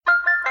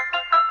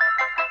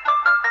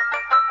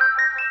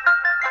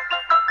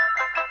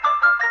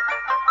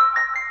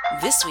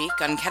This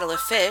week on Kettle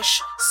of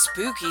Fish,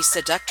 spooky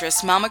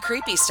seductress Mama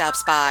Creepy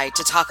stops by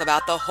to talk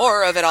about the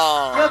horror of it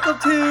all. Welcome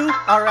to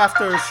our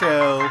after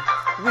show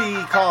we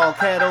call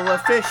Kettle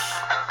of Fish,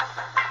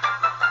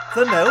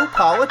 the No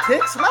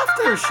Politics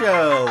Laughter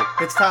Show.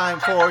 It's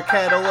time for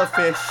Kettle of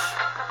Fish.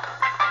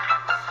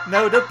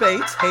 No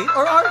debates, hate,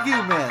 or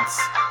arguments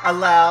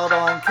allowed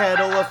on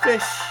Kettle of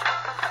Fish.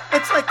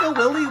 It's like a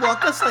Willy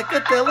Wonka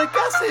psychedelic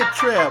acid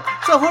trip.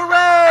 So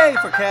hooray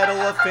for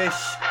Kettle of Fish.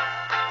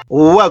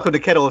 Welcome to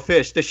Kettle of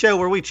Fish, the show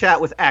where we chat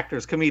with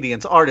actors,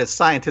 comedians, artists,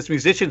 scientists,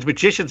 musicians,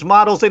 magicians,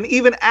 models, and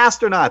even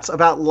astronauts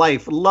about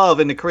life, love,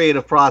 and the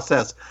creative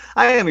process.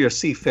 I am your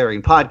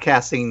seafaring,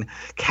 podcasting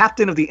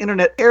captain of the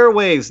internet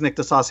airwaves, Nick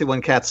the Saucy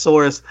One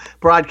Catsaurus,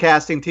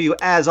 broadcasting to you,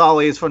 as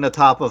always, from the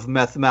top of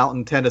Meth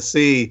Mountain,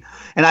 Tennessee.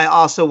 And I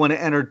also want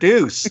to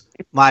introduce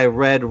my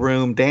Red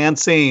Room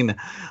dancing,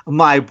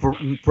 my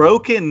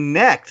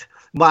broken-necked,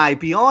 my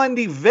Beyond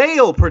the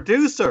Veil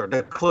producer,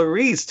 the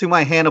Clarice to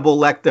my Hannibal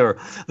Lecter,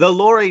 the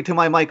Lori to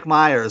my Mike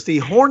Myers, the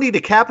horny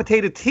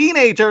decapitated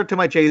teenager to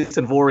my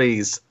Jason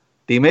Voorhees.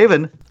 D.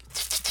 Maven.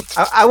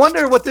 I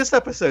wonder what this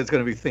episode is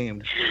going to be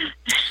themed.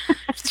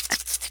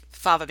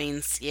 Fava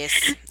beans,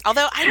 yes.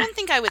 Although I don't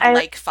think I would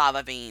like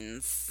fava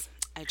beans.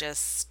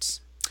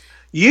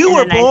 You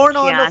were born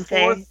on the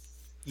 4th.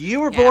 You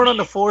were born on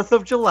the 4th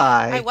of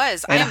July. I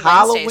was. I and am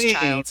Halloween. Wednesday's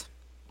child.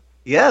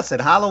 Yes,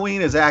 and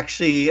Halloween is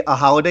actually a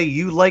holiday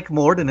you like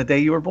more than the day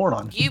you were born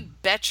on. You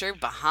bet you're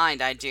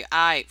behind, I do.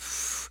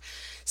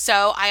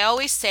 So I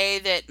always say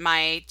that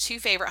my two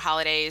favorite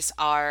holidays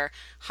are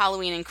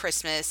Halloween and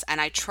Christmas, and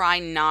I try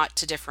not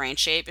to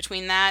differentiate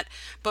between that.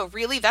 But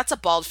really, that's a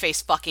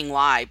bald-faced fucking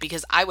lie,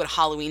 because I would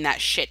Halloween that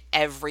shit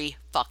every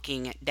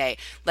fucking day.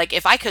 Like,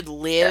 if I could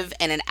live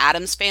in an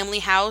Addams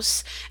Family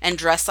house and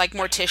dress like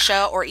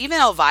Morticia or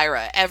even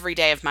Elvira every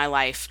day of my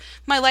life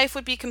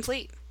would be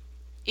complete.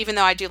 Even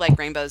though I do like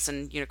rainbows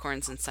and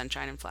unicorns and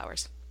sunshine and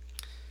flowers.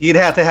 You'd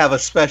have to have a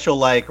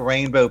special,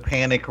 rainbow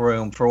panic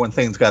room for when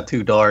things got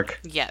too dark.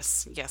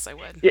 Yes, I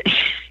would.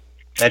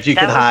 That you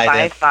could hide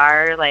by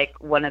far,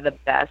 one of the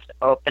best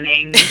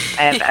openings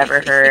I have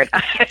ever heard.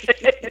 I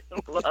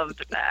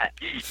loved that.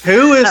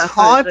 Who is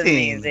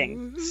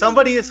haunting?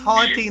 Somebody is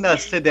haunting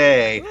us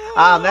today.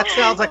 That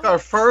sounds like our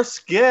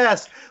first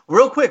guest.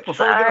 Real quick,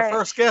 before we get our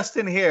first guest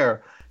in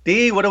here,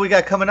 Dee, what do we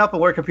got coming up,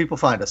 and where can people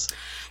find us?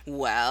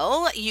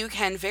 Well, you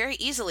can very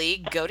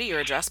easily go to your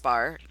address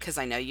bar, because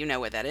I know you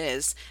know what that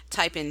is.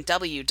 Type in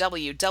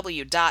www.can.media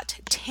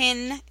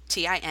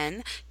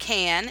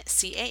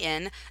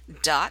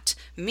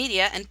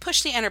and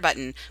push the enter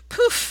button.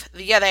 Poof!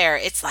 You're there.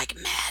 It's like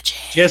magic.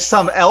 Just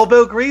some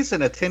elbow grease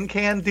and a tin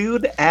can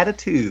dude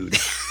attitude.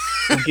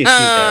 We'll get you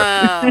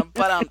there.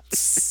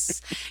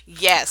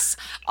 Yes.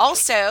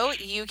 Also,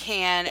 you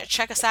can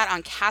check us out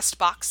on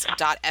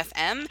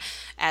castbox.fm,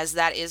 as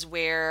that is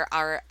where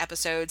our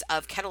episodes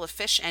of Kettle of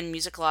Fish and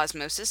Musical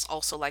Osmosis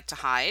also like to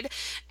hide.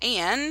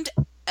 And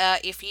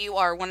if you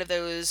are one of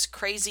those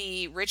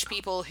crazy rich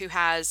people who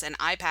has an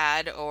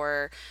iPad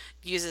or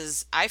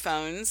uses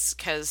iPhones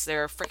because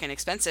they're freaking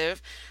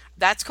expensive,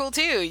 that's cool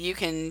too. You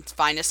can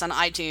find us on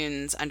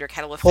iTunes under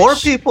Kettle of Fish. Poor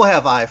people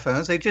have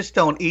iPhones. They just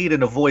don't eat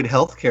and avoid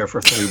healthcare for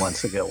 3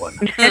 months to get one.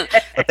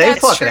 But they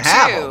fucking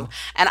have them.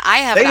 And I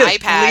have an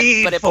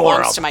iPad, but it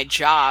belongs to my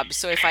job.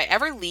 So if I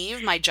ever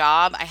leave my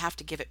job, I have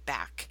to give it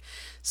back.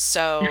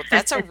 So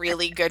that's a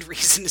really good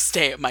reason to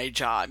stay at my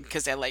job,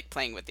 because I like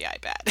playing with the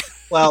iPad.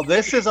 Well,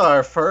 this is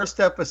our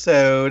first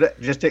episode,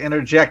 just to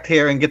interject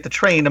here and get the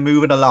train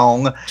moving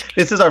along.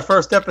 This is our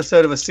first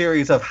episode of a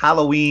series of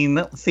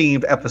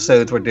Halloween-themed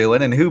episodes we're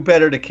doing, and who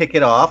better to kick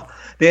it off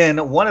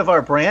than one of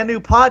our brand new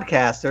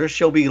podcasters.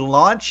 She'll be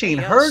launching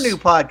her new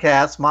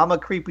podcast, Mama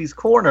Creepy's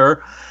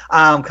Corner,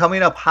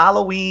 coming up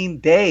Halloween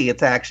Day.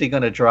 It's actually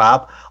going to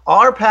drop.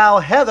 Our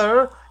pal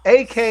Heather,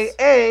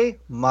 a.k.a.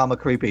 Mama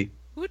Creepy.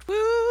 Woot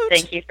woot.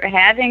 Thank you for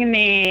having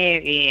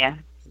me.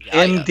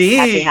 Indeed.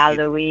 Happy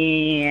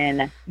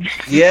Halloween.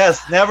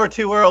 Yes, never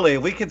too early.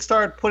 We can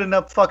start putting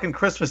up fucking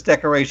Christmas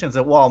decorations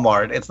at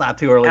Walmart. It's not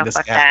too early to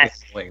start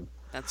Halloween.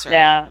 That's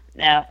right.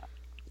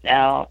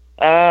 No.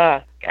 Oh,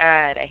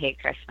 God, I hate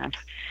Christmas.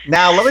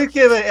 Now, let me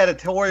give an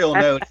editorial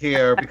note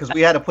here, because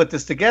we had to put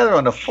this together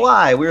on the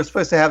fly. We were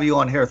supposed to have you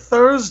on here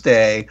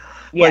Thursday,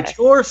 but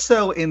you're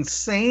so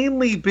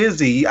insanely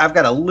busy. I've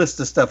got a list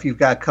of stuff you've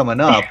got coming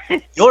up.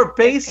 You're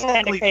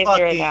basically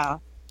fucking...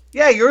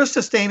 Yeah, you're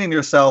sustaining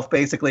yourself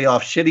basically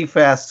off shitty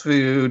fast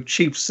food,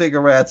 cheap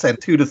cigarettes, and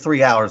 2 to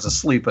 3 hours of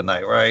sleep a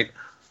night, right?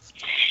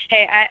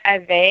 Hey, I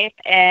vape,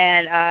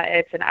 and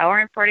it's an hour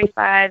and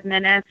 45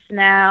 minutes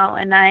now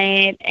a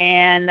night.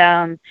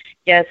 And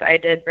yes, I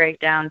did break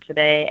down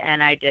today,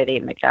 and I did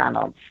eat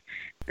McDonald's.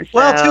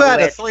 Well, 2 out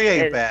of 3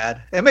 ain't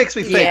bad. It makes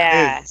me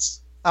fake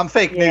news. I'm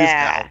fake news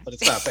now, but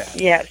it's not bad.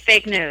 Yeah,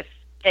 fake news.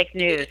 Fake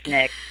news,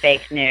 Nick.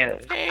 Fake news.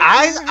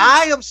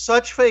 I am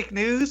such fake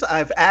news.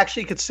 I've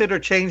actually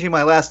considered changing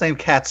my last name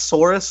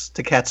Catsaurus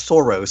to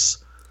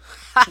Catsoros.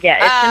 Yeah,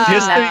 it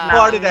just to be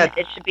part of that.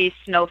 It should be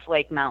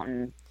Snowflake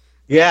Mountain.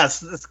 Yes,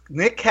 this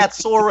Nick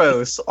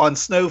Katsoros on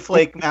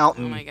Snowflake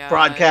Mountain, Oh my God.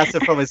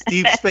 broadcasted from his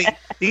deep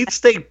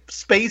state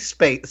safe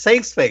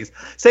space.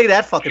 Say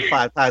that fucking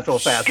 5 times real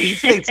fast.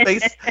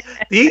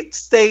 Deep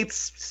state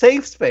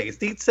safe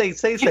space. You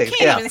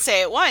can't Yeah, even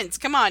say it once.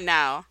 Come on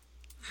now.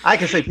 I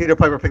can say Peter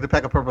Piper picked a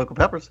peck of purple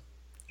peppers.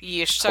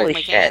 You certainly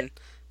shit. can.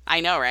 I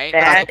know, right?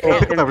 That Oh, is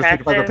pick a pepper, pick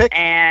a pepper, impressive, pick.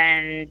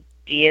 and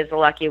Dee is a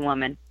lucky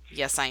woman.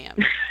 Yes, I am.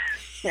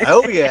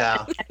 Oh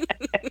yeah,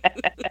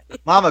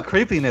 Mama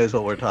Creepy knows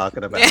what we're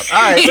talking about.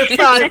 All right, let's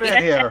dive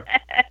in here.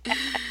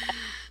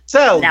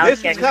 So Now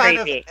this it's is kind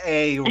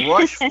getting of a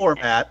rush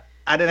format.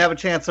 I didn't have a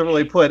chance to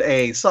really put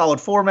a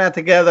solid format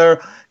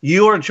together.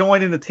 You are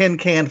joining the Tin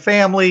Can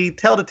family.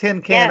 Tell the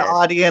Tin Can Yes.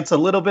 audience a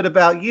little bit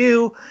about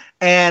you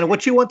and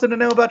what you want them to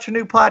know about your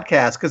new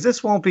podcast, because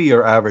this won't be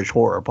your average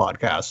horror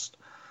podcast.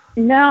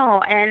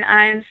 No, and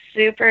I'm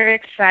super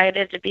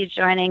excited to be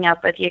joining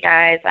up with you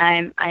guys.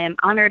 I am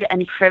honored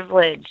and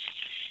privileged.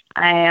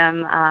 I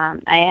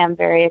am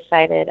very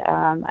excited.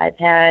 I've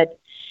had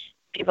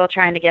people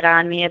trying to get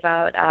on me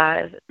about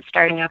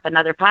starting up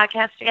another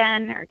podcast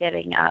again, or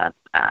getting up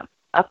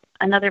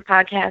another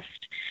podcast.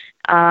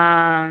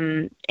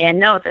 And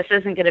no, this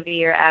isn't going to be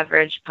your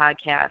average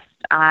podcast.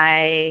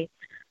 I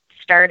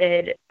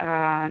started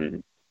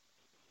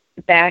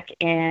back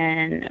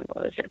in,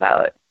 what was it,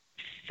 about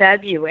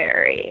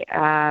February.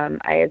 I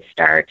had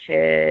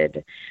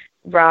started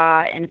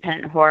Raw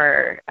Independent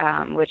Horror,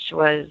 which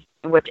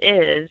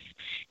is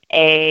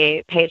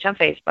a page on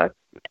Facebook.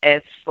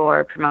 It's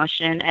for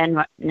promotion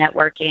and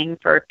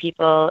networking for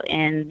people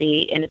in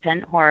the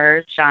independent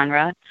horror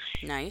genre,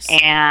 Nice.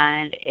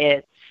 and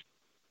it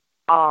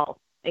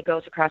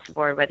goes across the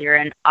board, whether you're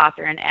an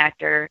author, an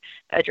actor,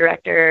 a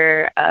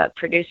director, a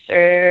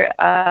producer,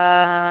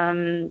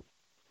 a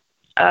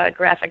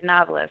graphic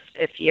novelist.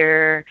 If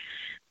you're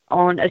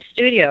own a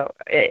studio,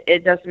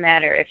 it doesn't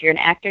matter. If you're an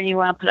actor and you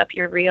want to put up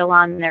your reel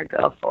on there,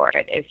 go for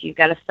it. If you've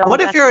got a film, What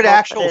if you're an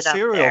festival, actual put it up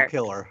serial there.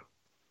 killer?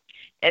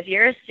 If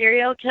you're a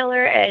serial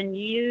killer and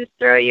you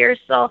throw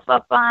yourself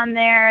up on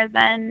there,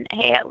 then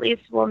hey, at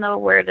least we'll know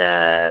where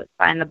to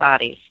find the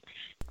bodies,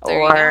 There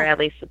you or go. at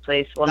least the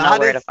police will know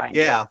where to find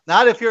them.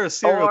 Not if you're a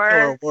serial Or-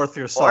 killer worth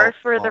your salt. Or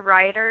for the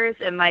writers,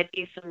 it might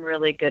be some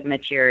really good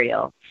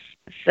material.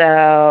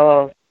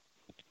 So,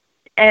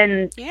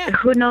 and Yeah.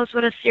 who knows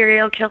what a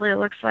serial killer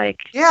looks like?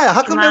 Yeah,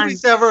 how come Come on.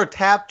 nobody's ever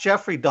tapped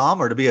Jeffrey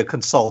Dahmer to be a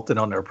consultant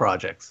on their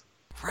projects?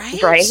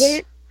 Right?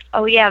 Right?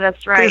 Oh yeah,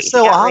 that's right. It's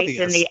so he got raped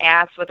in obvious. the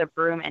ass with a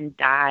broom and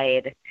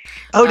died.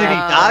 Oh, did he Oh,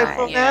 die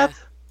from yeah. that?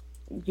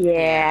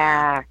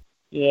 Yeah.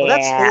 Yeah. Well,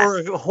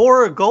 that's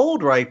horror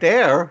gold right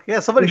there. Yeah,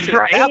 somebody should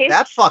have Right? tapped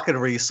that fucking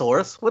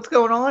resource. What's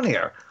going on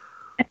here?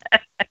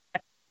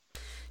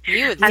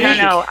 You would I don't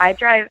think. know. I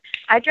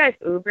drive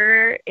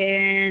Uber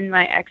in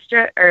my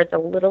extra, or the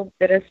little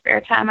bit of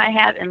spare time I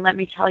have, and let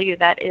me tell you,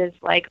 that is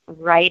like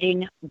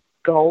writing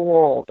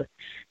gold.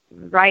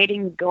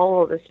 Writing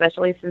gold,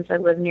 especially since I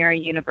live near a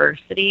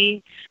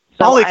university.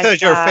 So Only I've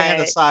because you're got-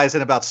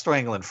 fantasizing about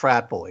strangling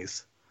frat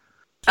boys.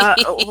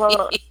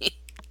 Well,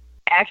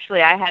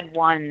 actually, I had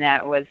one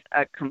that was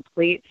a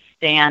complete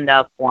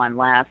stand-up one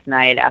last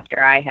night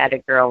after I had a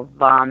girl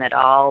vomit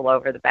all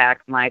over the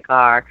back of my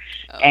car.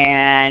 Oh.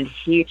 And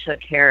he took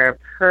care of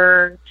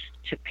her,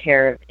 took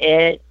care of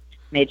it,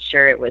 made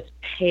sure it was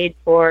paid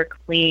for,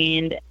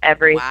 cleaned,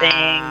 everything.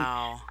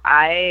 Wow.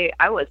 I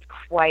was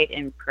quite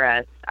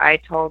impressed. I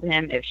told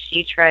him, if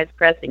she tries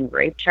pressing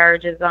rape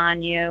charges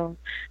on you,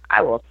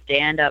 I will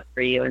stand up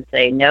for you and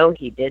say, no,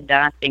 he did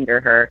not finger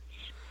her.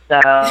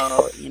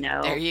 So,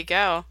 There you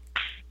go.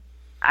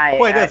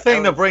 Quite a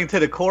thing to was- bring to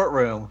the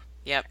courtroom.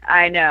 Yep.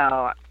 I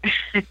know.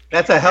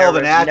 That's a hell of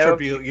an There was no-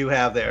 attribute you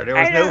have there. There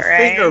was I know, no right?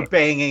 finger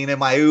banging in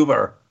my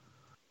Uber.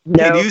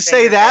 No you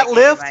say finger that, banging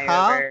in Lyft, my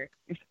huh? Uber.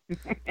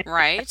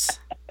 Right?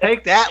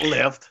 Take that,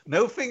 Lyft.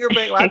 No finger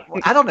bang.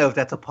 I don't know if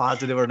that's a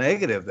positive or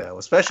negative, though,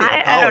 especially in a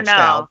I college don't know.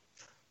 town.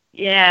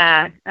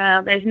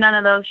 Yeah, there's none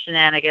of those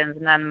shenanigans,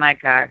 none in my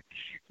car.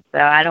 So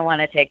I don't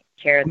want to take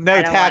care of No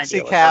I don't wanna taxi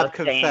deal with cab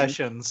those things.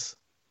 confessions.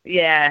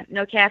 Yeah,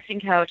 no casting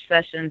couch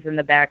sessions in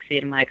the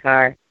backseat of my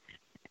car.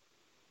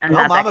 I'm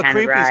Well, not that Mama kind of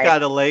Creepy's ride. got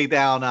to lay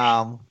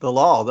down the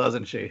law,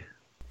 doesn't she?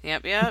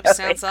 Yep.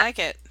 Sounds like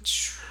it.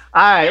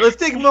 All right, let's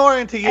dig more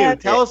into you.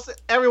 That's Tell us,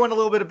 everyone, a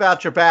little bit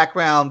about your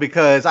background,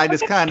 because I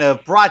just kind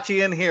of brought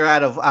you in here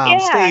out of Yeah.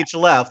 stage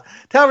left.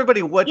 Tell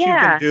everybody what you've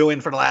Yeah. been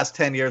doing for the last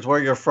 10 years, where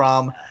you're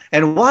from,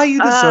 and why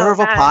you deserve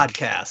a God.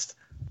 podcast.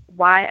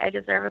 Why I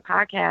deserve a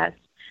podcast.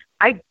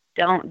 I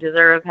don't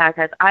deserve a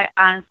podcast. I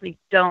honestly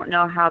don't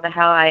know how the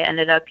hell I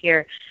ended up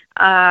here.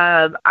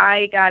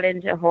 I got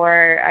into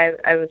horror.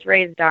 I was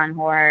raised on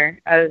horror.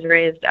 I was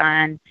raised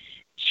on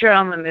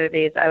trauma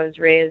movies. I was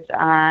raised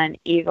on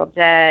Evil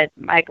Dead,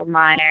 Michael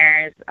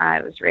Myers.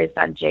 I was raised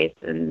on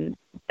Jason.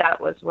 That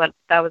was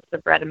the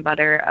bread and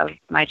butter of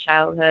my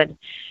childhood.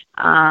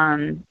 I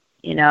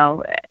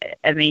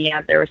mean,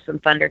 yeah, there were some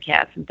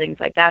Thundercats and things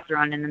like that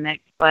thrown in the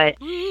mix, but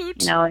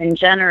Woot. in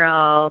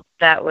general,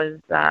 that was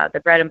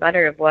the bread and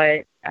butter of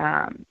what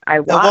I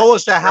watched. Now, what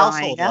was the growing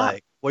household up.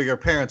 like? Were your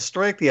parents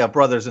strict? Do you have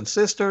brothers and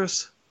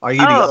sisters? Are you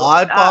the Oh,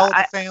 oddball of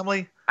the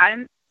family?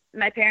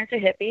 My parents are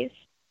hippies,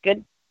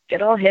 good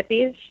old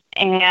hippies,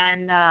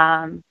 and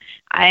I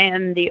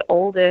am the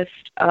oldest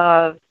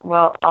of,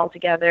 well,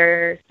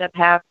 altogether, step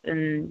half,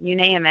 and you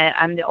name it.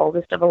 I'm the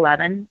oldest of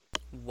 11.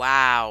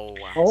 Wow.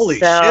 Holy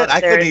So shit!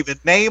 I couldn't there's even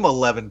name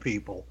 11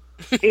 people.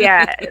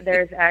 yeah,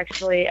 there's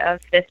actually a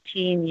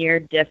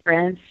 15-year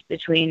difference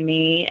between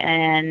me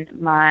and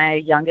my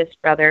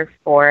youngest brother,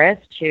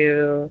 Forrest,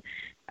 who,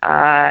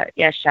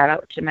 shout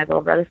out to my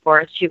little brother,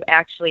 Forrest, who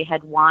actually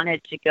had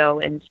wanted to go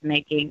into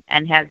making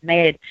and has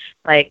made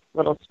like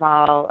little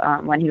small,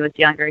 when he was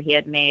younger, he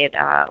had made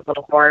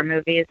little horror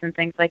movies and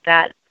things like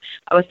that.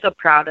 I was so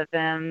proud of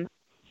him,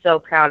 so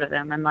proud of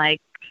him. I'm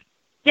like,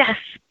 yes,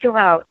 go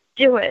out,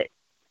 do it.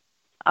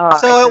 Oh, I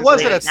So it can't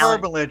wasn't believe a it. Now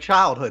turbulent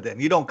childhood then.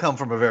 You don't come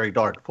from a very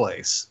dark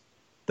place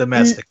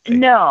domestically.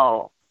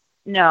 No,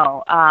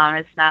 no.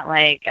 It's not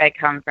like I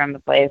come from a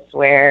place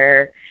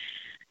where,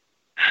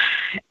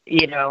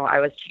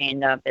 I was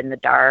chained up in the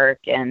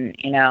dark and,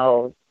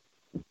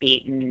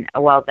 beaten.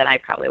 Well, then I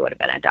probably would have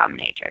been a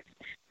dominatrix.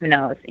 Who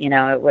knows?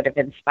 It would have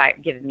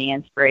given me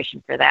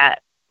inspiration for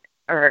that,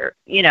 or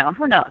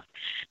who knows?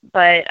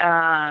 But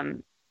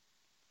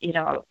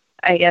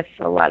I guess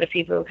a lot of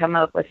people who come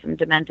up with some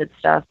demented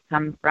stuff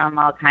come from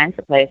all kinds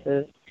of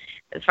places.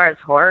 As far as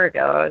horror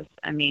goes,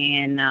 I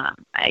mean,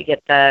 I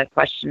get the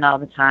question all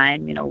the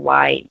time,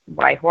 why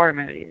horror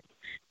movies?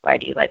 Why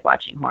do you like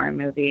watching horror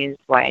movies?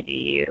 Why do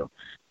you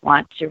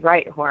want to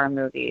write horror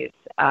movies?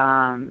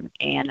 And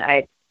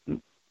it's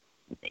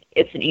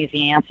an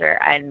easy answer.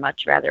 I'd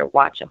much rather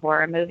watch a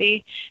horror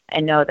movie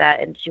and know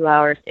that in 2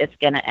 hours it's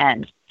going to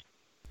end.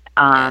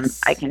 Yes.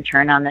 I can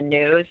turn on the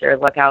news or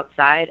look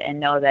outside and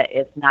know that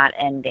it's not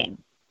ending.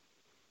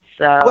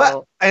 So,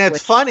 Well, and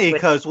it's funny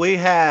because we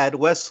had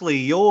Wesley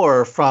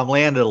Yore from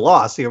Land of the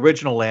Lost, the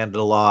original Land of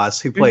the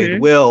Lost, who played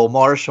Will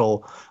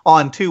Marshall,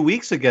 on 2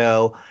 weeks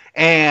ago.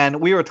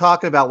 And we were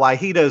talking about why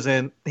he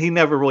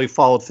never really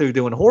followed through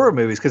doing horror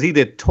movies, because he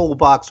did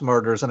Toolbox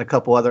Murders and a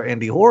couple other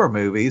indie horror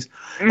movies.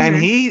 And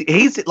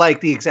he's like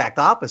the exact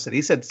opposite.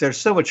 He said, there's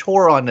so much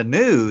horror on the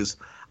news,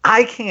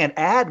 I can't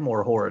add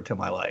more horror to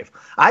my life.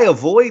 I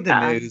avoid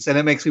the news, and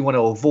it makes me want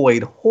to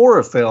avoid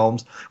horror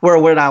films, where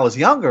when I was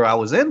younger, I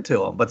was into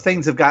them. But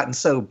things have gotten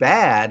so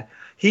bad,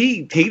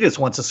 he just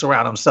wants to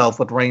surround himself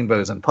with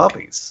rainbows and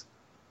puppies.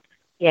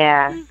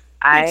 Yeah, Makes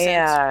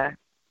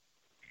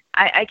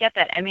I get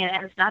that. I mean,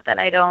 and it's not that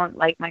I don't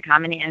like my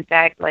comedy. In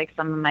fact, like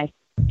some of my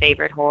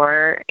favorite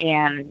horror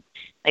and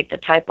like the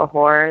type of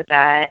horror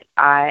that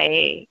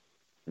I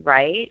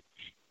write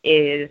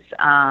is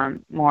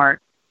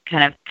more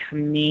kind of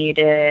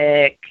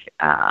comedic,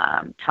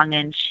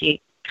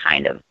 tongue-in-cheek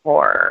kind of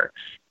horror.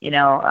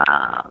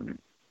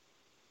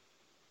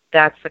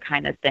 That's the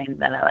kind of thing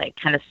that I like,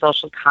 kind of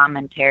social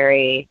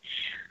commentary,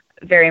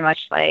 very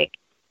much like,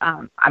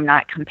 I'm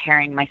not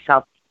comparing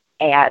myself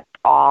at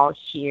all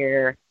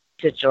here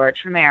to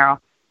George Romero,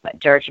 but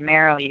George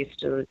Romero used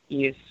to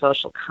use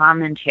social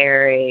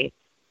commentary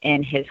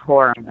in his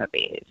horror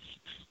movies.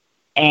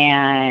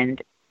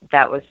 And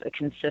that was a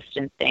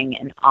consistent thing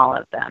in all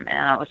of them, and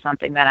that was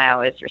something that I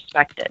always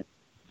respected.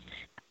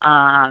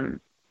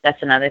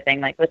 That's another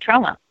thing, like with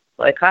Trauma,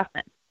 Lloyd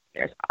Kaufman.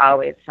 There's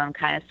always some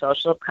kind of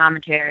social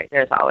commentary.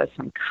 There's always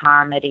some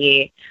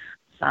comedy,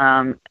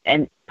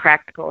 and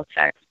practical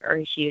effects are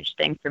a huge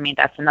thing for me.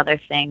 That's another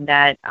thing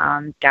that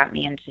got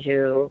me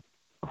into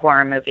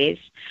horror movies.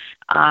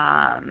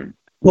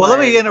 Well, let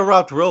me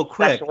interrupt real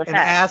quick and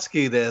ask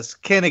you this.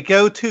 Can it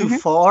go too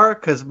far?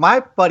 Because my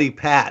buddy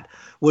Pat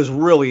was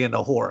really into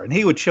horror, and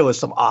he would show us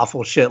some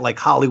awful shit like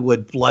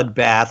Hollywood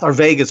Bloodbath or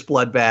Vegas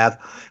Bloodbath,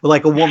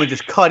 like a woman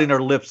just cutting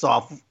her lips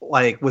off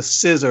like with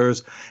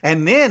scissors.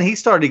 And then he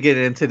started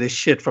getting into this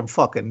shit from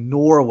fucking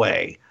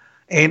Norway,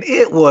 and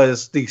it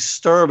was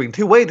disturbing.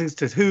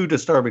 Too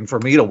disturbing for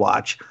me to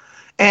watch.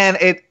 And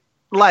it,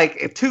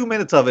 like, 2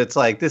 minutes of it's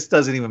like, this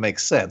doesn't even make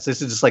sense.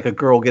 This is just like a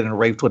girl getting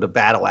raped with a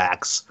battle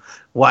axe.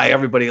 Why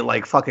everybody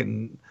like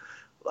fucking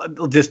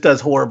just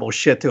does horrible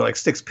shit to, like,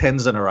 sticks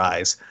pins in her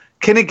eyes.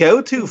 Can it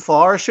go too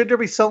far? Should there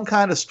be some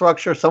kind of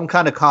structure, some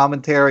kind of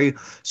commentary,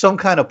 some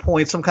kind of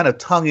point, some kind of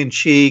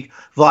tongue-in-cheek,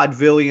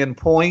 vaudevillian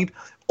point,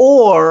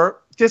 or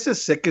just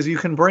as sick as you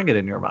can bring it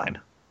in your mind?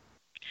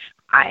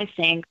 I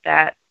think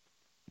that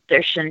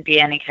there shouldn't be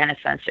any kind of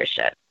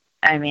censorship.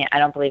 I mean, I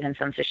don't believe in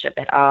censorship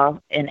at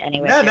all in any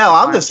way. No,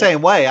 I'm the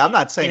same way. I'm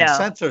not saying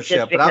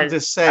censorship, but I'm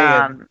just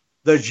saying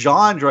the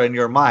genre in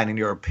your mind, in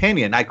your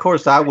opinion. Of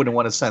course, I wouldn't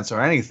want to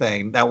censor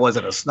anything that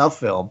wasn't a snuff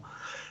film.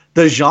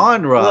 The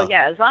genre. Well,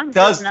 yeah, as long as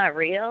it's not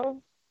real.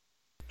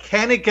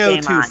 Can it go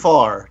too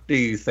far, do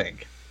you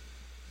think?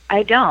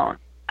 I don't.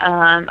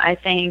 I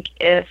think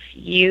if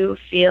you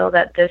feel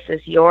that this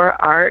is your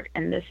art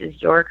and this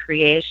is your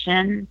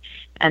creation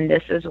and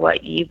this is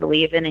what you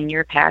believe in and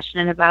you're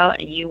passionate about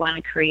and you want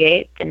to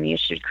create, then you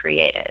should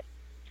create it.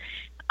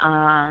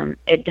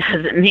 It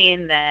doesn't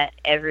mean that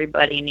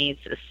everybody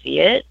needs to see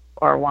it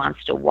or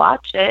wants to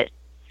watch it,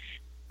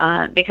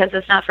 because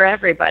it's not for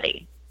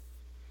everybody.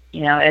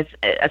 It's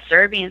a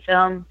Serbian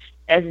film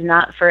is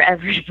not for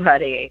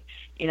everybody.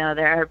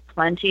 There are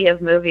plenty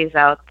of movies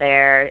out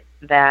there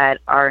that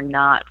are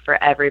not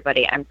for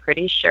everybody. I'm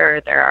pretty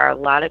sure there are a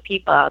lot of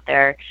people out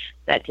there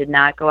that did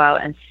not go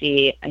out and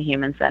see A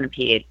Human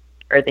Centipede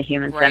or The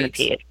Human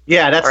Centipede.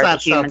 Yeah, that's or not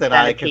The Human something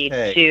I can Centipede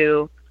pay.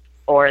 2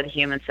 or The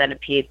Human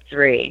Centipede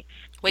 3.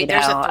 Wait,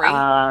 there's a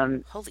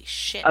 3? Holy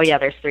shit. Oh, yeah,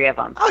 there's 3 of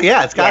them. Oh,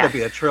 yeah, it's got to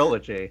be a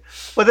trilogy.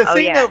 But the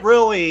thing that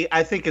really,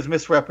 I think, is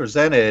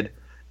misrepresented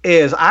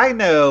is I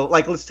know,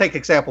 like, let's take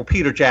example,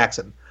 Peter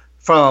Jackson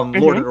from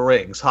Lord of the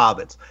Rings,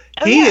 Hobbits.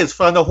 He is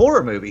from the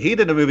horror movie. He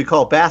did a movie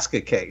called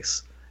Basket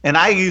Case. And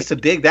I used to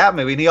dig that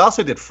movie. And he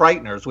also did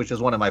Frighteners, which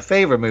is one of my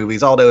favorite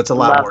movies, although it's a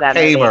lot more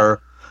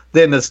tamer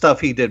than the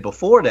stuff he did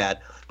before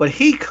that. But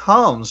he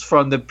comes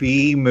from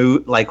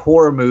the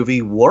horror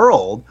movie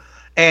world.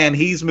 And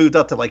he's moved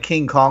up to like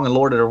King Kong and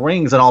Lord of the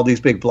Rings and all these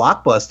big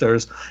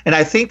blockbusters. And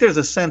I think there's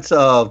a sense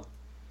of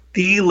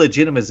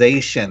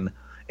delegitimization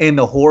in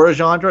the horror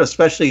genre,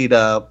 especially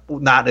the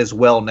not as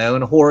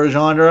well-known horror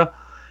genre,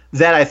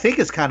 that I think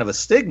is kind of a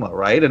stigma,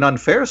 right? An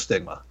unfair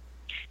stigma.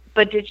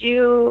 But did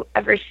you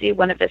ever see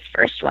one of his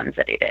first ones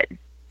that he did?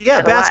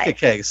 Yeah, Basket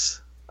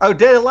Case. Oh,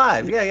 Dead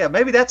Alive. Yeah.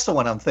 Maybe that's the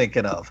one I'm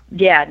thinking of.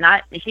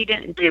 Yeah, he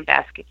didn't do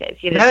Basket Case.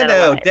 He did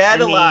Dead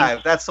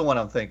Alive. That's the one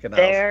I'm thinking of.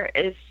 There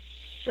is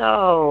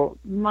so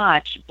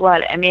much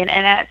blood. I mean,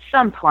 and at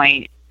some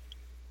point...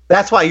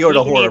 That's why you're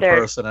the horror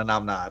person and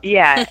I'm not.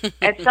 Yeah.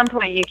 At some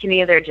point, you can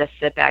either just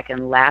sit back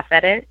and laugh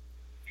at it,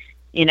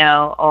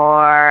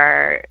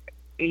 or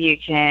you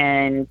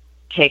can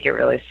take it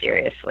really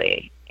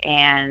seriously.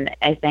 And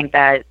I think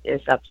that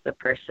is up to the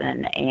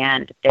person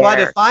and their... But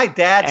if my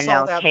dad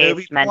saw that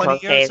movie 20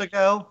 years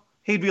ago,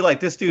 he'd be like,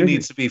 this dude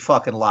needs to be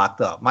fucking locked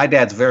up. My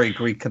dad's very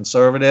Greek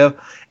conservative.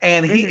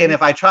 And and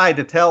if I tried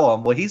to tell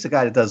him, well, he's the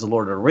guy that does the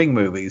Lord of the Ring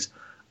movies,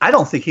 I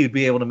don't think he'd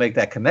be able to make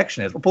that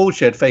connection. It's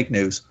bullshit, fake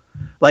news.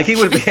 Like, he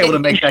would be able to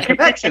make that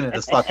connection in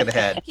his fucking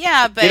head.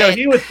 Yeah, but...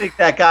 he would think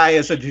that guy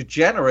is a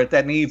degenerate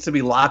that needs to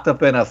be locked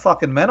up in a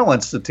fucking mental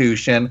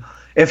institution.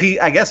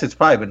 I guess it's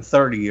probably been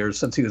 30 years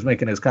since he was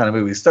making his kind of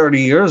movies, 30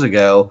 years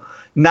ago,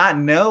 not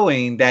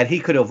knowing that he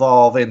could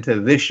evolve into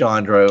this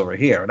genre over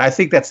here. And I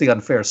think that's the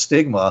unfair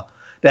stigma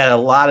that a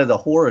lot of the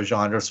horror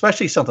genre,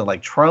 especially something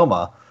like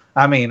Troma,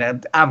 I mean,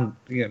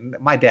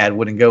 my dad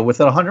wouldn't go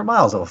within 100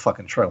 miles of a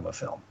fucking Troma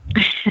film.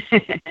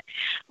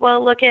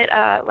 Well, look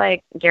at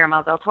like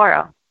Guillermo del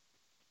Toro.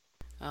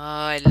 Oh,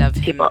 I love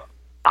him. People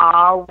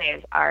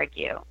always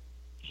argue.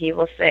 He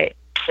will say,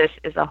 this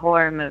is a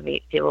horror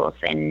movie. People will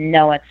say,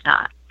 no, it's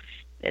not.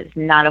 It's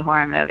not a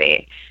horror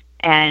movie.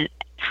 And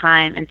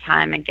time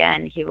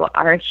again, he will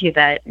argue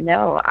that,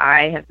 no,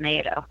 I have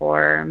made a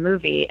horror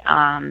movie.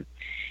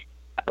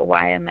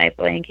 Why am I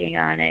blanking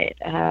on it?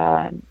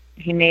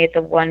 He made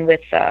the one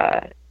with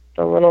the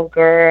little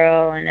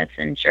girl, and it's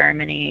in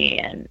Germany.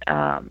 And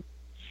I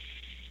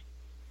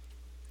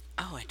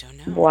don't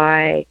know.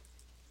 Why?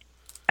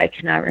 I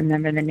cannot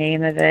remember the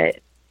name of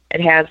it.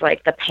 It has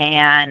like the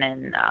pan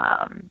and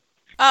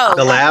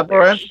the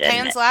Labyrinth?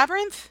 Pan's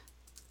Labyrinth?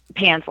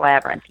 Pan's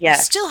Labyrinth, yes.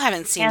 I still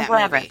haven't seen Pan's that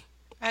Labyrinth.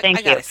 movie. Thank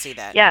I you. gotta see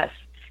that. Yes.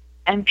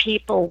 And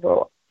people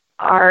will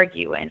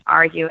argue, and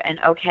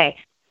okay,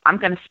 I'm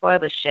going to spoil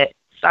this shit.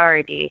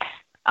 Sorry, Dee.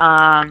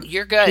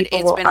 You're good.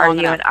 People will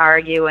argue and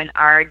argue and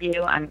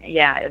argue.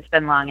 It's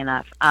been long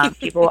enough.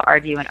 People will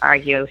argue and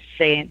argue,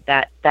 saying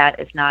that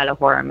is not a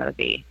horror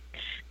movie.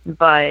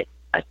 But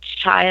a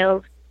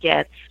child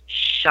gets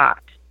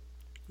shot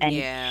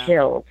and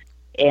killed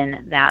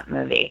in that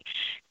movie.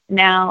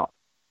 Now,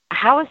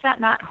 how is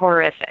that not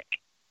horrific?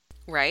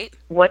 Right.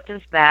 What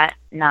does that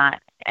not...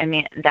 I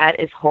mean, that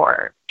is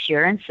horror.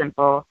 Pure and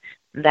simple,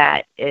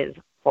 that is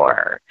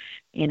horror.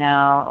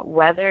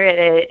 Whether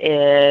it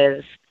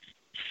is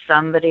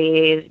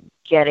somebody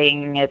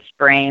getting its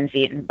brains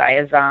eaten by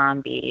a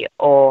zombie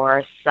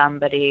or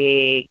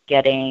somebody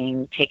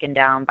getting taken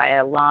down by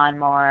a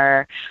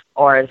lawnmower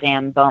or a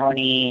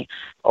Zamboni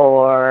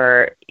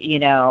or,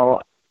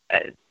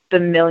 the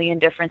million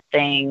different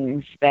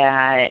things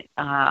that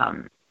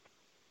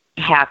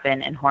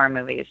happen in horror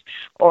movies,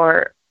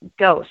 or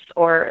ghosts,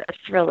 or a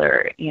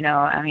thriller.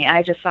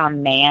 I just saw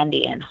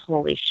Mandy, and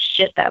holy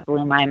shit, that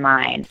blew my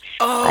mind.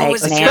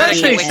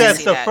 Especially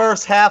since the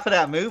first half of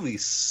that movie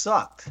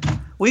sucked.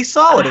 We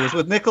saw it. It was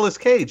with Nicolas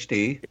Cage,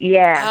 D.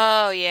 Yeah.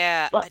 Oh,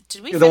 yeah.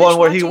 Did we the one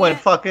where he went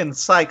fucking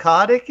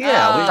psychotic?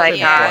 Yeah.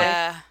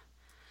 Yeah.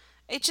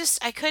 It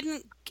just, I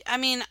couldn't,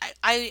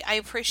 I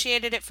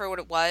appreciated it for what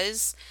it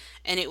was,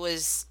 and it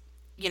was,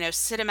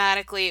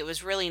 cinematically, it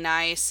was really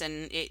nice,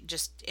 and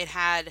it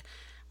had,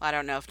 well, I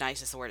don't know if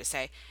nice is the word to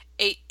say.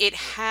 It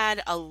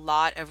had a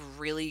lot of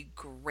really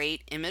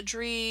great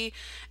imagery,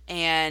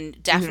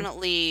 and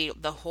definitely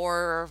the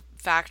horror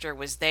factor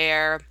was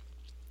there.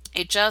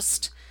 It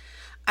just,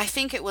 I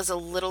think it was a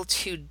little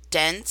too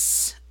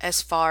dense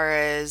as far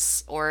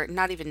as, or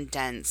not even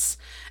dense,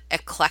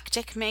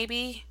 eclectic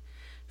maybe,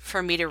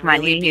 for me to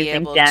really be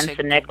able dense to...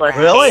 And Nicolas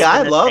really?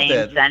 I loved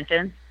it.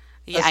 Sentence?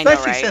 Yeah, I know,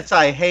 Especially right? since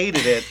I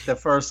hated it the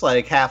first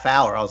like half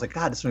hour. I was like,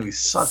 God, this movie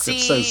sucks.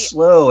 It's so See,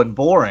 slow and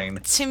boring.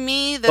 to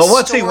me, the But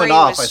once he went story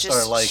off, I was started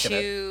just liking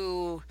it.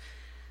 too.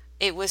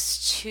 It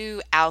was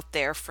too out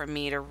there for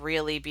me to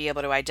really be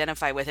able to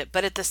identify with it.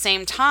 But at the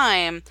same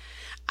time,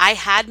 I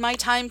had my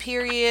time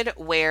period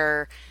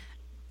where,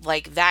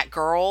 like, that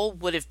girl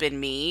would have been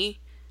me.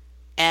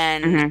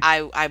 And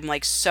Mhm. I'm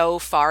like so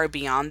far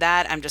beyond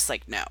that. I'm just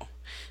like, no.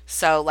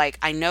 So, like,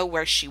 I know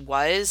where she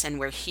was and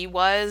where he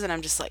was. And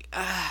I'm just like,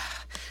 ugh.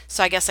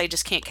 So I guess I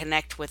just can't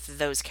connect with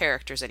those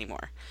characters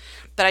anymore.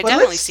 But I But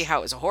definitely see let's how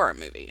it was a horror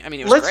movie. I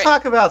mean, it was let's great.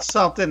 talk about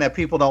something that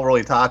people don't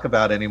really talk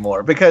about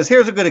anymore. Because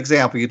here's a good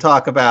example. You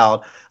talk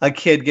about a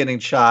kid getting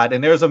shot,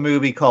 and there's a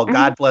movie called Mhm.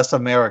 God Bless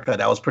America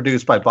that was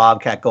produced by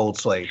Bobcat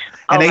Goldthwait, and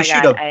Oh they my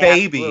shoot God, a I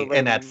baby absolutely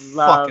in that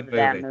love fucking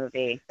that movie.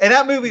 movie. And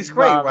that movie's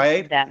great, Love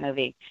right? that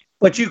movie.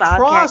 But you Bobcat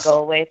cross.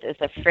 Goldthwait is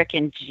a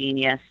freaking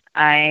genius.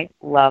 I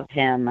love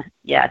him.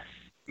 Yes.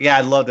 Yeah,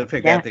 I'd love to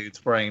pick that Yes. dude's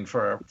brain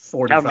for Oh my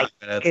 45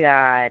 minutes.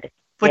 God.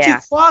 But you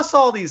Yeah. cross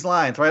all these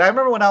lines, right? I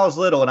remember when I was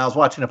little and I was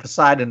watching a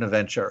Poseidon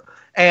Adventure,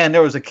 and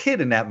there was a kid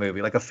in that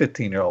movie, like a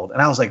 15-year-old.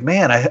 And I was like,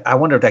 man, I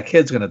wonder if that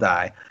kid's going to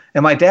die.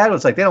 And my dad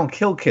was like, they don't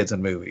kill kids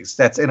in movies.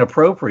 That's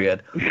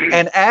inappropriate.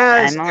 And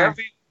I'm as more.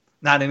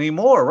 not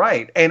anymore,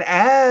 right? And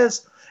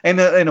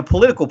a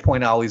political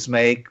point I always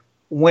make,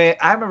 when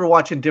I remember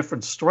watching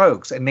Different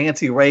Strokes and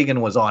Nancy Reagan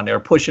was on there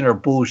pushing her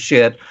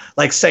bullshit,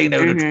 like say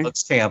no to Mhm.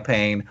 drugs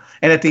campaign.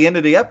 And at the end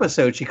of the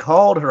episode, she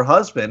called her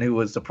husband, who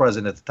was the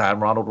president at the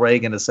time, Ronald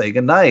Reagan, to say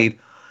goodnight.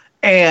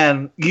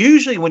 And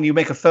usually when you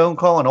make a phone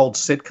call in old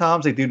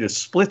sitcoms, they do the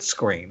split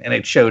screen and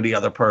it showed the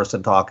other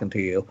person talking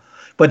to you.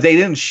 But they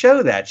didn't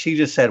show that. She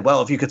just said,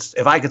 well,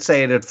 if I could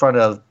say it in front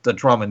of the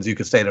Drummonds, you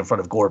could say it in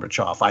front of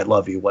Gorbachev. I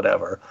love you,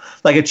 whatever.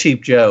 Like a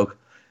cheap joke.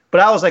 But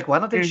I was like, why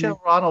don't they Mhm.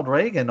 show Ronald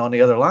Reagan on the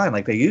other line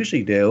like they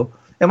usually do?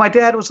 And my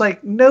dad was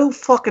like, no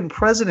fucking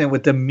president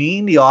would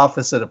demean the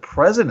office of the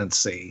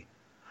presidency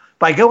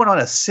by going on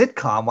a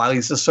sitcom while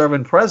he's the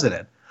serving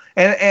president.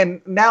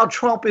 And now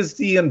Trump is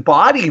the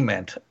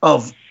embodiment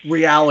of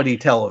reality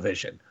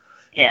television.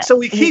 Yeah. So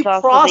we He's keep also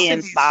the crossing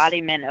these.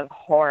 embodiment of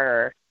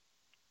horror.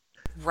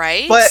 But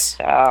Right?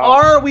 So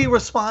are we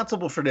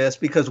responsible for this?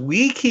 Because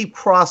we keep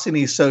crossing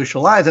these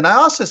social lines. And I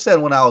also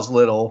said when I was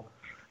little,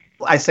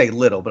 I say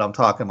little, but I'm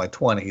talking my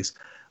 20s.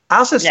 I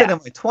also said yeah. in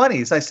my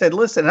 20s, I said,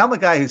 listen, and I'm a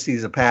guy who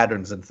sees the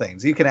patterns and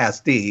things. You can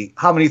ask Dee,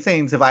 how many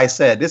things have I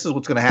said, this is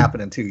what's going to happen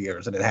in 2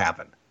 years, and it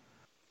happened.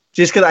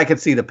 Just because I could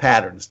see the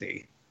patterns,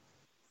 Dee.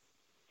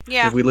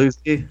 Yeah. Did we lose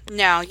Dee?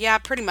 No, yeah,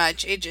 pretty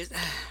much. It just.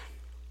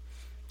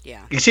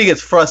 Yeah. She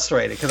gets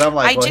frustrated because I'm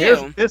like, I well, here's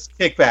do. what this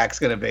kickback's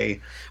going to be.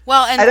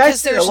 Well, and And I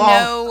because see there's along.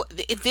 no.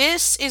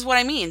 This is what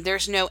I mean.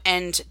 There's no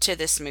end to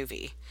this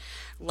movie.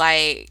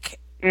 Like,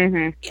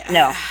 Mhm.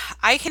 No.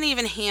 I can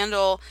even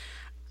handle.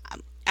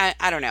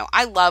 I don't know.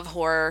 I love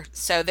horror,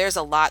 so there's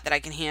a lot that I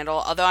can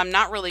handle. Although I'm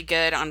not really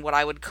good on what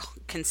I would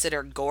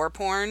consider gore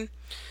porn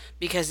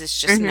because it's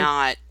just Mhm.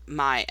 not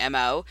my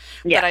MO.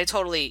 But Yeah. I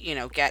totally,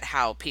 get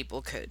how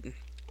people could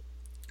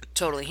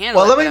totally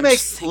handle Well, it. But I'm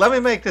just thinking, let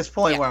me make this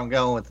point yeah. where I'm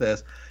going with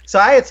this. So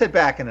I had said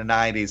back in the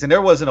 90s, and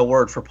there wasn't a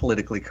word for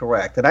politically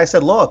correct. And I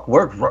said, look,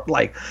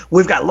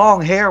 we've got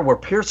long hair, we're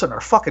piercing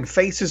our fucking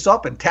faces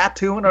up and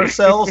tattooing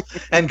ourselves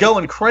and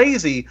going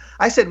crazy.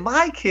 I said,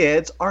 my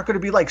kids are going to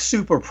be like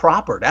super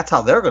proper. That's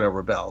how they're going to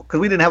rebel because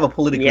we didn't have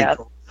Yep.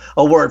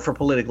 a word for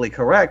politically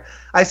correct.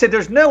 I said,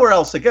 there's nowhere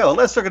else to go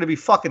unless they're going to be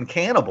fucking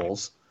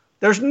cannibals.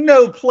 There's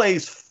no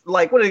place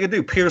like, what are they going to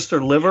do? Pierce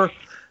their liver?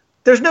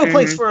 There's no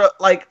place Mhm. for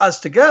like us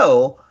to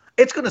go.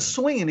 It's going to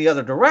swing in the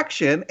other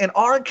direction, and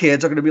our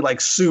kids are going to be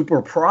like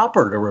super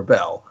proper to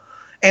rebel.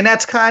 And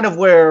that's kind of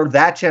where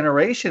that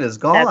generation is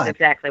That's gone.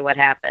 exactly what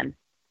happened.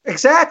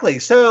 Exactly.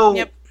 So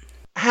Yep.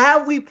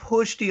 have we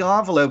pushed the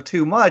envelope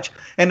too much?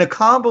 And the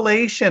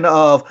combination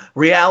of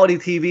reality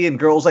TV and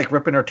girls like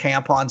ripping their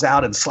tampons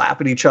out and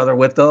slapping each other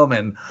with them,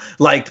 and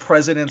like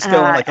presidents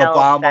going like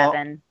Obama.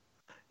 L7.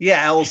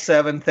 Yeah,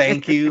 L7,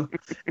 thank you.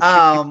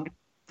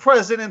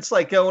 Presidents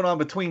like going on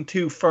between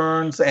two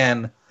ferns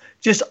and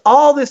just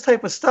all this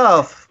type of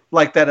stuff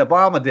like that.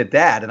 Obama did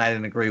that, and I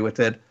didn't agree with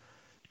it.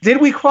 Did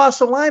we cross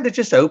the line to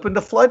just open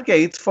the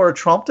floodgates for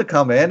Trump to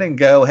come in and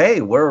go,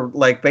 hey, we're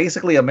like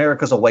basically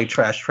America's a white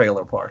trash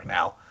trailer park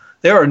now.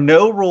 There are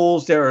no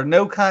rules. There's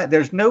no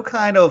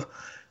kind of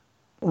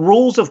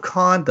rules of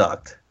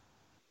conduct.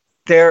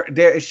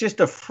 It's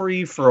just a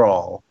free for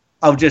all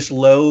of just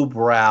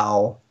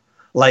lowbrow,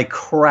 like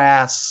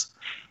crass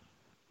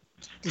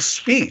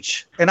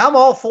speech. And I'm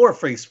all for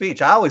free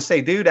speech. I always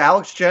say, dude,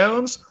 Alex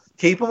Jones,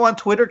 keep him on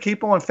Twitter,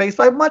 keep him on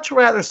Facebook. I'd much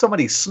rather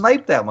somebody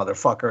snipe that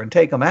motherfucker and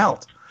take him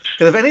out.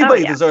 Because if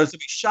anybody yeah. deserves to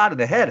be shot in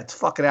the head, it's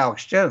fucking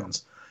Alex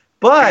Jones.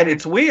 But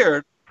it's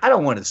weird. I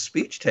don't want his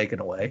speech taken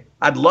away.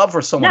 I'd love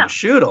for someone No. to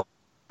shoot him,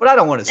 but I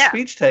don't want his Yeah.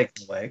 speech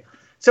taken away.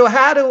 So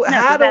how do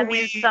No, 'cause that we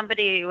means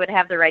somebody would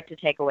have the right to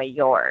take away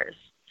yours.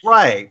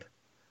 right?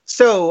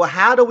 So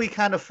how do we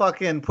kind of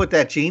fucking put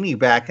that genie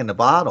back in the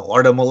bottle?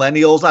 Are the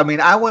millennials? I mean,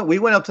 we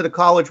went up to the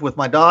college with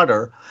my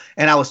daughter,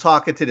 and I was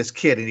talking to this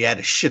kid, and he had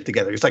his shit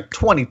together. He's like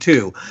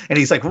 22, and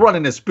he's like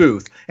running this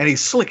booth, and he's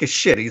slick as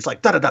shit. He's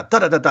like da da da da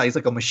da da da. He's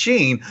like a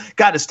machine.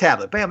 Got his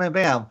tablet, bam bam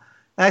bam.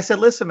 And I said,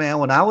 listen, man,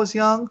 when I was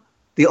young,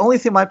 the only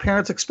thing my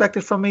parents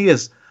expected from me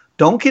is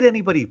don't get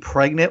anybody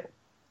pregnant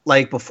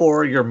like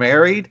before you're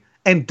married,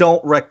 and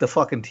don't wreck the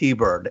fucking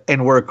T-Bird,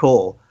 and we're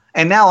cool.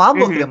 And now I'm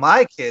looking at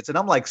my kids and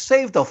I'm like,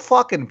 save the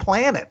fucking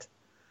planet.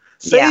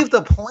 Save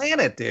the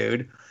planet,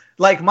 dude.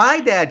 Like my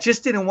dad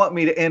just didn't want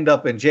me to end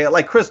up in jail.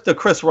 Like the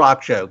Chris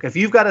Rock joke. If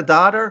you've got a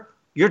daughter,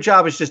 your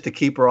job is just to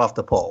keep her off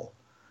the pole.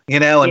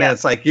 And then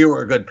it's like, you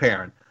were a good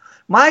parent.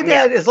 My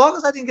dad, as long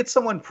as I didn't get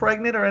someone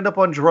pregnant or end up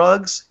on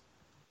drugs,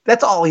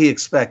 that's all he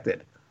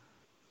expected.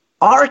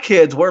 Our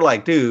kids were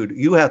like, dude,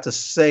 you have to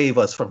save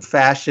us from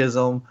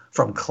fascism,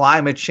 from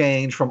climate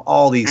change, from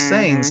all these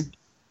things.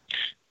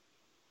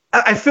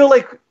 I feel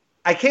like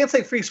I can't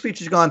say free speech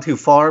has gone too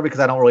far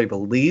because I don't really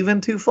believe in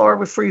too far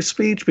with free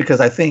speech,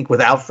 because I think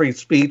without free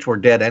speech, we're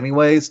dead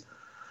anyways.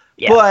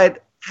 Yeah.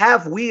 But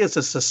have we as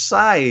a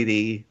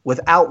society,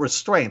 without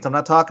restraints, I'm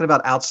not talking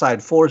about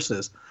outside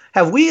forces,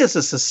 have we as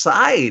a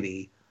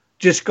society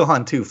just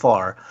gone too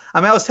far? I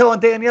mean, I was telling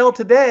Danielle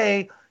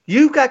today,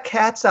 you've got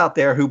cats out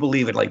there who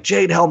believe it. Like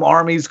Jade Helm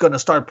Army's going to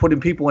start putting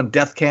people in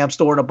death camps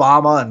during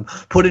Obama and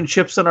putting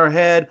chips in our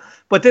head.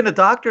 But then the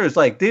doctor is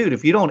like, dude,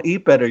 if you don't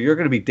eat better, you're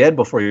going to be dead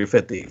before you're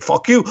 50.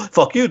 Fuck you.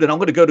 Then I'm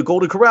going to go to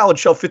Golden Corral and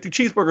shove 50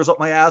 cheeseburgers up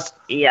my ass.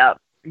 Yep.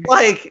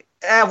 Like,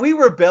 have we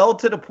rebelled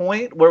to the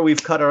point where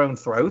we've cut our own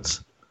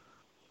throats?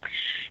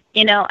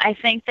 I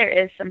think there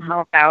is some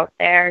hope out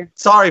there.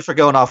 Sorry for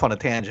going off on a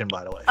tangent,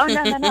 by the way. Oh,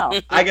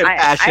 no. I get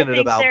passionate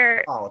about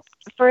politics.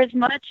 For as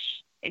much,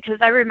 because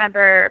I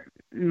remember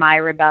my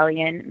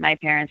rebellion, my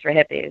parents were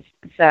hippies.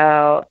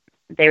 So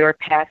they were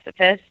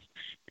pacifists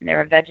and they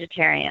were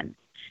vegetarians.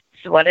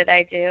 So what did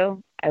I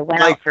do? I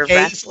went out for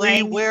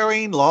wrestling.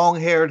 Wearing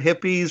long-haired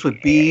hippies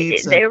with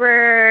beads. They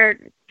were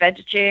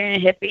vegetarian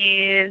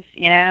hippies,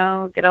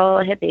 good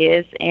old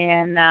hippies.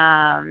 And,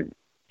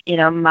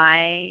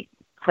 my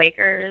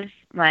Quakers,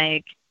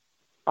 like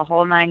a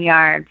whole 9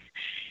 yards.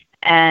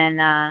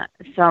 And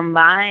so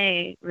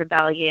my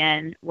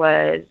rebellion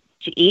was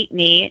to eat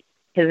meat,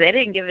 because they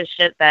didn't give a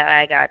shit that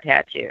I got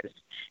tattoos.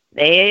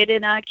 They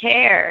did not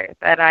care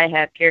that I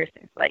had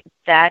piercings. Like,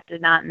 that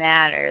did not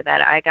matter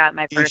that I got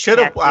my first tattoo. You should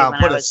have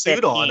put a suit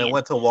 15. On and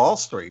went to Wall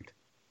Street.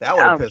 That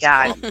would have pissed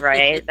them off.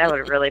 Right? That would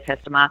have really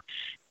pissed them off.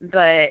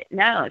 But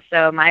no,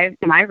 so my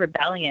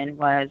rebellion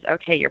was,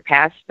 okay, you're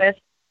pacifist.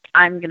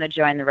 I'm going to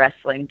join the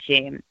wrestling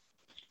team.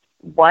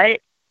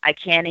 What? I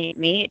can't eat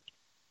meat?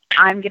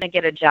 I'm going to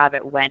get a job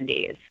at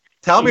Wendy's.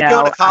 Tell me to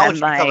go to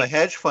college and become a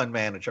hedge fund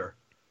manager.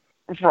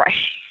 Right.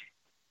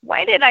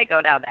 Why did I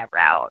go down that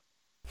route?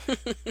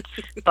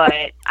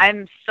 But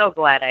I'm so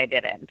glad I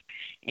didn't,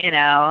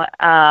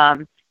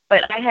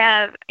 but I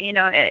have,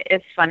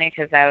 it's funny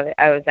because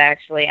I was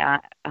actually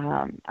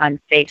on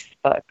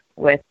Facebook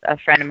with a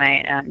friend of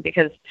mine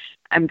because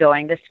I'm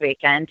going this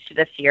weekend to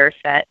the Fear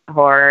Set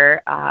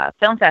Horror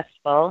Film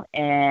Festival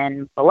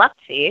in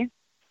Biloxi.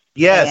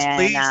 Yes,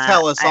 please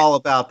tell us all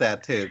about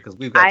that too, because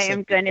we've got. I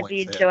am going to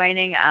be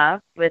joining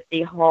up with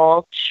the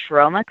whole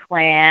Trauma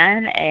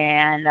Clan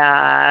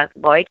and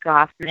Lloyd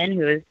Kaufman,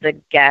 who is the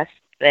guest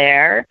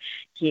there.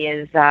 He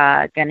is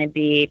going to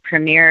be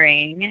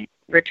premiering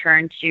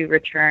Return to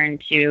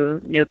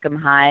Nukem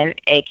Hive,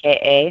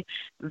 aka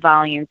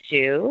Volume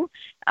 2.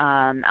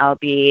 I'll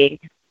be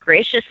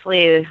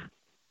graciously,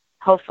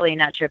 hopefully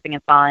not tripping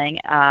and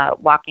falling,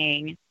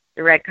 walking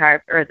the red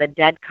carpet or the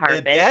dead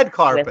carpet.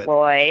 With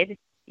Lloyd.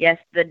 Yes,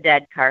 the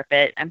dead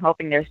carpet. I'm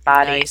hoping there's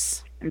bodies.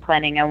 Nice. I'm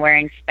planning on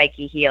wearing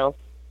spiky heels.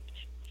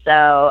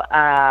 So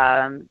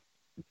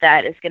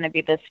that is going to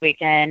be this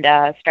weekend,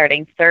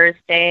 starting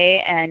Thursday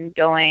and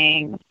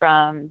going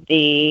from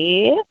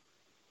the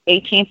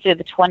 18th to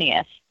the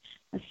 20th.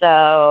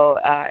 So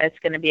it's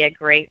going to be a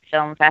great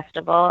film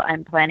festival.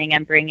 I'm planning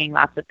on bringing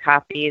lots of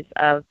copies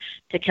of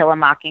To Kill a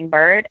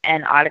Mockingbird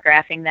and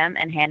autographing them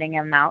and handing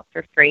them out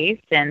for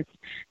free since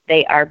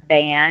they are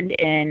banned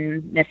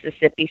in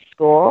Mississippi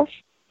schools.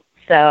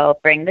 So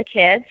bring the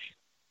kids.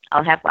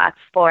 I'll have lots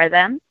for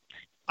them.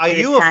 Are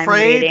you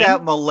afraid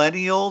that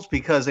millennials,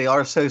 because they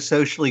are so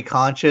socially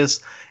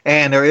conscious,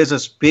 and there is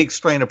this big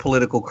strain of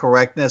political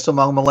correctness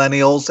among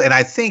millennials, and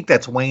I think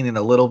that's waning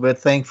a little bit,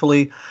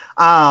 thankfully.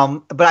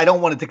 But I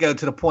don't want it to go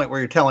to the point where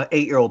you're telling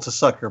 8-year-olds to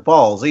suck your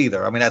balls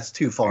either. I mean, that's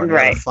too far in the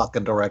other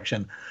fucking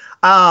direction.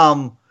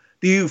 Do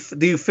you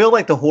feel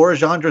like the horror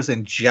genre is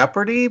in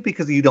jeopardy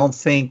because you don't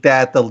think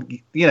that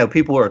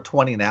people who are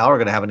 20 now are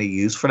going to have any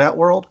use for that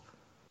world?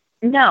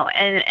 No,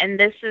 and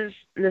this is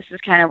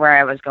kind of where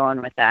I was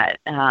going with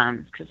that,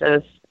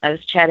 because I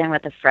was chatting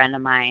with a friend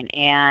of mine,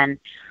 and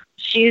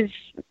she's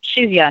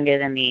younger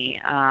than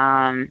me,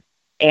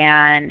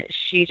 and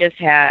she just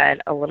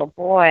had a little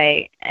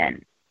boy,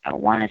 and I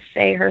want to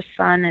say her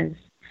son is,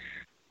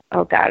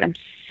 oh God, I'm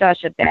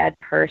such a bad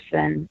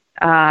person.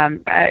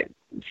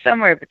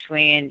 somewhere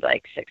between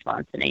like 6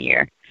 months and a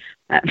year.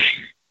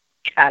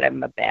 God,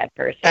 I'm a bad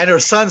person. And her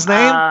son's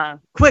name?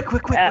 Quick.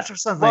 What's her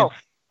son's name?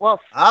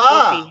 Wolf.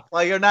 Wolfie.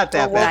 Well, you're not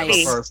that bad of a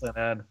Nice. person,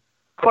 Ed.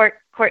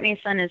 Courtney's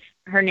son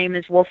her name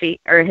is Wolfie,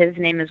 or his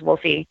name is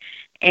Wolfie.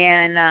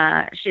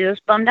 And she was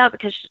bummed out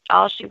because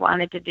all she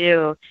wanted to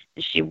do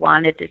is she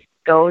wanted to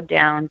go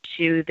down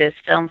to this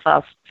film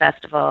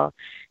festival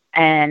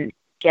and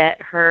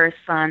get her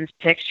son's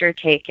picture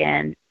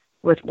taken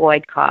with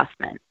Lloyd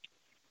Kaufman,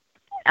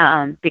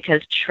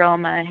 because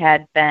trauma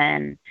had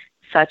been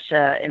such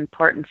an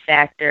important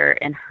factor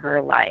in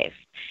her life.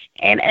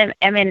 And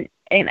I mean,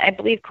 and I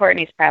believe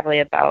Courtney's probably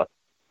about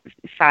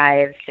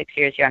 5-6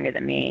 years younger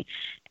than me.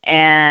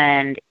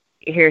 And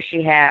here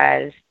she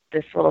has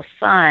this little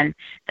son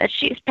that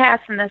she's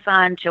passing this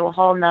on to a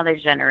whole nother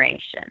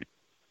generation.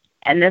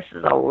 And this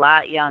is a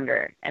lot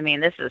younger. I mean,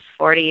 this is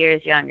 40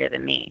 years younger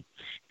than me.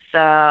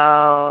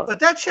 So,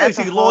 but that shows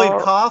you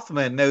Lloyd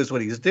Kaufman knows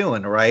what he's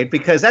doing, right?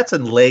 Because that's a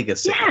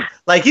legacy. Yeah.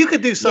 Like, you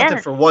could do something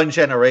for one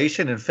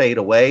generation and fade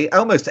away.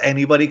 Almost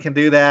anybody can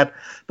do that.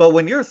 But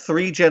when you're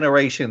 3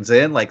 generations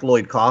in, like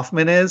Lloyd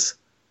Kaufman is,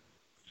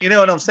 you know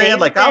what I'm saying?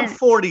 Like, I'm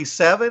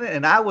 47,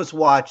 and I was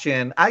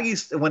watching.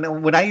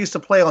 When I used to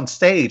play on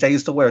stage, I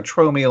used to wear a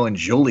Romeo and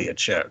Juliet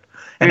shirt,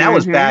 and that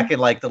was back in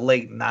like the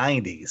late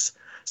 '90s.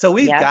 So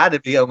we've got to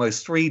be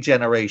almost 3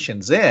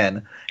 generations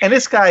in, and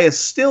this guy is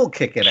still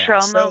kicking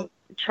ass.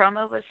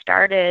 Trauma was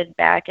started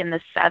back in the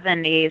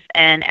 70s,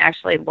 and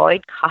actually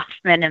Lloyd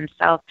Kaufman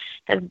himself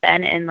has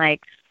been in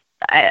like,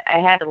 I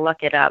had to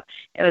look it up.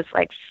 It was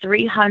like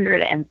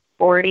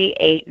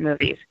 348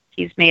 movies.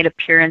 He's made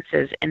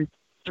appearances in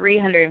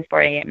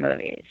 348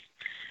 movies.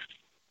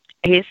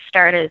 He's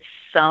started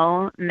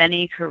so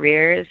many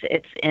careers.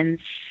 It's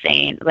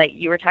insane. Like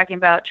you were talking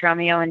about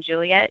Romeo and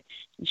Juliet.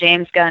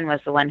 James Gunn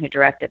was the one who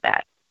directed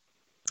that.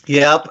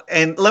 Yep.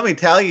 And let me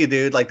tell you,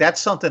 dude, like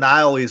that's something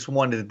I always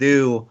wanted to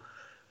do.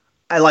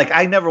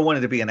 I never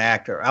wanted to be an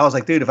actor. I was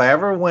like, dude, if I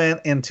ever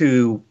went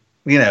into,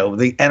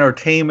 the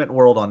entertainment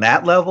world on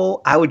that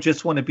level, I would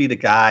just want to be the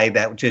guy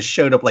that just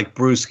showed up like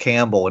Bruce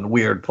Campbell in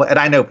weird play. And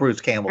I know Bruce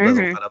Campbell does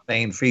a lot of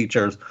main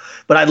features,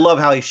 but I love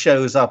how he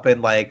shows up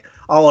in like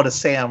all of the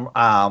Sam,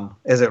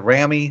 is it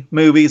Raimi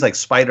movies, like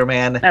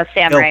Spider-Man? No,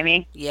 Sam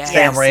Raimi. Yeah,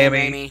 Sam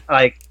Raimi.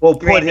 Like, we'll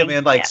put him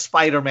in like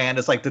Spider-Man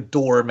as like the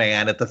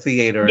doorman at the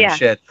theater and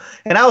shit.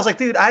 And I was like,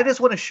 dude, I just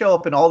want to show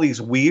up in all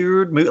these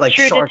weird movies, like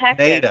Sharknado.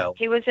 Detective.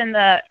 He was in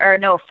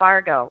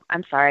Fargo.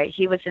 I'm sorry.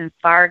 He was in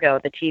Fargo,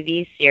 the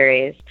TV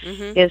series.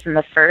 He was in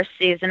the first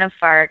season of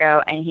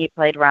Fargo, and he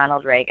played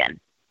Ronald Reagan.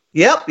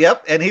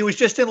 Yep. And he was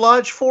just in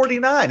Lodge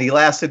 49. He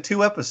lasted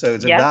 2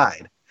 episodes and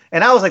died.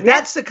 And I was like,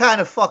 that's the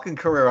kind of fucking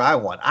career I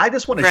want. I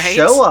just want to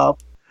show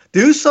up,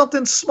 do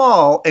something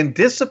small, and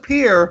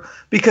disappear.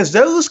 Because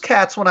those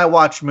cats, when I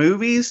watch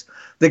movies,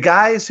 the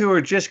guys who are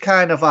just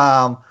kind of,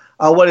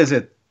 what is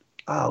it?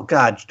 Oh,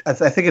 God. I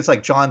think it's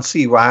like John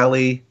C.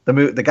 Reilly,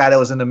 the guy that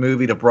was in the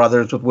movie The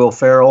Brothers with Will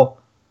Ferrell.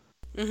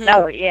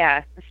 Oh,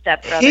 yeah.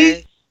 Step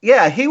Brothers.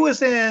 He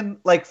was in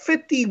like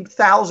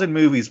 50,000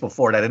 movies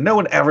before that, and no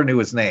one ever knew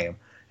his name.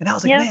 And I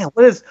was like, man,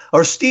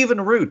 or Stephen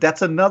Root,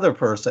 that's another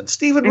person.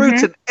 Stephen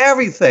Root's in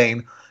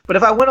everything. But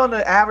if I went on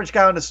the average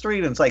guy on the street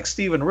and it's like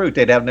Stephen Root,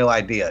 they'd have no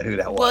idea who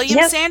that was.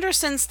 William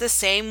Sanderson's the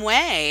same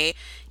way.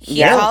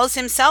 He calls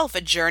himself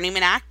a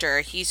journeyman actor.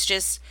 He's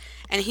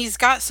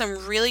got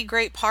some really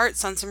great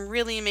parts on some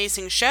really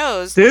amazing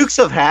shows. Dukes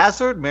of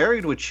Hazzard,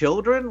 Married with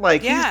Children.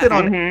 Like, he's been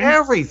on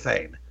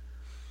everything.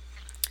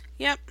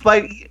 Yep.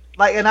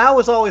 And I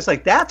was always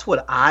like, that's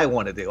what I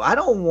want to do. I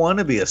don't want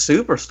to be a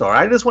superstar.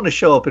 I just want to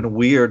show up in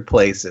weird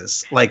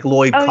places like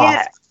Lloyd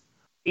Kaufman.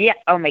 Yeah.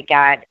 Oh my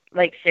God.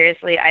 Like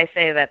seriously, I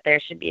say that there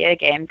should be a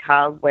game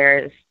called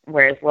Where's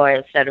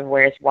Lloyd instead of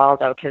Where's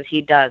Waldo, because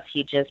he does.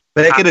 He just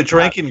make it a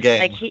drinking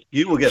game. Like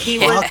you will get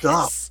fucked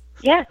up.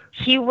 Yeah,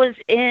 he was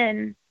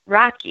in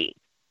Rocky.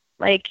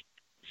 Like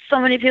so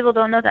many people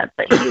don't know that,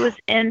 but he was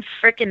in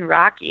frickin'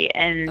 Rocky,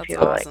 and that's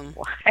people awesome.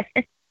 are like,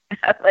 what?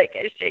 Like,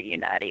 I shit you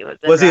not, he was.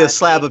 Was he a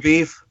slab of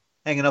beef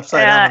hanging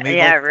upside down?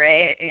 Yeah,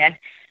 right. Yeah,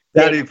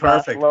 that'd be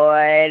perfect.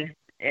 Lloyd.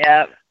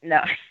 Yep.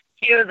 No,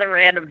 he was a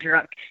random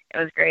drunk. It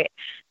was great.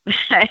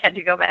 I had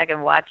to go back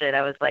and watch it.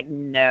 I was like,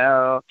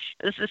 no.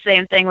 It was the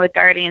same thing with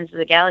Guardians of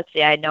the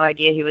Galaxy. I had no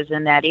idea he was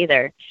in that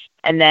either.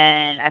 And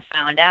then I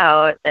found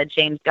out that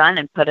James Gunn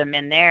had put him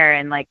in there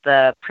in like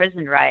the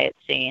prison riot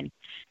scene.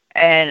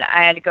 And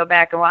I had to go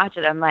back and watch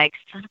it. I'm like,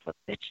 son of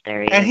a bitch,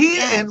 there he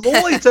is. And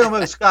Lloyd's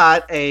almost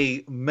got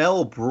a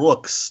Mel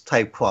Brooks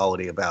type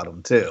quality about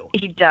him too.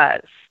 He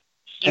does.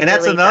 And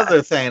that's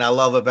another thing I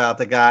love about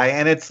the guy.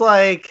 And it's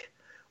like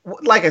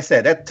I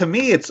said, that to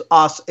me, it's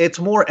awesome. It's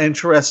more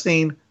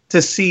interesting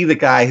to see the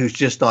guy who's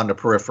just on the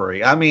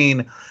periphery. I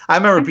mean, I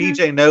remember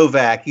BJ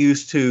Novak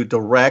used to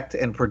direct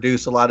and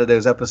produce a lot of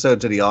those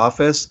episodes of The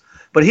Office,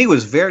 but he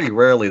was very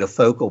rarely the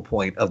focal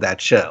point of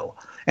that show.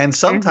 And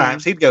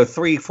sometimes he'd go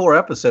 3-4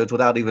 episodes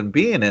without even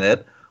being in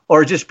it,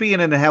 or just being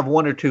in and have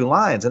 1 or 2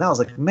 lines. And I was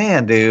like,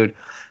 man, dude,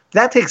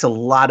 that takes a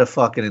lot of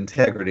fucking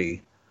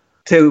integrity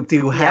to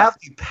have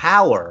the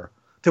power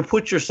to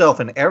put yourself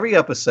in every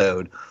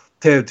episode,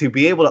 to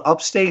be able to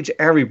upstage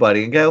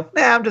everybody and go,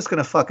 nah, I'm just going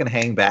to fucking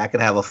hang back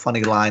and have a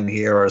funny line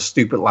here or a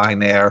stupid line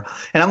there.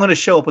 And I'm going to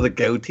show up with a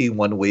goatee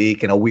one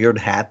week and a weird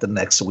hat the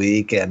next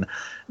week. And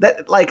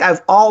that, like,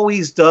 I've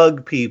always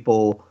dug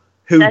people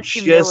who That's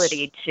just...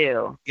 humility,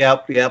 too.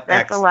 Yep.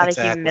 That's a lot of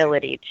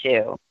humility,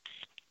 too.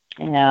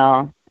 You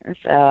know?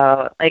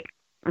 So, like,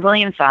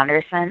 William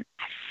Saunderson,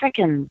 I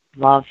freaking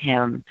love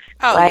him.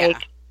 Oh, like, yeah.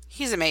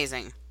 He's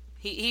amazing.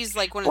 He's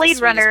like one of the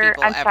sweetest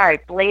people I'm ever. sorry,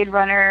 Blade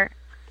Runner,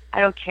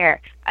 I don't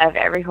care. Out of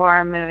every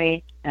horror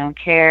movie, I don't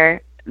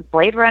care.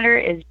 Blade Runner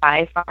is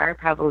by far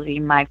probably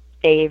my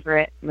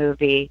favorite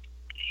movie.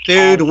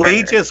 Dude, ever.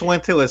 we just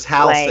went to his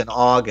house Like- in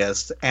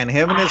August, and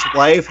him and his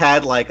wife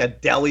had like a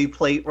deli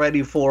plate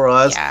ready for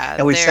us, Yeah,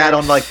 and we they're- sat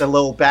on like the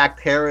little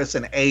back terrace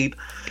and ate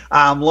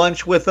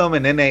lunch with them,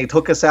 and then they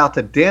took us out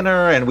to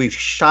dinner, and we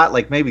shot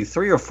like maybe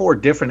 3 or 4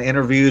 different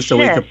interviews so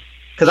we could,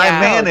 because I Yeah.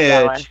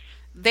 manage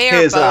They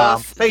are his,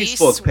 both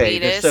Facebook the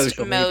page, his sweetest,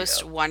 social media.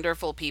 most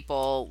wonderful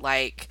people.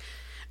 Like,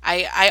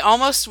 I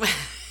almost,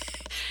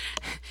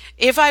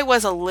 if I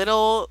was a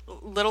little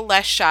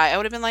less shy, I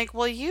would have been like,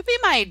 "Will you be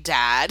my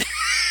dad?"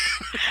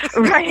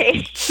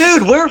 Right.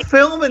 Dude, we're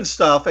filming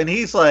stuff, and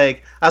he's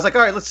like, I was like,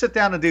 all right, let's sit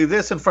down and do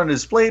this in front of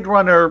this Blade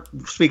Runner,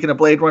 speaking of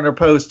Blade Runner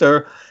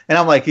poster. And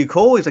I'm like, you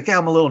cool? He's like, yeah,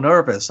 I'm a little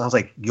nervous. I was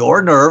like,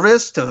 you're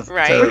nervous to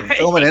Right.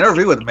 film an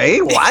interview with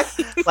me? What?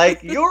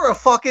 Like, you're a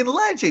fucking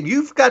legend.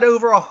 You've got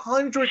over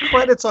 100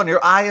 credits on your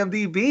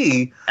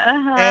IMDb,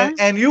 Uh-huh.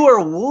 and you are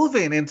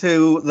woven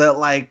into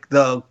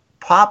the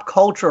pop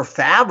culture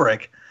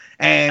fabric.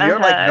 And you're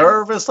like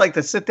nervous, like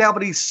to sit down,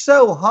 but he's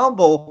so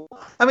humble.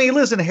 I mean, he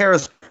lives in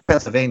Harris,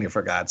 Pennsylvania,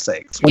 for God's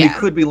sakes, when he Yeah.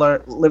 could be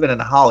living in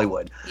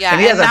Hollywood. Yeah, and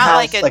he has a not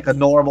house like a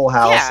normal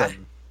house. Yeah.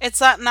 And It's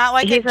not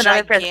like He's a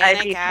another person. I'd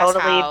be gigantic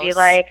totally house. be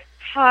like,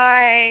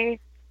 hi.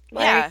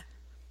 Like, yeah.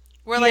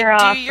 We're like, "You're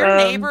do your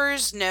awesome."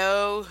 neighbors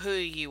know who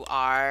you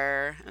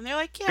are? And they're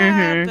like,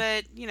 yeah, Mhm.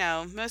 but, you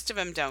know, most of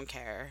them don't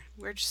care.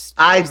 We're just...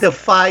 I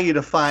defy you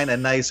to find a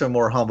nicer,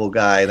 more humble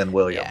guy than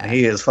William. Yeah.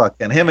 He is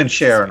fucking... Him and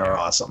Sharon are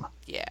awesome.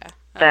 Yeah.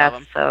 I love That's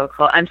him. so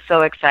cool. I'm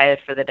so excited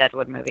for the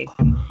Deadwood movie.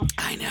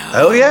 I know.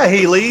 Oh, yeah,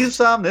 he leaves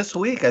this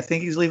week. I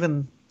think he's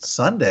leaving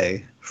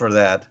Sunday for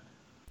that.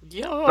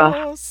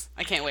 Yes.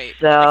 I can't wait.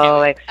 I So can't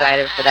wait.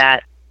 excited for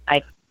that.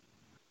 I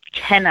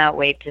cannot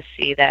wait to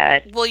see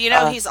that. Well, you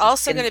know, Oh, he's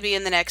also it's going to be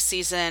in the next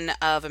season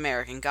of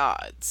American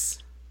Gods.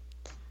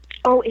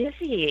 Oh, is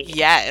he?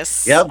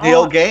 Yes. Yep,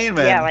 Neil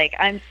Gaiman. Yeah, like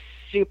I'm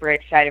super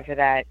excited for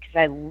that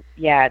because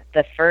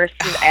the first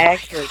season, I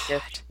actually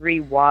just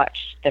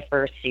rewatched the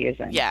first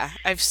season. Yeah,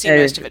 I've seen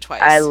most of it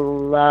twice. I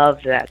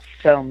love that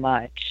so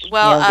much.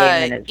 Well, Neil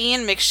Gaiman is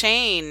Ian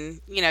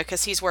McShane, you know,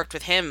 because he's worked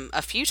with him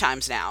a few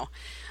times now.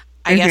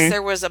 I guess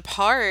there was a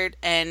part,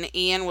 and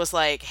Ian was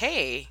like,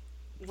 "Hey,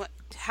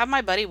 have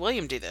my buddy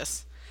William do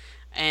this,"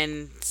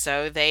 and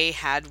so they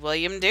had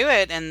William do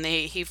it, and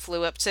he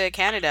flew up to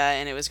Canada,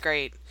 and it was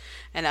great.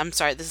 And I'm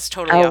sorry, this is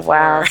totally off.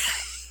 wow.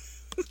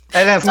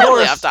 And of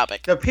Totally course, off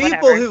topic. the people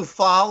Whatever. who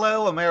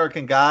follow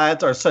American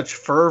Gods are such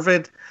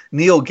fervent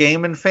Neil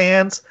Gaiman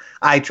fans.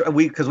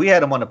 Because we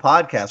had him on the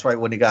podcast right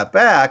when he got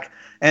back,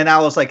 and I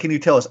was like, "Can you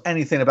tell us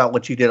anything about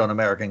what you did on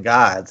American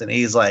Gods?" And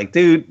he's like,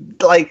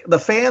 "Dude, like the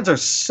fans are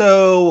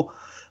so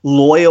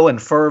loyal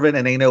and fervent,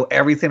 and they know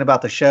everything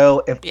about the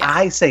show. If Yeah.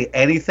 I say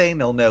anything,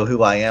 they'll know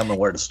who I am and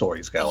where the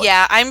story's going."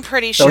 Yeah, I'm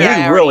pretty So sure he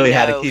I really already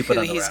had to know keep it who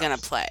on the he's gonna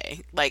rounds.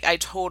 play. Like, I'm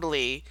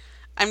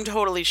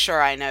totally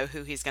sure I know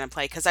who he's gonna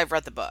play because I've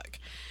read the book.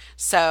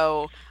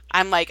 So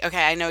I'm like,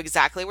 okay, I know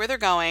exactly where they're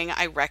going.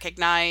 I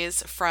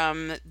recognize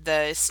from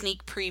the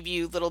sneak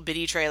preview little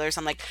bitty trailers.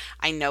 I'm like,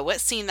 I know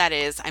what scene that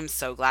is. I'm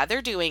so glad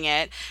they're doing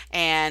it.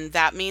 And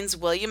that means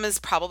William is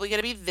probably going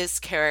to be this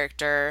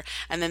character.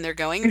 And then they're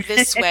going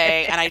this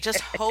way. And I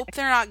just hope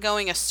they're not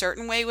going a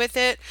certain way with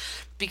it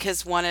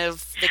because one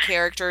of the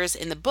characters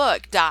in the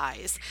book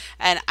dies.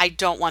 And I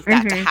don't want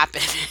that to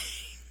happen.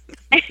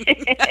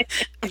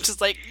 I'm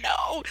just like,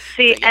 no.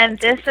 See, But yeah, and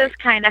it's gonna this be is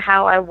kind of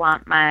how I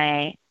want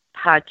my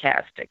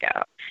podcast to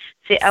go.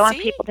 See, I want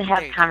See? people to There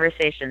have you go.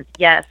 conversations.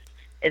 Yes,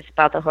 it's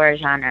about the horror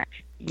genre.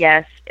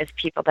 Yes, it's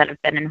people that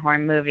have been in horror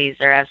movies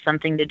or have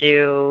something to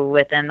do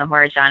within the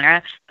horror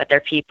genre, but they're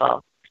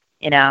people.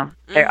 You know,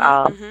 they're Mhm,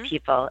 all mhm.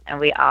 people, and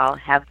we all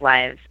have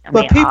lives, and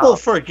But we people all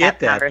forget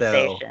have that, though.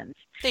 conversations.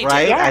 They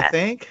Right? do. Yeah. I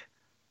think.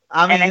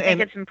 I mean, And I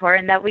think it's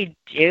important that we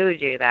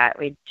do that.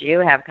 We do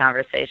have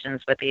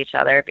conversations with each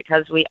other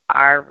because we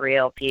are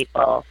real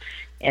people,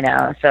 you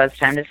know. So it's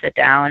time to sit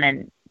down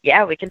and,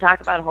 yeah, we can talk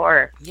about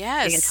horror.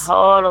 Yes. We can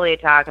totally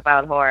talk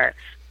about horror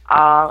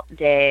all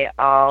day,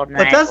 all night.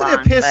 but doesn't it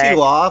long, piss but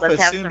you off let's as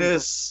have soon some-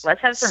 as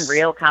Let's have some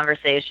real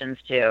conversations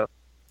too.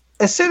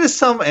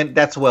 and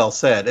that's well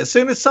said. As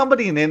soon as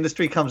somebody in the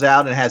industry comes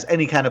out and has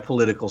any kind of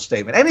political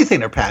statement,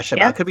 anything they're passionate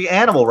about, Yeah. it could be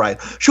animal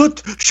rights. Shut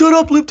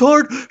up,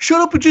 libtard. Shut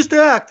up and just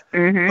act.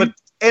 Mm-hmm. But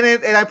and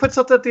I put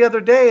something up the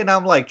other day, and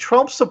I'm like,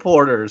 Trump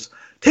supporters,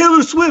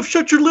 Taylor Swift,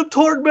 shut your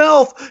lip-tard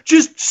mouth,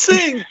 just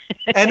sing.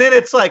 And then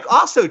it's like,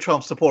 also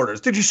Trump supporters,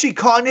 did you see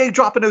Kanye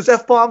dropping those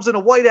F-bombs in the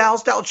White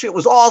House? That shit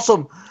was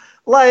awesome.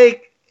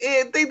 Like,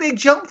 they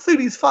jump through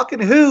these fucking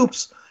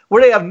hoops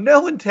where they have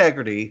no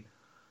integrity.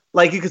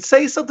 Like, you could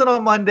say something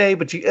on Monday,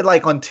 but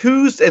like on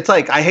Tuesday, it's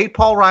like, I hate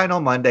Paul Ryan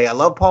on Monday. I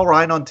love Paul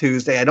Ryan on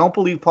Tuesday. I don't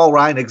believe Paul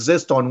Ryan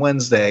exists on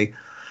Wednesday.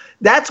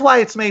 That's why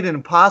it's made it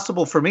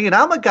impossible for me. And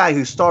I'm a guy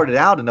who started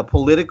out in the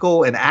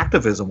political and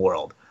activism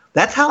world.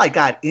 That's how I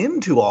got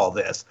into all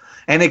this.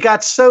 And it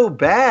got so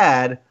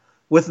bad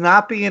with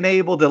not being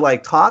able to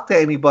like talk to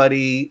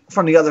anybody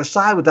from the other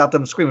side without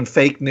them screaming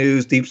fake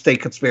news, deep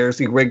state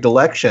conspiracy, rigged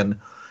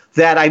election,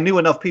 that I knew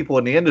enough people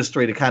in the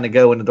industry to kind of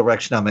go in the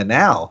direction I'm in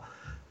now.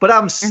 But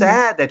I'm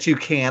sad that you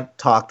can't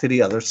talk to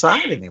the other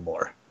side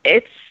anymore.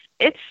 It's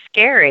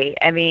scary.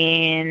 I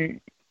mean,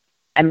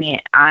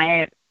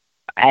 I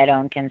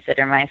don't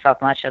consider myself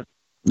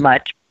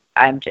much.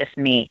 I'm just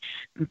me.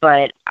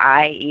 But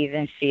I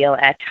even feel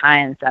at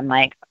times I'm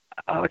like,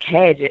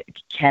 okay, do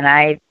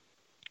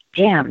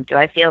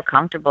I feel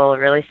comfortable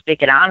really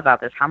speaking out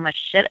about this? How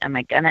much shit am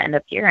I going to end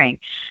up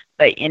hearing?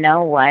 But you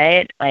know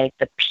what? Like,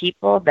 the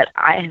people that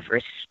I have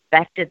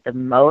respected the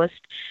most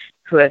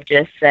who have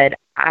just said,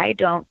 I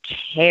don't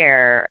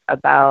care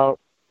about.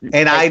 And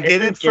like, I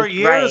did it for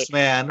years,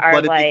 man,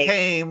 but it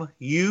became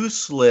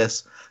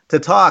useless to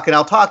talk. And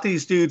I'll talk to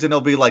these dudes and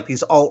they'll be like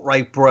these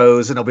alt-right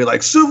bros and they'll be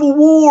like, Civil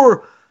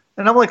War.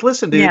 And I'm like,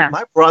 listen, dude,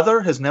 my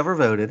brother has never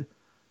voted.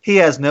 He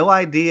has no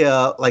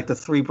idea like the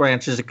three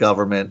branches of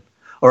government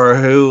or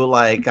who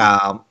like,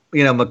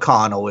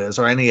 McConnell is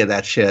or any of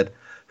that shit.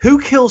 Who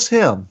kills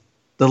him?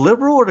 The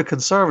liberal or the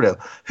conservative?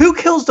 Who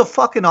kills the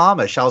fucking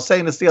Amish? I was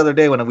saying this the other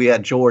day when we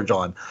had George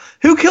on.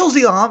 Who kills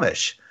the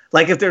Amish?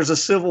 Like if there's a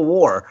civil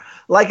war.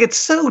 Like it's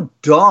so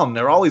dumb.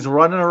 They're always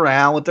running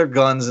around with their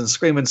guns and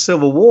screaming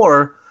civil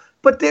war.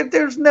 But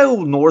there's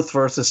no North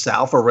versus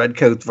South or red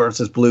coats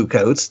versus blue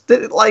coats.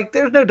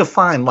 There's no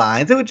defined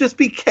lines. It would just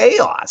be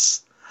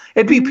chaos.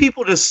 It'd be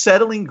people just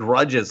settling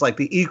grudges like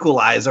the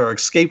Equalizer or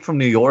Escape from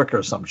New York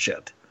or some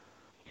shit.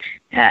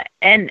 Yeah,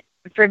 and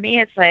for me,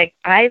 it's like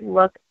I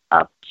look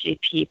up to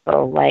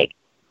people like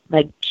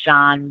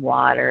John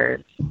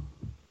Waters.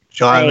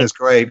 John is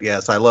great.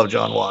 Yes, I love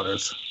John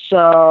Waters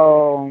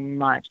so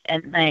much,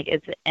 and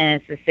it's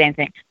the same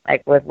thing.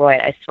 Like with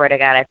Lloyd, I swear to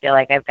God, I feel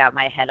like I've got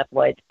my head up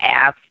Lloyd's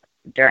ass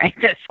during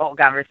this whole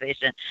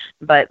conversation.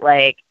 But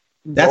like,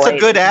 that's Lloyd's a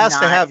good ass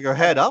to have your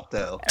head up,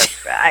 though.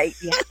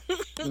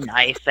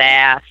 Nice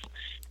ass.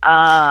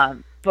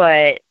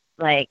 But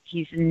like,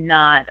 he's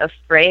not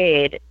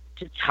afraid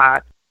to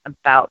talk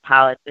about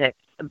politics,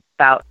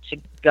 about to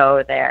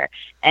go there,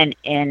 and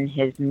in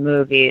his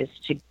movies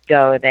to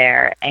go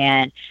there,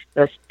 and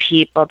those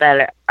people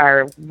that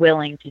are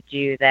willing to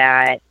do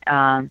that.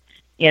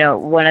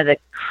 One of the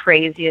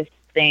craziest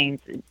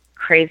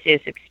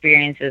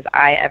experiences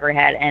I ever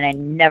had, and I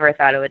never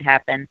thought it would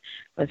happen,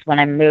 was when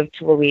I moved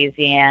to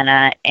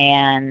Louisiana,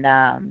 and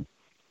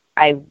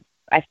I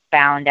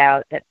found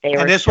out that they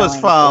were. And this was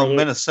from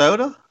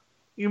Minnesota?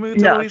 You moved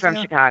to Louisiana? No, from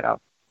Chicago.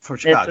 From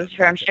Chicago. This was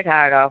from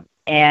Chicago.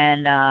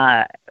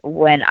 And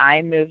when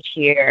I moved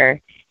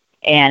here,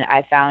 and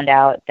I found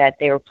out that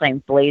they were playing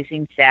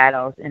Blazing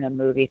Saddles in a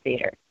movie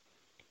theater.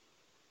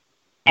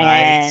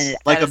 Nice. And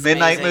like a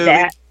midnight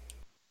movie?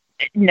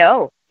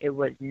 No, it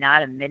was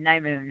not a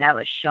midnight movie. That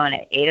was shown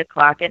at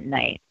 8:00 at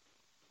night.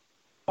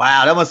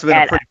 Wow, that must have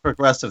been a pretty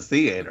progressive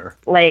theater.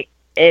 Like,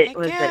 it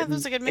was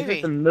a good movie.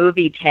 It was a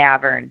movie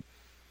tavern.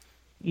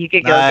 You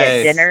could go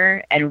get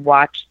dinner and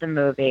watch the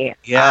movie.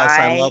 Yes,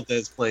 I love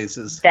those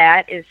places.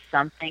 That is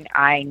something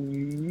I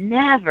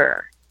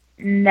never,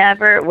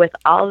 with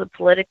all the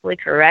politically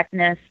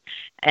correctness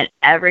and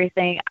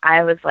everything,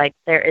 I was like,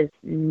 there is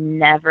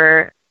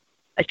never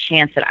a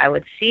chance that I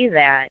would see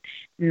that.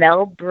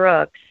 Mel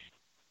Brooks,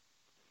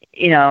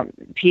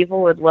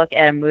 people would look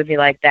at a movie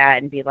like that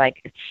and be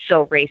like, it's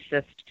so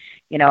racist.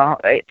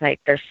 It's like,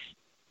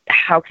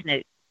 how can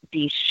it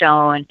be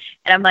shown?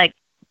 And I'm like,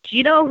 do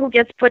you know who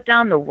gets put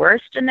down the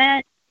worst in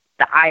that?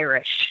 The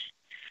Irish.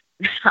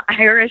 The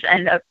Irish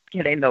end up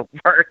getting the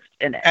worst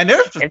in it.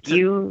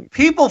 And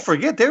people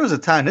forget there was a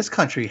time this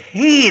country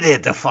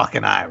hated the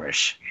fucking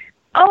Irish.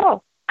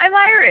 Oh, I'm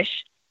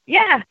Irish.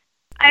 Yeah,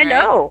 I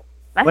know.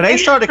 When they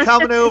started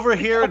coming over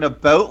here in the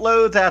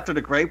boatloads after the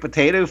Great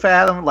Potato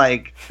Famine,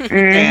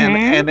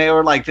 and they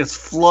were like just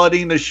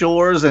flooding the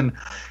shores, and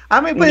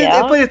I mean, but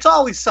it's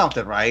always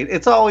something, right?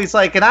 It's always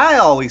like, and I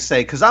always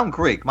say, because I'm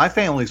Greek, my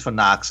family's from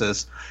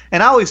Naxos,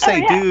 and I always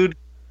say, dude,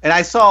 and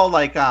I saw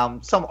like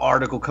some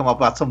article come up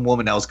about some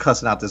woman that was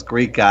cussing out this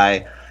Greek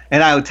guy,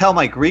 and I would tell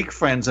my Greek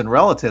friends and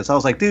relatives, I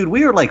was like, dude,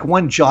 we are like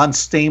one John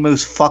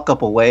Stamos fuck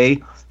up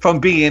away from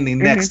being the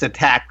next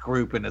attack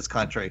group in this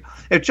country.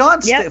 If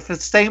if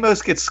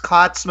Stamos gets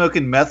caught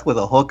smoking meth with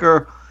a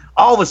hooker,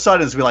 all of a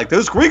sudden it's be like,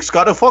 those Greeks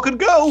gotta fucking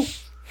go.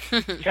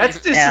 That's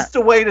just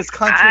the way this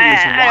country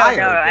is wired. I don't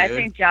know. Dude. I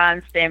think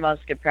John Stamos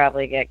could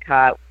probably get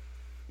caught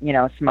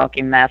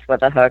smoking meth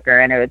with a hooker,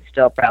 and it would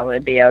still probably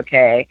be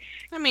okay.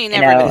 I mean,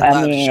 everybody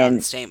loves John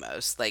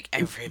Stamos. Like,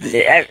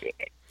 everybody.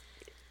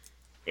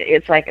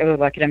 It's like, oh,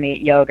 look at him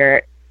eat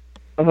yogurt.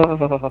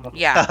 Oh.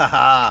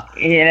 Yeah.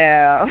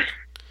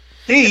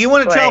 Dee, you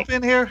want to jump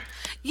in here?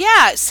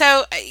 Yeah,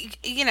 so,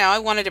 I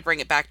wanted to bring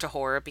it back to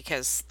horror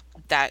because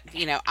that,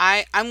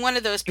 I'm one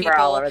of those people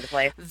all over the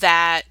place.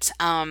 that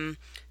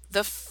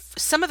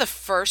some of the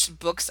first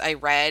books I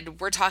read,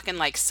 we're talking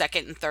like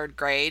second and third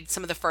grade,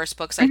 some of the first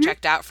books I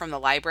checked out from the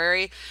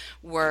library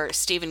were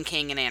Stephen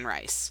King and Anne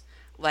Rice.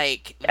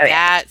 Like,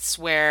 that's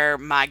where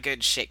my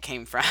good shit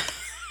came from.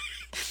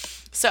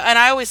 So, and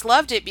I always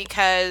loved it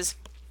because,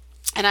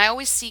 and I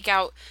always seek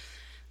out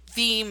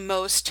the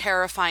most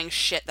terrifying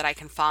shit that I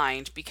can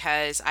find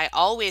because I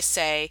always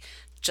say,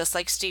 just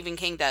like Stephen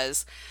King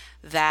does,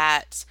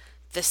 that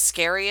the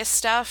scariest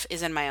stuff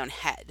is in my own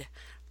head.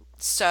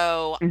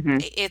 So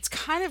it's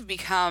kind of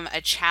become a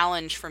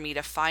challenge for me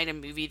to find a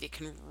movie that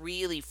can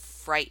really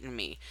frighten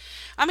me.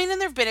 I mean,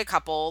 and there have been a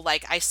couple.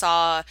 Like, I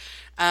saw,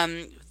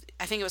 I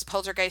think it was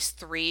Poltergeist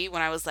 3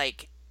 when I was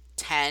like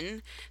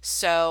 10.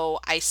 So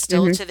I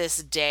still to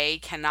this day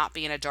cannot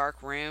be in a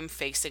dark room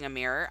facing a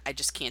mirror. I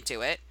just can't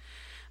do it.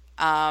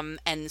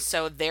 And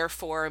so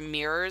therefore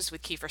Mirrors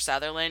with Kiefer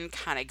Sutherland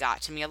kind of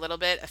got to me a little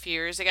bit a few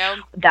years ago.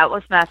 That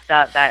was messed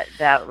up.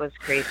 That was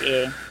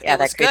creepy. Yeah,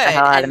 that creeped the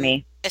hell out of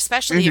me.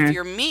 Especially if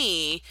you're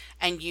me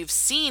and you've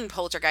seen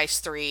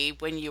Poltergeist 3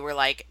 when you were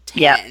like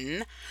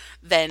 10,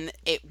 then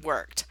it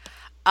worked.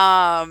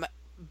 And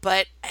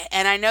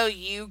I know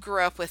you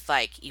grew up with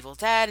like Evil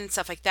Dead and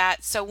stuff like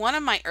that. So one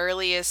of my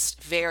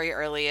very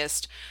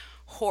earliest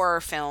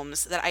horror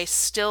films that I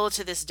still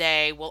to this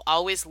day will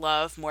always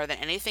love more than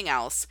anything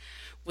else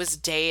was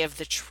Day of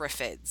the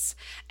Triffids.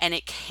 And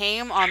it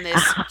came on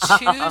this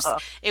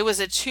it was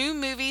a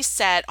 2-movie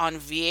set on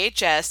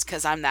VHS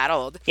because I'm that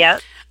old.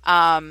 Yep.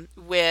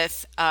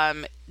 With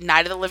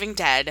Night of the Living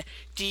Dead.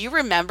 Do you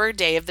remember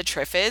Day of the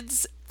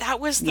Triffids?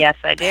 That was the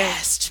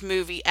best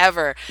movie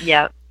ever.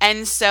 Yep.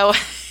 And so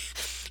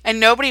and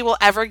nobody will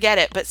ever get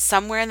it, but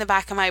somewhere in the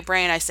back of my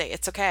brain I say,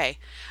 it's okay.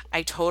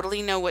 I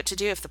totally know what to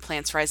do if the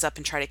plants rise up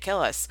and try to kill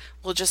us.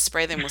 We'll just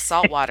spray them with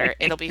salt water.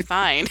 It'll be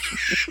fine.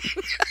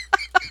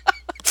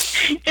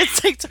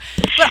 It's like,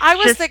 but I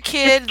was the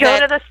kid just go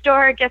to the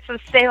store, get some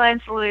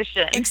saline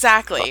solution.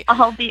 Exactly.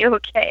 I'll be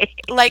okay.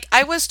 Like,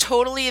 I was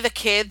totally the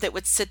kid that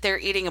would sit there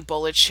eating a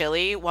bowl of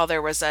chili while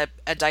there was a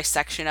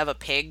dissection of a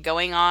pig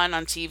going on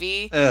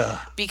TV. Ugh.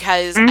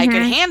 Because I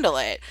could handle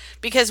it.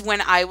 Because when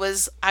I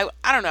was, I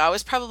don't know, I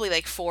was probably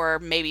like 4,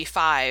 maybe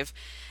 5,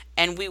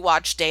 and we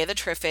watched Day of the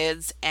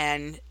Triffids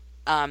and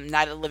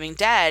Night of the Living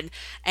Dead,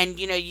 and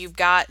you've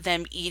got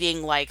them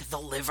eating like the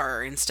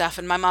liver and stuff,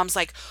 and my mom's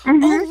like,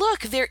 oh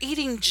look, they're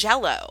eating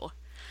Jello.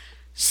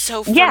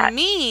 So for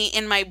me,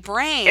 in my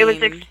brain, it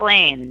was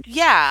explained.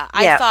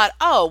 I thought,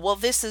 oh well,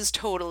 this is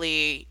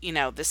totally,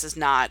 this is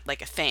not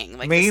like a thing.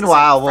 Like,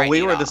 meanwhile, when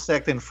we were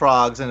dissecting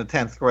frogs in the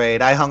 10th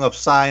grade, I hung up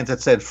signs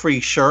that said "Free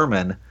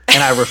Sherman,"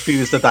 and I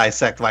refused to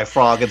dissect my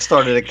frog and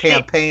started a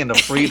campaign to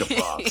free the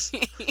frogs.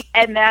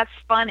 And that's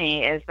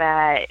funny, is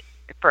that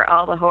for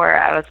all the horror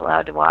I was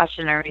allowed to watch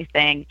and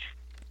everything,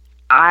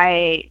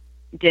 I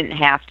didn't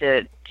have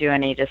to do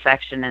any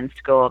dissection in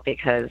school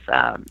because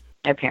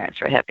my parents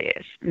were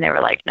hippies, and they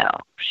were like, "No,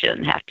 she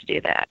doesn't have to do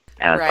that."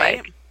 I was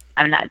like,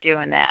 "I'm not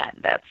doing that.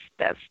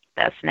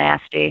 That's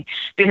nasty,"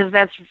 because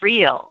that's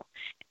real.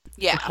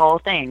 Yeah, the whole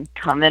thing,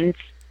 coming,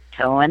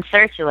 towing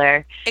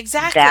circular.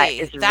 Exactly, that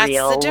is that's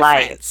real the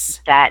life.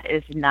 That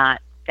is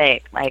not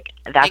fake. Like,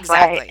 that's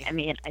why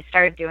I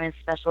started doing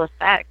special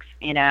effects.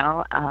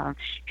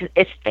 'Cause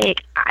it's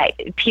fake.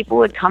 People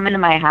would come into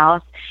my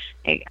house.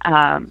 When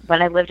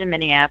I lived in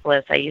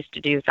Minneapolis, I used to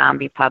do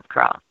zombie pub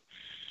crawl.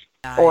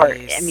 Nice. Or,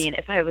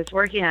 if I was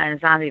working on a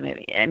zombie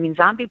movie,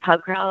 zombie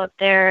pub crawl up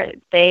there,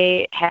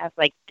 they have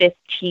like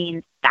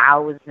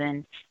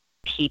 15,000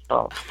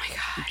 people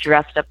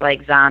dressed up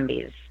like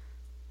zombies.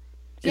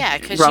 Yeah,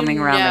 because roaming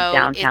around like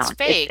downtown. It's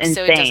fake, it's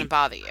so it doesn't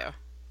bother you.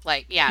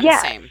 Like, I'm the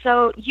same.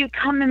 So you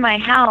come in my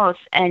house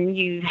and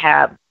you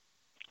have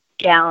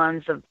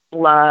gallons of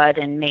blood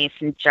and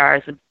mason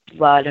jars of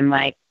blood in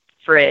my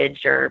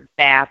fridge or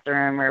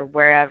bathroom or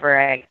wherever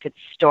I could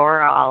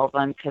store all of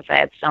them, because I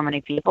had so many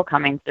people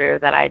coming through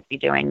that I'd be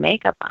doing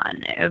makeup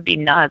on. It would be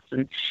nuts.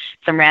 And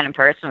some random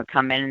person would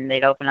come in and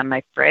they'd open up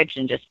my fridge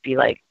and just be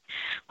like,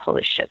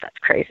 holy shit, that's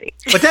crazy.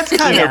 But that's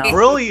kind of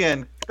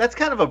brilliant. That's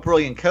kind of a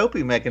brilliant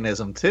coping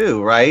mechanism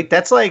too, right?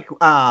 That's like,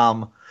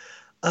 oh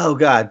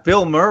God,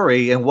 Bill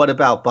Murray and What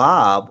About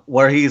Bob,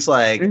 where he's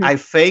like, I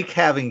fake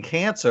having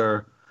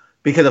cancer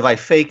because if I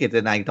fake it,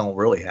 then I don't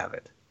really have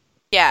it.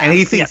 Yeah. And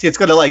he thinks it's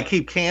going to like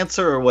keep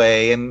cancer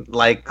away and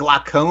like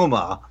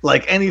glaucoma,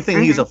 like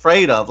anything he's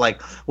afraid of.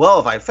 Like, well,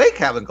 if I fake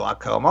having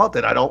glaucoma,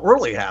 then I don't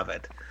really have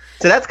it.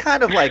 So that's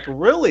kind of like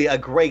really a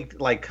great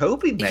like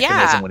coping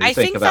mechanism when you I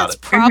think think about that's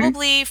it.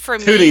 probably for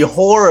To the me.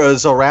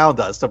 horrors around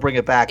us, to bring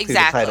it back to the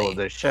title of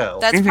Exactly. this show.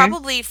 That's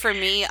probably for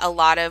me a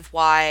lot of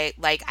why,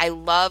 like, I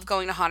love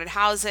going to haunted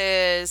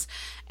houses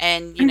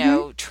and,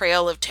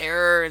 Trail of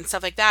Terror and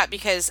stuff like that,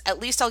 because at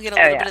least I'll get a Oh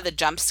little bit yeah. of the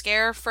jump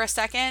scare for a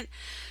second.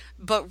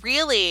 But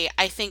really,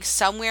 I think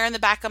somewhere in the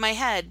back of my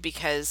head,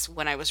 because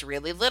when I was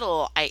really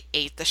little, I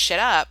ate the shit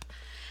up,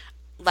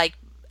 like,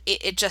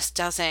 it just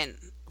doesn't,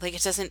 like,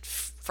 it doesn't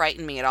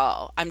frighten me at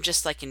all. I'm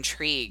just, like,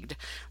 intrigued.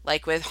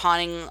 Like, with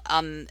Haunting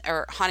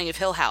of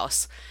Hill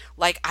House.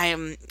 Like,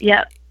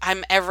 Yep.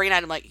 I'm every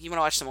night. I'm like, you want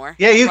to watch some more?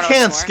 Yeah, you Want to watch some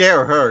can't more?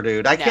 scare her,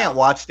 dude. I can't No.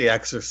 watch The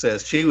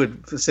Exorcist. She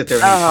would sit there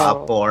and eat Oh,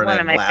 popcorn one of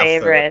and my laugh through it.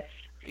 favorites.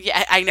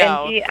 Yeah, I And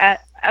know. see, I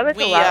was a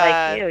We lot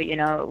like you,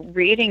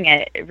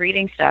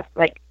 reading stuff.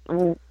 Like,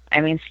 I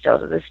mean, still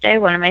to this day,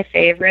 one of my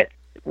favorite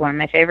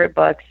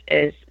books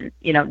is,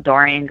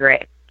 Dorian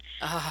Gray.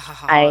 Oh,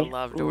 I I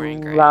love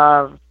Dorian Gray.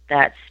 love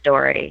that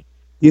story.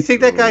 You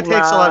think that guy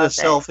takes a lot of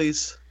Love it.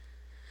 selfies?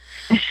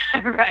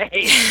 Right.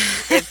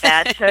 If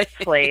that took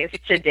place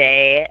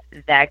today,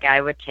 that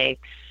guy would take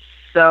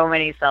so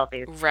many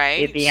selfies. Right.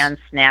 He'd be on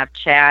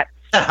Snapchat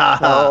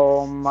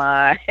so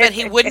much. But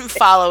he wouldn't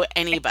follow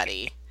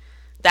anybody.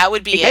 That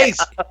would be Hey, it.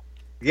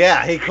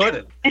 yeah, he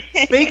couldn't.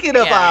 Speaking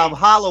of Yeah.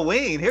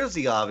 Halloween, here's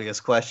the obvious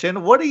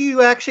question. What do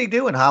you actually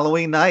do on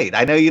Halloween night?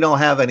 I know you don't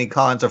have any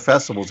cons or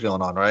festivals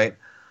going on, right?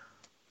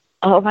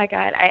 Oh my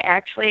God. I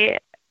actually,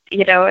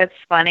 it's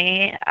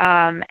funny.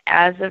 So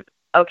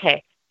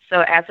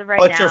as of right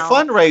But now, your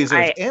fundraiser's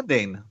I-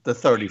 ending the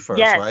 31st,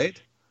 Yes.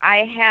 right? I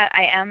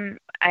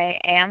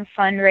am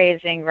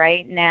fundraising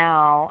right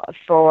now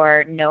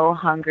for No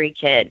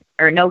Kid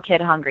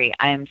Hungry.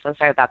 I am so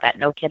sorry about that.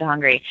 No Kid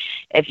Hungry.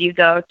 If you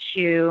go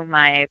to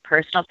my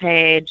personal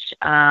page,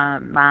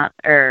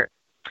 Heather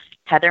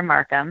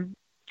Markham,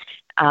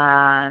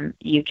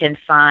 you can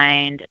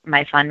find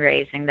my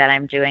fundraising that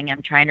I'm doing.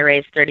 I'm trying to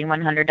raise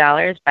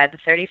 $3,100 by the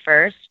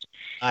 31st.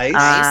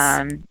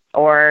 Nice.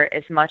 Or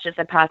as much as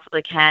I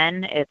possibly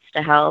can. It's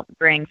to help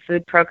bring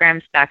food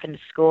programs back into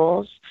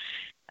schools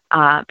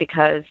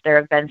because there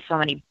have been so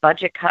many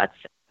budget cuts,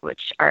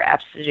 which are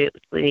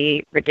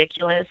absolutely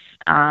ridiculous.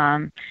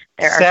 There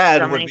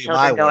Sad are so would many be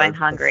children my going word.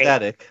 hungry.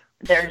 Pathetic.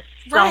 There's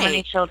so Right.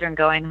 many children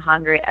going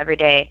hungry every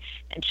day,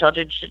 and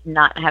children should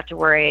not have to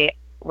worry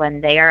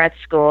when they are at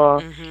school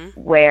hmm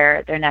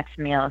where their next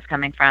meal is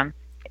coming from.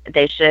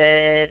 They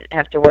should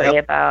have to worry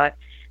Yep. about,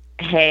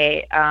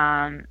 hey,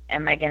 am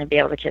I going to be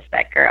able to kiss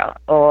that girl?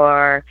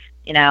 Or,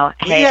 We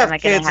hey, have am I going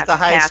kids to at have the to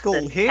high pass school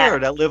this here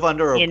test? that live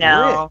under a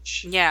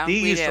bridge. Yeah,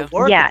 He we used to do.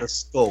 work at Yes. the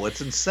school.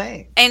 It's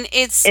insane. And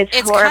it's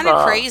It's kind of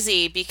horrible.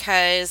 crazy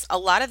because a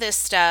lot of this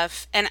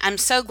stuff, and I'm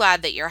so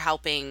glad that you're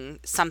helping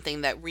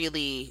something that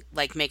really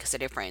like makes a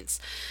difference.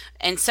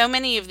 And so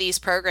many of these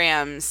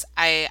programs,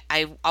 I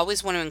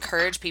always want to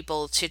encourage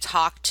people to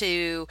talk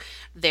to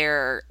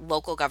their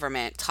local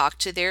government, talk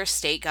to their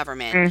state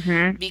government,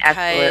 Mm-hmm.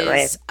 Absolutely.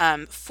 because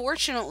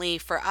fortunately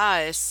for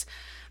us,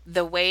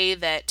 the way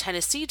that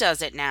Tennessee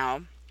does it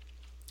now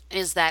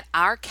is that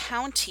our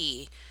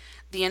county,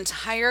 the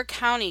entire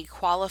county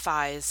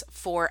qualifies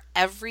for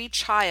every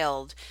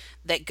child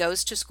that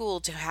goes to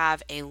school to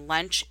have a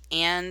lunch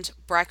and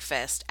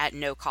breakfast at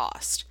no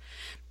cost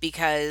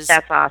because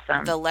That's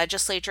awesome. the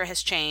legislature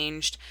has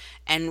changed,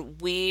 and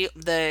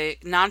the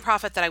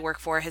nonprofit that I work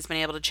for has been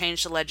able to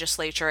change the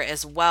legislature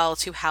as well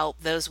to help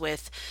those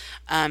with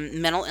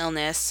mental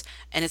illness,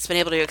 and it's been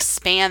able to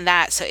expand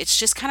that. So it's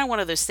just kind of one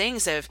of those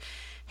things of,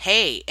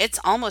 hey, it's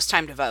almost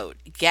time to vote.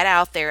 Get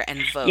out there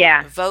and vote.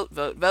 Yeah. Vote,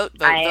 vote, vote,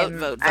 vote, vote,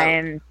 vote,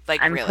 vote.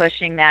 Like, I'm really.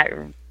 pushing that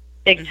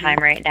big Mhm. time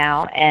right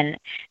now. And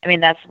I mean,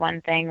 that's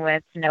one thing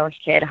with No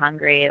Kid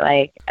Hungry.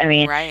 Like, I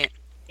mean, Right.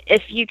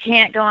 if you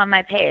can't go on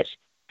my page,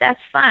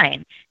 that's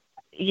fine.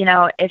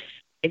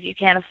 If you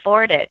can't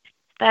afford it,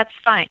 that's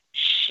fine.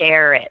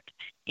 Share it.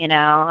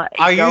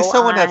 Are you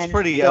someone that's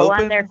pretty go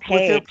open on their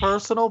with your page.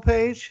 personal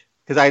page?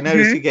 Because I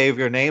noticed Mhm. you gave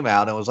your name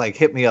out and was like,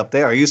 hit me up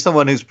there. Are you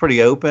someone who's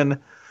pretty open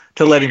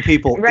to letting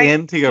people Right.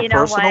 into your You know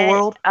personal what?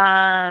 world?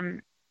 I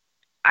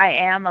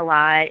am a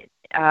lot.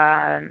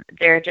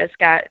 There just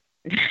got.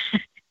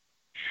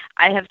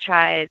 I have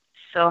tried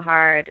so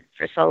hard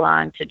for so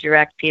long to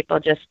direct people.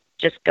 Just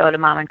go to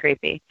Mom and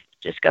Creepy.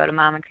 Just go to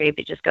Mom and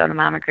Creepy. Just go to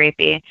Mom and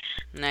Creepy.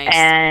 Nice.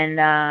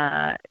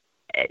 And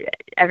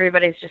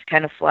everybody's just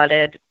kind of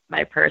flooded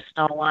my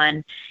personal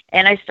one.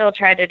 And I still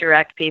try to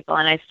direct people,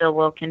 and I still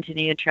will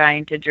continue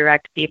trying to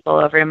direct people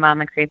over to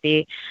Mom and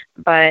Creepy.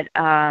 But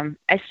I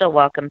still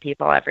welcome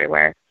people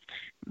everywhere.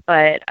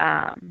 But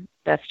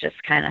that's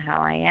just kind of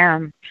how I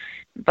am.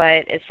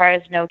 But as far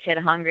as No Kid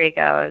Hungry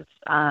goes,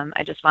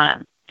 I just want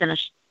to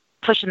finish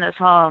pushing this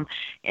home,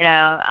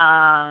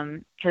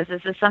 because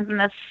this is something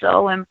that's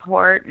so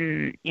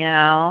important,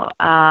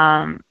 that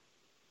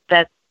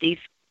these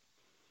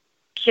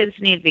kids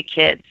need to be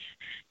kids.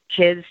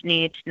 Kids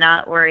need to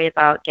not worry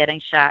about getting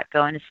shot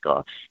going to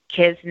school.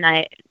 Kids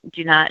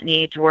do not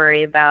need to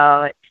worry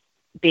about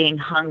being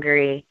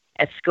hungry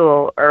at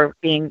school or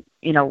being,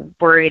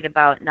 worried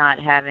about not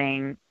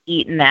having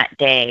eaten that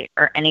day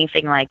or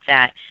anything like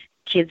that.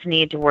 Kids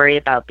need to worry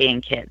about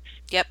being kids.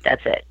 Yep.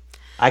 That's it.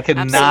 I could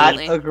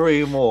Absolutely. not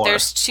agree more.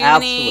 There's too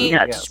Absolutely,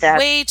 many, yes.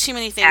 way too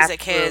many things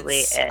that absolutely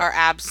kids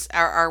it.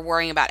 are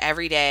worrying about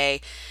every day,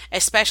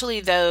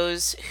 especially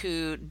those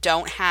who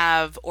don't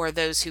have or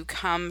those who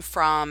come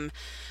from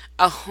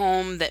a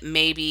home that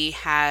maybe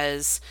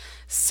has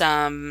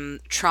some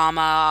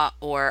trauma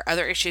or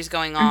other issues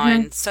going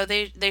on. So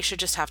they should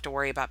just have to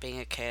worry about being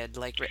a kid.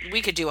 Like we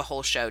could do a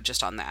whole show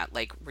just on that.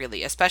 Like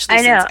really, especially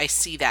I know. since I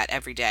see that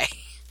every day.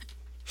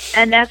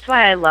 And that's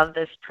why I love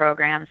this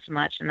program so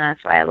much, and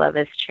that's why I love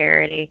this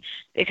charity,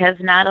 because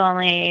not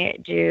only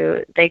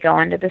do they go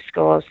into the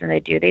schools and they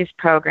do these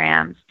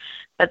programs,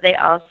 but they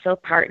also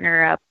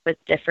partner up with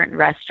different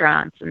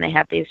restaurants, and they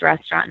have these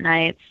restaurant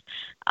nights.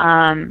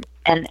 And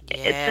it's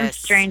some Yes.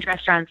 strange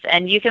restaurants,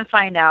 and you can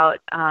find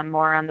out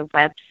more on the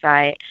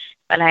website.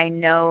 But I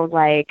know,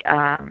 like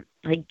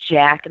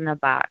Jack in the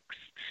Box,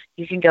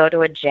 you can go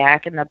to a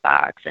Jack in the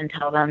Box and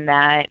tell them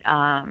that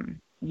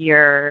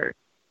you're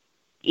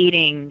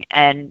eating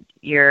and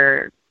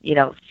you're,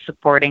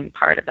 supporting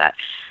part of that.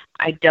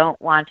 I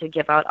don't want to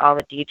give out all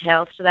the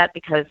details to that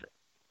because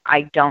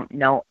I don't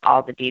know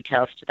all the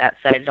details to that,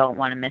 so I don't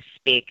want to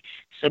misspeak.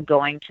 So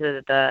going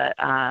to the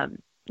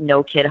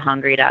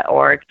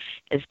nokidhungry.org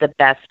is the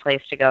best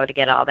place to go to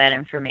get all that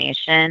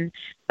information.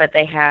 But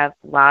they have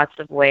lots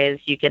of ways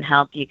you can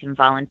help. You can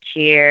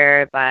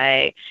volunteer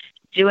by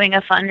doing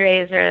a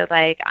fundraiser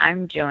like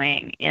I'm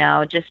doing,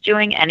 just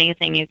doing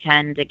anything you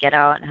can to get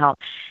out and help.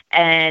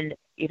 And,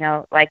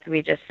 like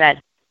we just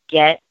said,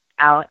 get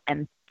out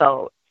and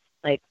vote.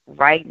 Like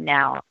right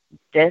now,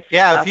 this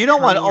Yeah, if you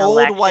don't want upcoming old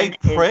election white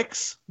is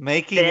pricks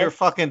making your this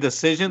fucking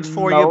decisions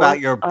for you about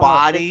your this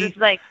body is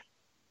like,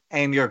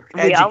 and your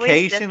we always sit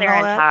education and there all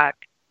and that. talk.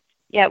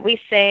 Yeah,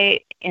 we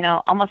say,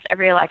 almost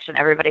every election,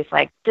 everybody's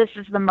like, this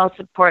is the most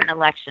important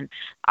election.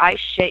 I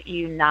shit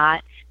you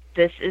not.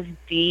 This is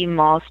the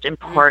most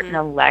important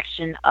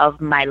election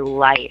of my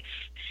life.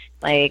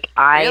 Like,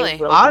 I Really?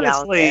 will be out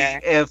Honestly,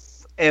 there.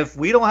 if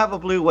we don't have a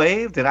blue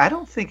wave, then I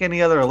don't think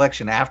any other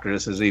election after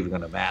this is even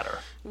going to matter.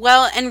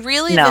 Well, and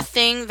really No. the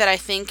thing that I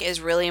think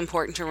is really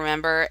important to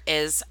remember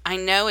is I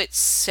know it's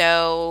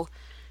so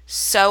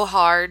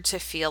hard to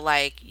feel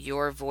like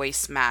your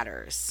voice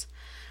matters.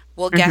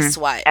 Well, guess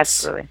what?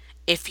 Absolutely.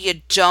 If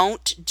you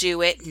don't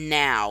do it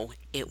now,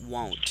 it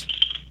won't.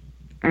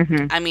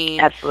 I mean,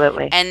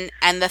 Absolutely. and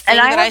the thing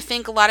I that I have-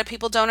 think a lot of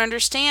people don't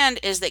understand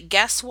is that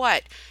guess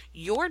what?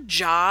 Your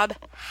job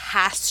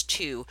has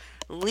to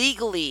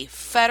legally,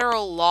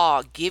 federal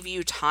law, give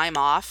you time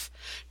off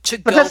to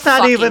But go that's not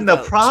fucking even the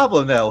vote.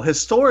 problem, though.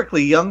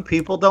 Historically, young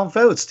people don't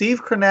vote.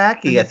 Steve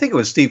Kornacki, I think it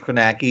was Steve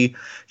Kornacki,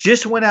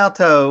 just went out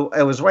to,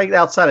 it was right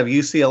outside of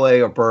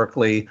UCLA or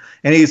Berkeley,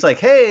 and he's like,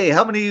 hey,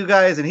 how many of you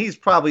guys, and he's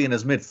probably in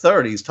his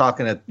mid-30s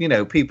talking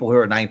to, people who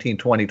are 19,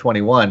 20,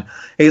 21. And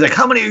he's like,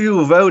 how many of you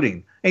are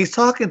voting? And he's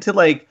talking to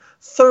like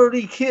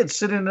 30 kids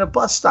sitting in a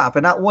bus stop,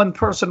 and not one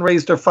person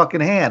raised their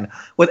fucking hand.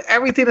 With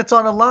everything that's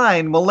on the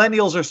line,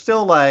 millennials are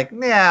still like,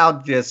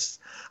 nah,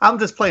 I'm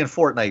just playing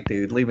Fortnite,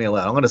 dude. Leave me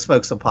alone. I'm going to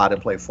smoke some pot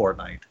and play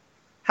Fortnite.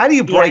 How do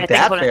you Yeah, I break think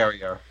that one of-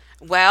 barrier?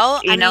 Well,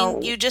 You I know,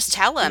 mean, you just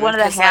tell them. One of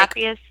the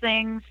happiest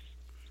things.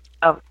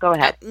 Oh, go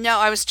ahead. No,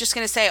 I was just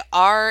going to say,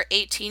 our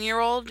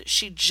 18-year-old,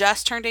 she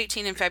just turned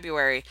 18 in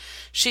February.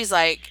 She's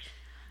like,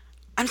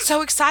 I'm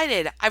so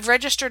excited. I've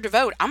registered to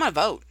vote. I'm going to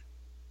vote.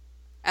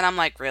 And I'm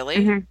like,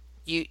 really?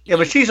 Yeah,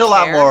 but she's a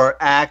lot more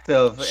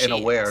active and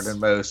aware is. than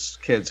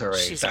most kids her age,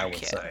 She's I our would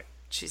kid. say.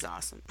 She's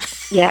awesome.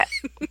 Yeah,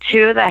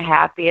 two of the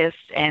happiest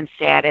and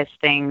saddest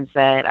things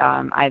that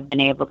I've been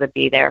able to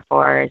be there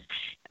for is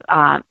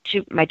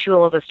my two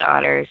oldest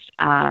daughters.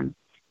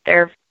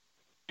 Their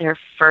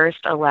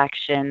first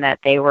election that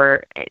they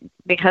were,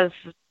 because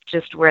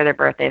just where their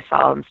birthdays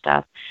fall and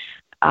stuff.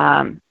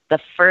 The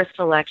first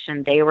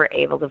election they were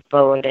able to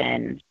vote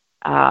in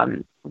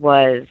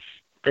was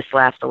this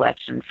last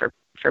election for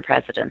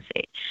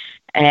presidency,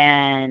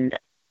 and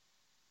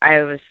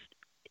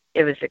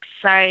it was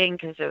exciting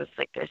because it was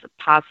like there's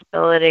a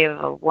possibility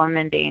of a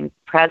woman being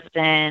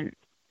president,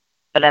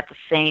 but at the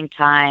same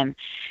time,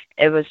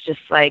 it was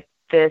just like,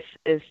 this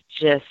is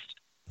just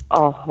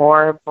a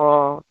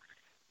horrible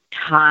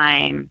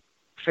time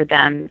for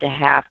them to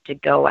have to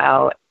go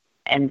out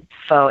and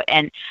vote.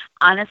 And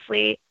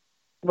honestly,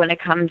 when it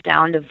comes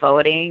down to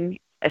voting,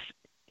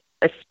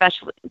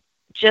 especially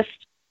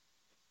just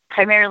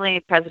primarily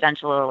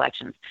presidential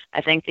elections, I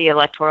think the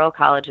Electoral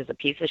College is a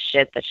piece of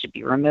shit that should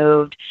be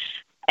removed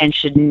and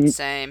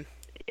Same.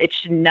 it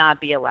should not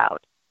be allowed.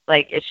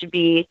 Like, it should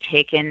be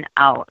taken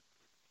out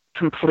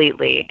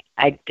completely.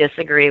 I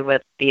disagree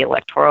with the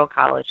Electoral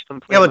College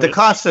completely. Yeah, but the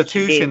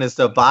Constitution is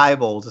the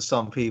Bible to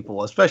some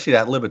people, especially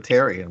that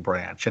Libertarian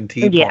branch and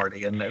Tea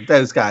Party, and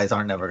those guys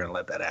aren't never going to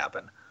let that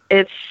happen.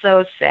 It's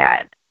so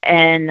sad.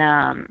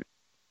 And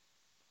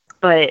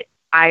but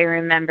I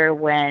remember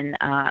when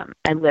I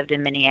lived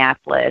in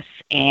Minneapolis,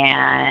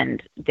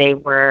 and we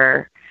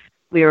were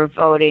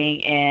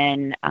voting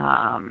in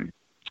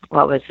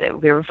what was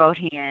it? We were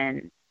voting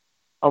in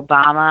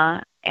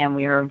Obama, and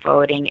we were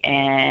voting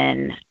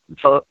in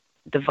the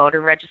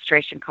voter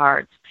registration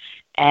cards,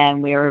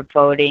 and we were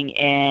voting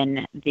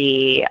in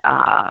the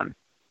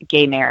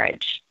gay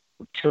marriage,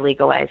 to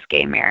legalize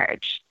gay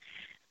marriage.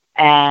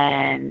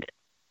 And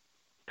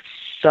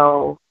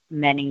so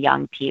many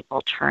young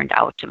people turned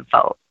out to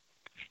vote.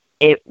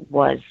 It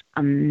was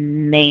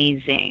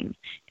amazing.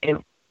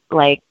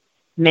 Like,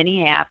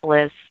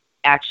 Minneapolis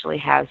actually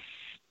has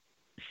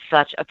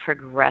such a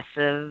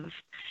progressive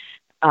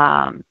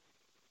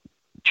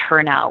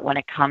turnout when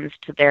it comes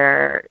to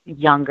their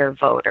younger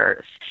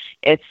voters.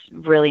 It's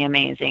really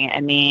amazing. I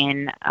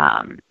mean,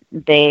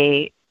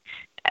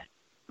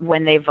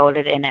 when they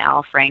voted in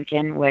Al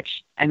Franken,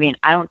 which, I mean,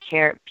 I don't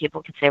care.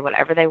 People can say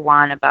whatever they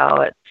want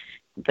about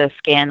the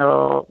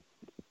scandal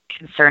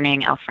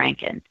concerning Al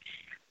Franken.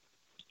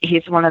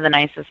 He's one of the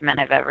nicest men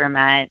I've ever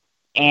met.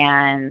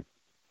 And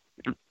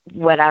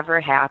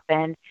whatever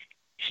happened,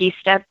 he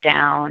stepped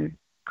down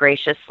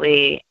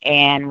graciously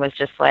and was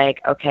just like,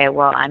 okay,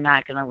 well, I'm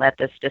not going to let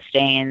this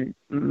disdain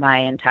my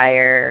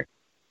entire,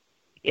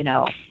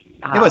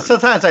 but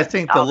sometimes I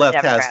think the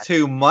left Democrats has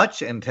too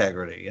much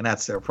integrity, and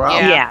that's their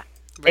problem. Yeah.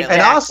 Really.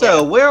 And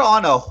also, we're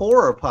on a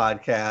horror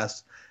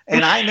podcast,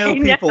 and I know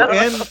people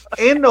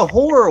in the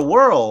horror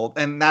world,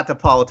 and not that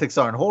politics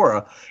aren't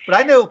horror, but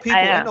I know people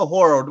in the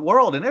horror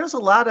world, and there's a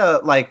lot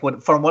of, like,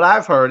 from what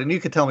I've heard, and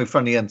you can tell me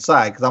from the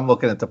inside, because I'm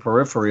looking at the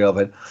periphery of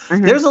it,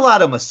 there's a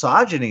lot of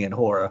misogyny in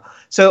horror.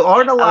 So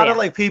aren't a lot of,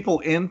 like, people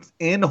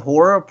in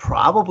horror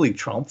probably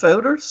Trump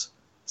voters?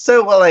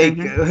 So, like,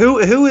 who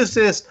is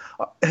this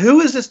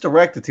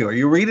directed to? Are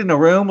you reading the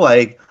room?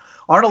 Like,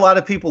 aren't a lot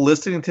of people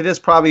listening to this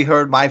probably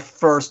heard my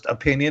first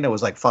opinion? It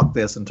was like, fuck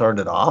this, and turned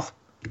it off.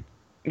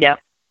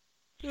 Yep.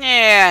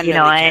 Yeah,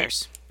 nobody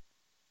cares.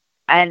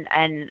 And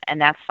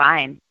that's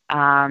fine.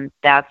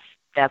 That's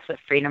what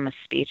freedom of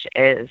speech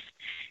is,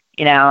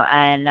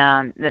 and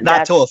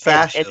not to a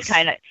fascist.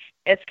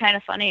 It's kind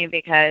of funny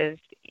because,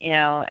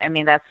 I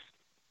mean, that's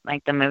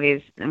like the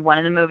movies. One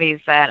of the movies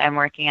that I'm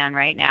working on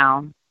right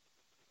now.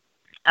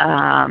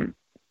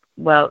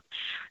 Well,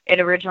 it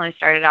originally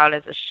started out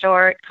as a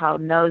short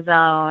called No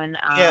Zone.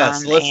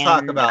 Yes, let's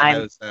talk about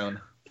No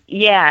Zone.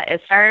 Yeah,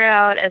 it started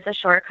out as a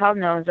short called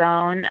No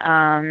Zone.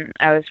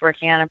 I was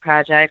working on a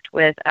project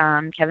with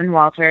Kevin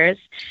Walters,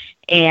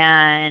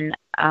 and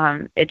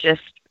it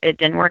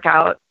didn't work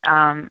out.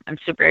 I'm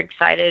super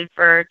excited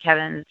for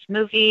Kevin's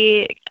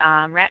movie,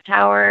 Rat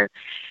Tower,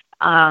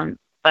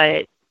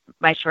 but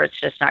my short's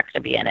just not going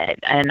to be in it.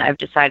 And I've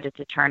decided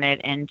to turn it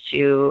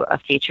into a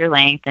feature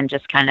length and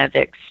just kind of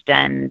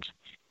extend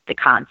the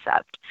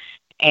concept.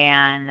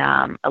 And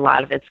a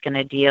lot of it's going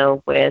to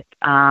deal with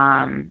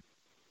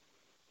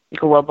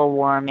global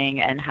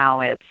warming and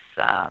how it's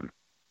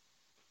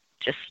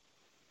just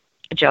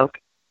a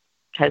joke,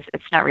 because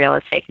it's not real,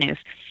 it's fake news.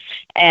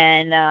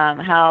 And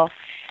how,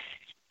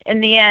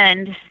 in the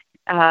end,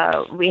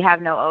 we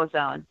have no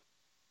ozone,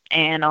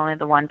 and only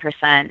the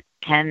 1%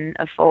 can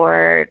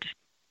afford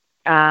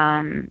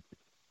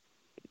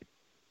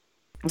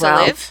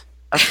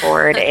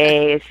afford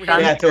a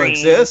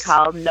sunscreen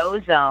called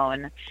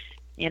No-Zone,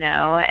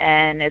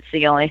 and it's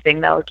the only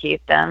thing that will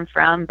keep them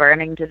from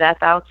burning to death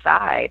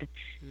outside.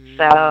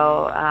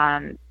 So,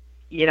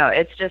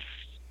 it's just,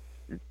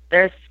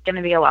 there's going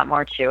to be a lot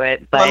more to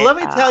it. But let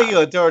me tell you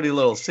a dirty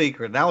little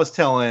secret. And I was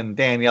telling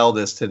Danielle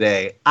this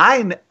today.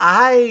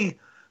 I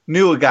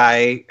knew a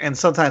guy, and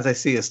sometimes I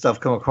see his stuff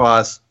come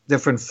across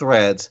different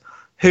threads,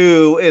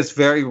 who is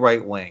very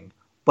right-wing,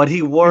 but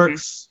he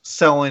works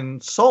selling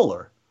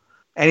solar.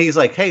 And he's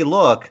like, hey,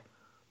 look,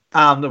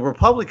 the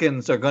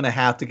Republicans are going to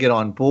have to get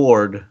on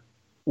board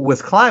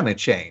with climate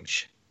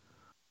change.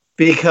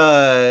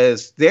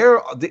 Because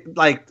they're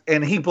like,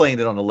 and he blamed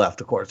it on the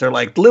left, of course. They're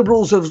like,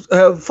 liberals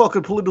have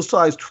fucking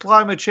politicized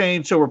climate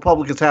change, so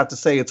Republicans have to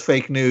say it's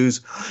fake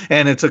news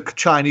and it's a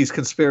Chinese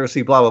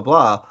conspiracy, blah, blah,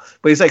 blah.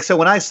 But he's like, so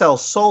when I sell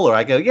solar,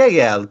 I go,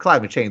 yeah,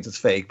 climate change is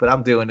fake, but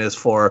I'm doing this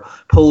for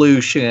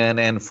pollution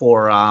and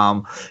for,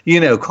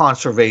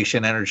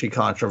 conservation, energy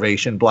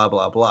conservation, blah,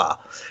 blah, blah.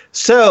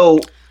 So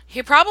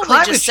he probably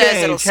just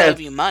says it'll save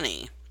you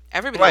money.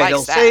 Everybody likes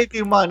it'll that. Save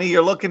you money.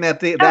 You're looking at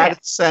that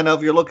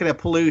incentive. You're looking at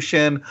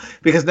pollution,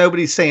 because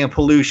nobody's saying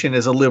pollution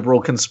is a liberal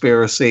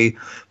conspiracy.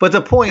 But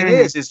the point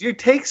is you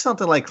take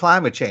something like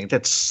climate change,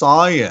 that's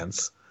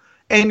science,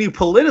 and you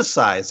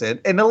politicize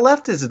it. And the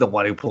left isn't the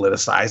one who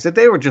politicized it.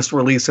 They were just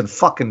releasing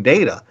fucking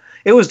data.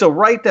 It was the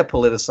right that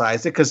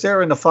politicized it, because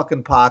they're in the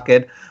fucking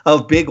pocket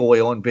of big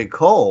oil and big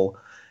coal.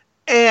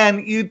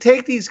 And you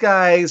take these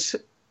guys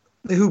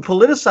who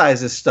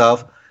politicize this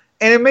stuff,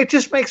 and it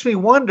just makes me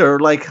wonder,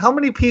 like, how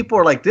many people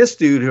are like this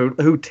dude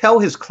who tell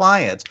his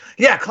clients,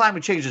 yeah,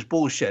 climate change is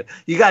bullshit.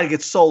 You got to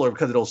get solar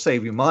because it'll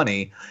save you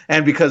money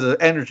and because of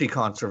energy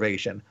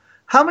conservation.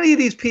 How many of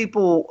these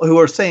people who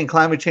are saying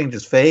climate change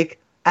is fake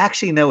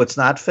actually know it's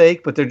not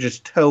fake, but they're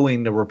just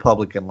towing the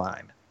Republican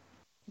line?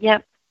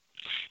 Yep.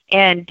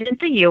 And didn't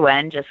the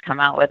UN just come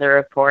out with a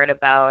report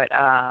about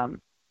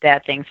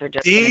that things are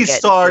just going She to get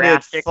started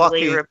drastically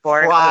fucking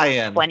report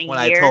crying 20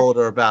 when years. I told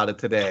her about it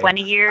today.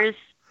 20 years.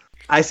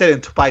 I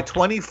said by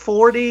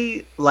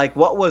 2040, like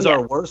what was Yeah.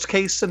 our worst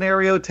case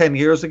scenario 10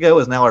 years ago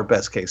is now our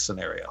best case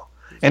scenario.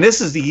 And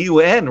this is the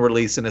UN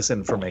releasing this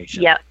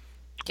information. Yep.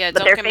 Yeah, But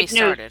don't they're get me fake news.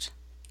 started.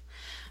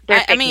 They're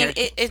I fake mean,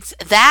 news. it's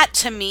that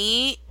to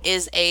me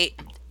is that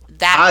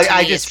to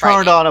I me just is turned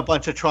frightening. on a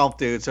bunch of Trump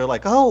dudes. They're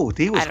like, oh,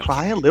 Dee was I don't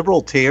crying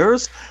liberal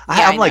tears?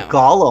 Yeah, I'm I like know.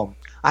 Gollum.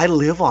 I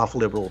live off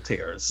liberal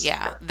tears.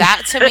 Yeah,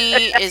 that to me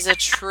is a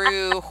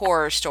true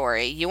horror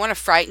story. You want to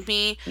frighten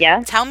me?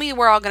 Yeah. Tell me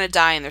we're all going to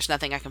die and there's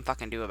nothing I can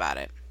fucking do about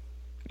it.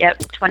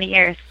 Yep. 20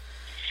 years.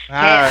 All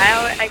Hey,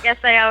 right. I guess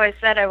I always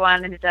said I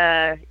wanted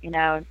to,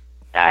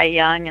 die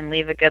young and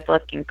leave a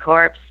good-looking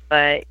corpse, but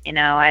I didn't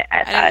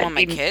thought want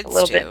my it'd be kids a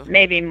little to. bit,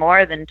 maybe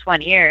more than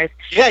 20 years.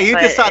 Yeah, you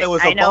but just thought it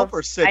was I a know-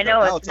 bumper sticker. I know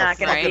Now it's not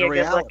going going to to be a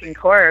reality. good-looking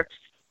corpse,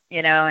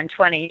 in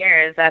 20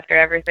 years after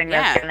everything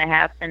Yeah. that's going to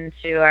happen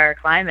to our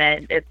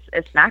climate.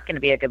 It's not going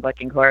to be a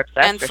good-looking corpse.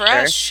 That's And for for sure.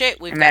 us,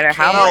 shit, we've No matter got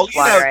how kids.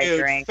 No, much water I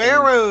drink and-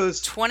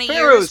 Pharaoh's 20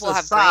 Pharaoh's years, we'll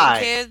have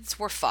aside. grandkids.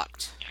 We're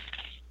fucked.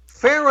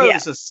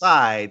 Pharaoh's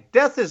aside,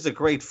 death is a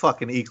great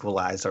fucking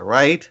equalizer,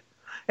 right?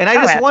 And I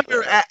Oh, just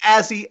wonder,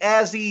 absolutely.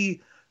 as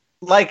he,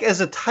 like,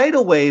 as a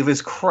tidal wave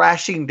is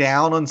crashing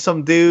down on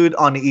some dude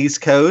on the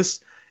East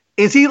Coast,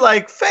 is he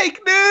like fake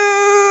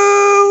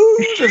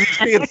news? Is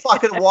he being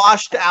fucking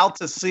washed out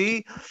to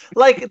sea?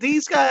 Like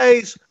these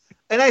guys,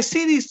 and I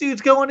see these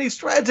dudes go on these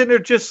threads, and they're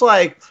just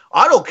like,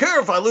 I don't care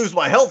if I lose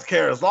my health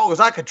care as long as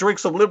I can drink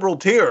some liberal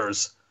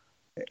tears.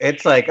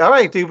 It's like, all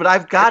right, dude, but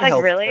I've got It's like,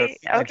 health really?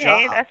 care.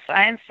 Okay, that's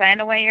fine.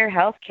 Sign away your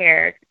health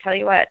care. Tell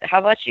you what, how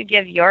about you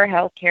give your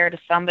health care to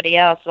somebody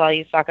else while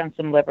you suck on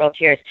some liberal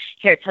tears?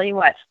 Here, tell you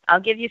what, I'll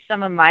give you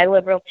some of my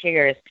liberal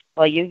tears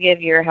while you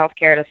give your health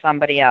care to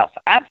somebody else.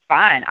 I'm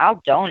fine.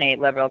 I'll donate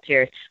liberal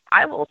tears.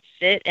 I will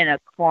sit in a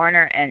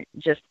corner and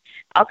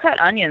I'll cut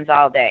onions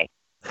all day.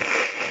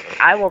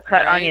 I will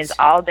cut Right. onions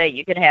all day.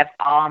 You can have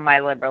all my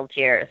liberal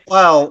tears.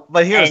 Well,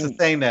 but here's the And,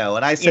 thing, though,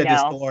 and I said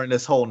this know- during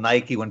this whole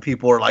Nike when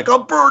people were like,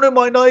 I'm burning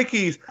my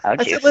Nikes. Oh, I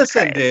said, Jesus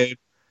listen, Christ. dude.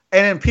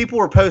 And then people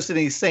were posting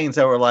these things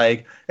that were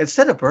like,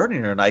 instead of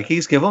burning your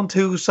Nikes, give them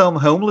to some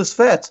homeless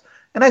vets.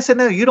 And I said,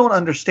 no, you don't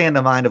understand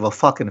the mind of a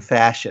fucking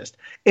fascist.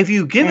 If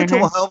you give it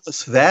to a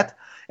homeless vet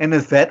and the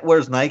vet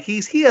wears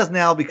Nikes, he has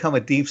now become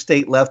a deep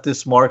state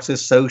leftist,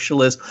 Marxist,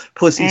 socialist,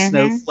 pussy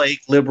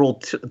snowflake,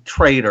 liberal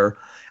traitor.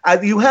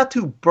 You have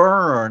to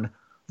burn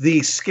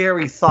the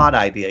scary thought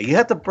idea. You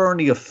have to burn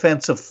the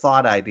offensive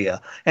thought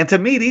idea. And to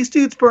me, these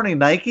dudes burning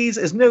Nikes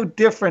is no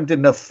different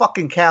than the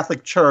fucking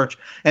Catholic Church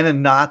and the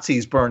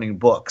Nazis burning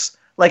books.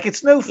 Like,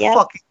 it's no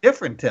fucking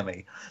different to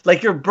me.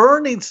 Like, you're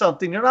burning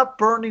something. You're not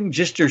burning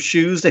just your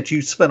shoes that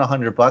you spent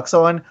 $100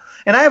 on.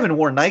 And I haven't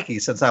worn Nike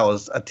since I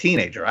was a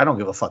teenager. I don't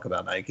give a fuck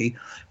about Nike.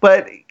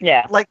 But,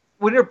 like,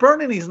 when you're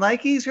burning these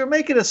Nikes, you're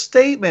making a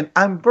statement.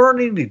 I'm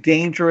burning the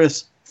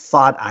dangerous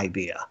thought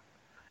idea.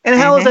 And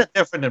how is that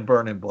different than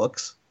burning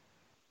books?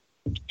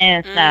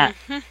 And it's not.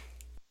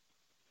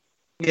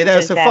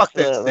 So fuck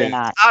this, absolutely dude.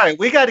 not. All right,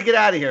 we got to get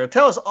out of here.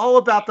 Tell us all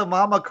about the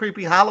Mama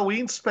Creepy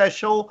Halloween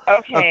special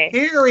Okay.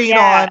 appearing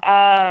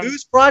on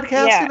who's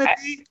broadcasting yeah, it?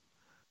 Dee?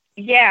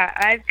 Yeah,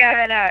 I've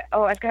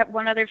got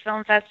one other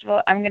film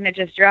festival. I'm gonna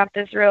just drop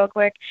this real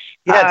quick.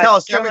 Yeah, tell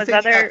us Troma's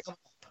everything.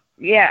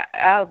 Yeah,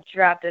 I'll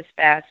drop this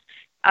fast.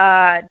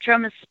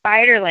 Troma's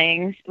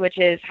Spiderlings, which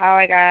is how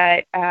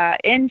I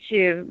got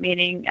into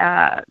meeting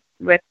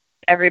with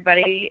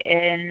everybody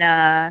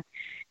in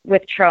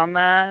with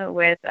Troma,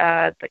 with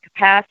the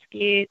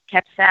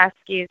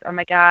Kapsaskis. Oh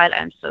my God,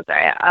 I'm so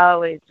sorry. I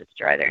always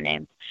destroy their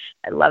names.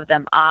 I love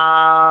them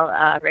all.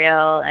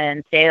 Rael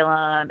and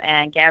Salem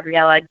and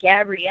Gabriella.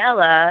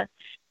 Gabriella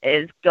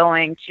is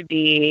going to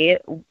be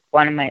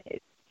one of my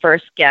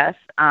first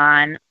guests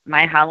on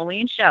my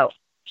Halloween show.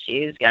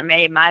 She's going to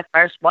be my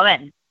first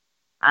woman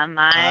on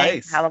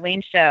my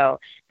Halloween show.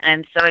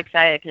 And I'm so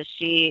excited because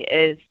she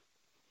is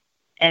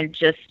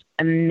just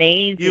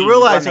amazing. You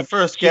realize woman. the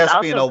first She's guest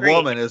also being a great.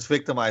 woman is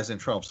victimizing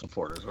Trump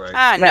supporters, right?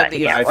 No, Well, but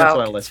yeah, I just well,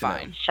 want to let it's you know.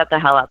 fine. Shut the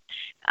hell up.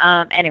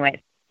 Anyways,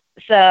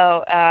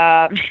 so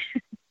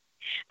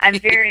I'm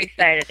very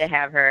excited to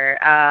have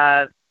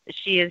her.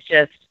 She is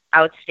just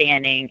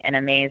outstanding and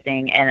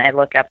amazing, and I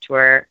look up to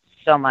her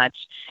so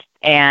much.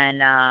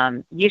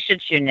 And you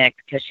should shoot Nick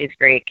because she's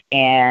Greek,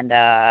 and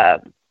I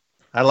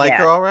like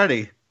her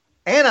already.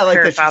 And I like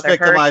Her that she's father,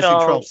 victimizing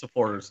Herschel. Trump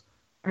supporters.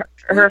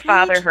 her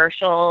father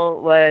Herschel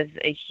was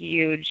a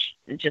huge,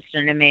 just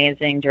an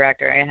amazing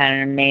director. I had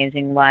an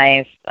amazing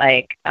life.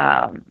 Like,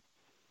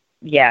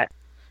 yeah.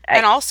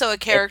 And also a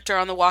character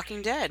on The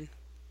Walking Dead.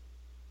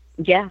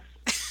 Yeah.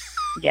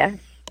 Yeah.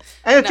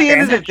 And at the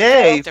end of the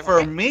day, different for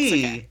way.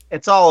 me,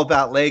 it's all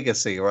about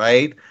legacy,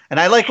 right? And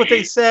I like what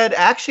they said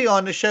actually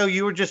on the show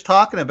you were just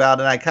talking about,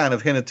 and I kind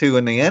of hinted to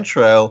in the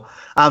intro,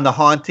 on The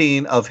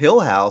Haunting of Hill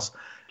House.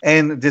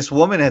 And this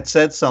woman had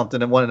said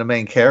something, and one of the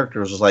main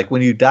characters was like,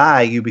 when you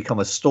die, you become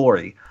a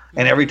story.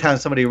 And every time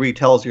somebody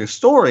retells your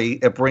story,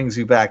 it brings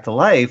you back to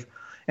life.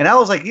 And I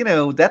was like,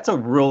 that's a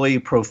really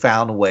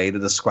profound way to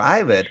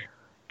describe it.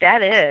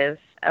 That is.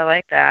 I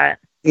like that.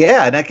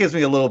 Yeah, and that gives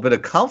me a little bit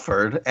of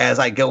comfort as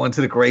I go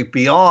into the great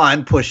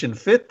beyond, pushing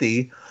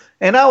 50.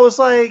 And I was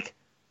like,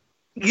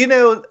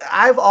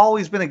 I've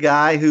always been a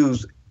guy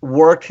who's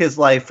worked his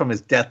life from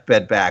his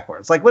deathbed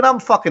backwards. Like, when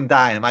I'm fucking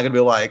dying, am I going to be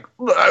like,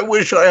 I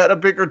wish I had a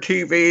bigger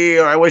TV,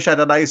 or I wish I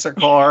had a nicer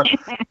car?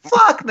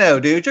 Fuck no,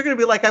 dude. You're going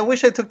to be like, I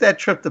wish I took that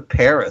trip to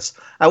Paris.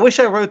 I wish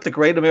I wrote the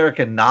great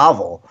American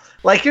novel.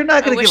 Like, you're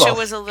not going to give I wish I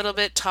was a little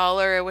bit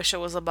taller. I wish I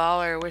was a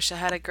baller. I wish I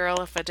had a girl.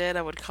 If I did,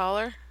 I would call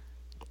her.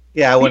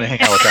 Yeah, I wouldn't hang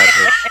out with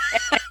that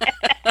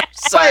dude.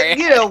 Sorry.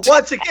 But,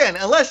 once again,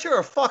 unless you're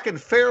a fucking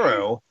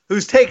pharaoh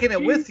who's taking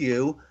it with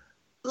you,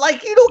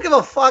 like, you don't give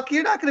a fuck.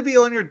 You're not going to be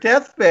on your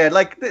deathbed.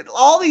 Like,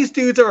 all these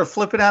dudes are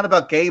flipping out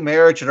about gay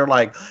marriage and are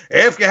like,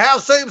 if you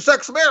have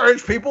same-sex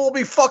marriage, people will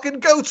be fucking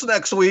goats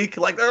next week.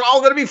 Like, they're all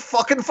going to be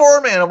fucking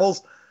farm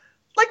animals.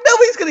 Like,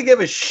 nobody's going to give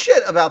a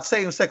shit about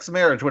same-sex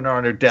marriage when they're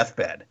on their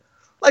deathbed.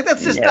 Like,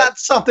 that's just not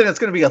something that's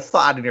going to be a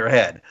thought in your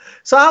head.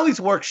 So I always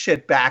work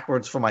shit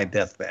backwards for my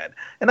dethbed.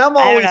 And I'm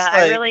always like...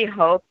 I really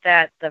hope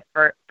that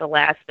the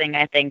last thing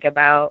I think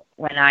about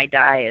when I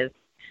die is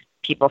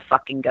people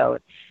fucking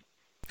goats.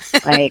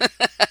 Like,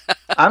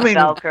 I mean,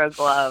 Velcro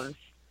gloves.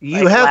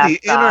 You have the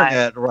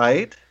internet,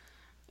 right?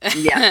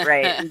 Yeah,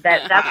 right.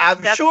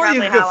 I'm that's sure you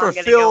can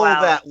fulfill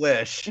that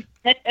wish.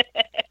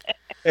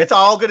 It's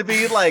all going to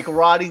be like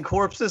rotting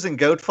corpses and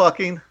goat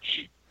fucking.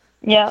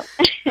 Yeah.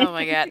 Oh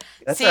my God.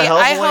 See,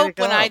 I hope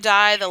when I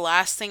die, the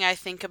last thing I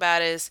think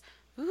about is,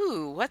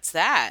 ooh, what's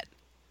that?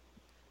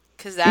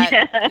 Because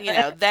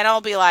that, then I'll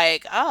be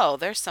like, oh,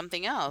 there's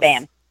something else.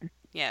 Bam.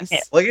 Yes.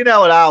 Well, you know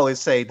what I always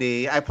say,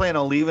 Dee. I plan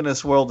on leaving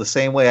this world the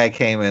same way I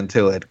came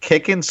into it.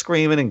 Kicking,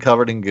 screaming, and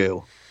covered in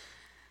goo.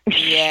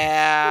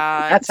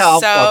 Yeah. That's how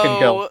I'm fucking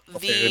going.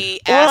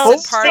 The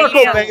acid party on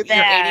your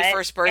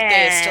 81st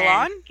birthday is still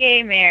on?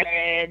 Gay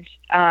marriage,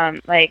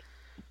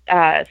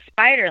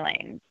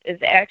 Spiderlings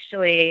is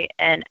actually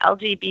an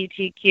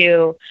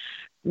LGBTQ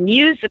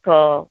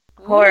musical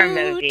horror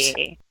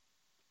movie.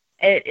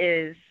 It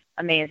is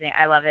amazing.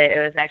 I love it. It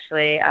was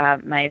actually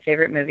my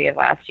favorite movie of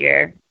last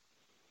year.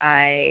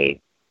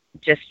 I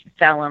just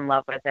fell in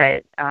love with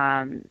it.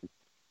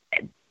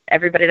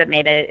 Everybody that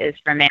made it is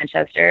from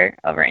Manchester,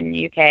 over in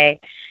the UK.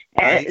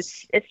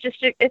 Nice. It's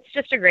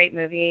just a great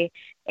movie,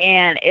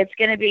 and it's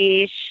going to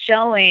be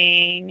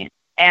showing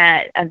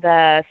at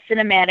the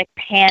Cinematic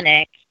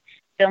Panic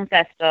Film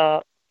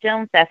Festival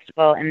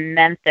in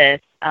Memphis.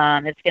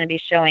 It's going to be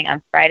showing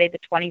on Friday the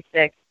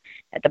 26th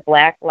at the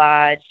Black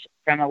Lodge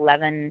from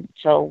 11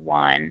 till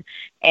 1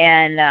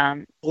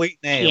 and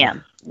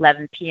p.m.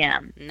 11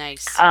 p.m.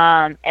 Nice.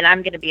 And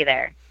I'm going to be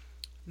there.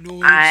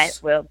 Nice. I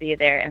will be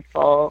there in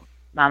full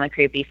Mama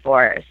Creepy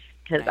force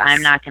because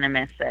I'm not going to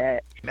miss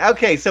it.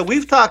 Okay, so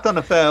we've talked on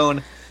the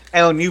phone,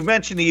 and you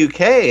mentioned the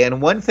UK,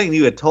 and one thing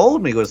you had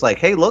told me was like,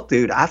 hey, look,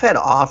 dude, I've had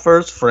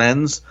offers,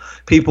 friends,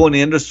 people in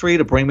the industry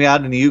to bring me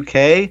out in the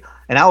UK,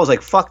 and I was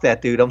like, fuck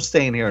that, dude, I'm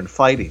staying here and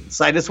fighting.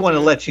 So I just want to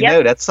let you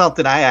know that's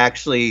something I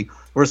actually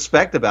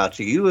respect about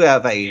you. You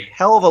have a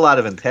hell of a lot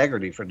of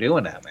integrity for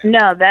doing that, man.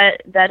 No,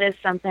 that is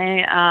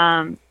something.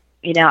 I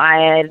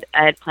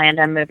had planned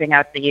on moving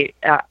out to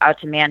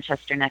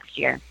Manchester next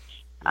year.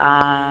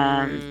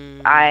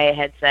 I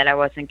had said I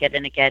wasn't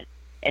going to get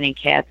any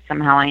cats.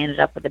 Somehow I ended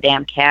up with a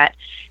damn cat.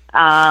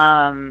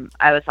 I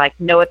was like,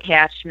 no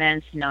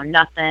attachments, no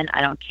nothing.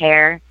 I don't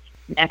care.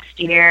 Next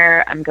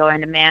year I'm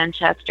going to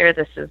Manchester.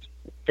 This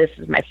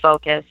is my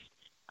focus.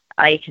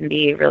 I can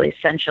be really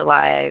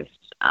centralized.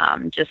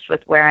 Just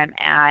with where I'm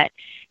at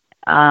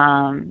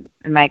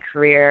in my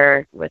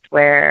career, with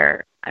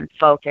where I'm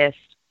focused,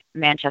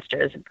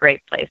 Manchester is a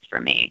great place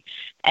for me,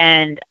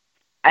 and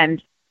I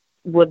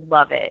would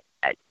love it.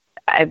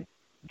 I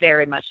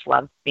very much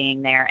love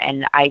being there,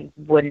 and I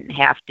wouldn't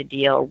have to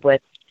deal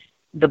with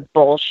the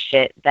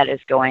bullshit that is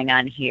going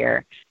on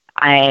here.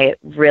 I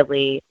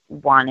really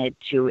wanted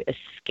to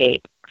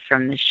escape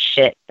from the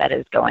shit that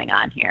is going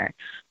on here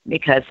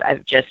because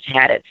I've just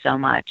had it so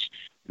much.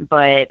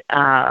 But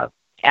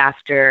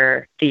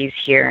after these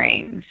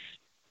hearings,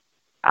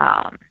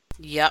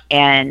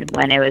 and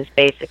when it was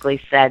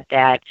basically said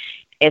that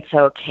it's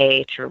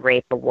okay to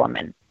rape a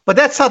woman. But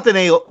that's something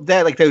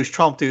that like those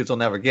Trump dudes will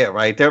never get,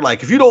 right? They're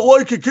like, if you don't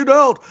like it, get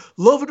out.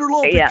 Love it or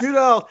love it, get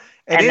out.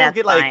 And they don't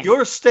get like,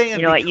 you're staying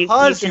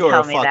because you're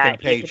a fucking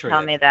patriot. You can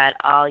tell me that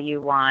all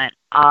you want,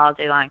 all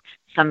day long.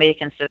 Somebody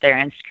can sit there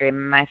and scream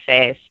in my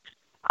face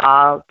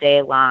all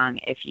day long.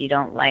 If you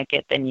don't like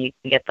it, then you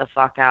can get the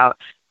fuck out.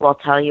 Well,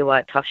 tell you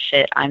what, tough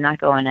shit. I'm not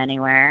going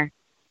anywhere.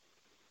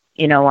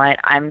 You know what?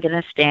 I'm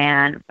going to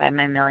stand by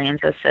my millions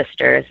of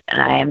sisters,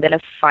 and I am going to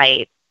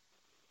fight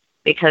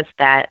because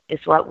that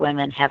is what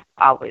women have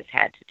always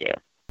had to do.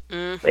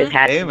 Mm-hmm. We've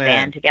had to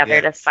band together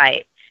to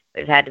fight.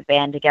 We've had to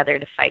band together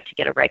to fight to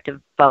get a right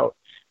to vote.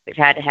 We've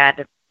had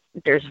to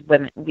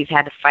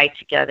fight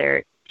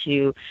together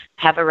to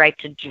have a right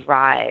to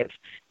drive,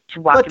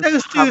 to walk But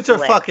those dudes are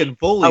fucking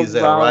bullies,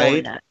 though,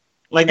 right?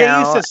 Like, they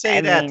used to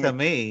say that to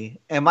me,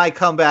 and my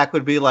comeback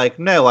would be like,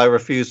 no, I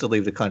refuse to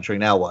leave the country.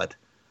 Now what?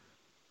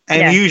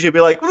 And you usually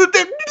be like, well,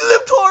 then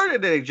live hard,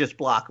 and they just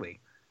block me.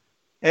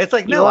 And it's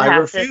like, no, I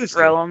refuse to. You have to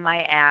throw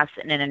my ass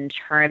in an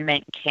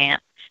internment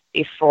camp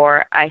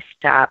before I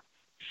stop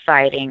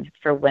fighting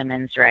for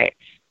women's rights.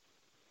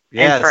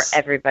 Yes. And for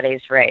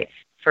everybody's rights.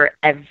 For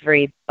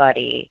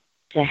everybody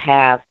to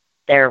have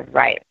their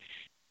rights.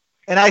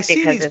 And I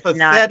see these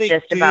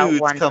pathetic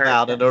dudes come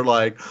out and they're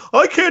like,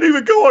 I can't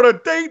even go on a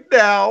date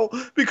now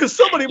because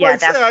somebody might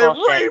say I raped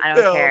them. I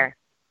don't care.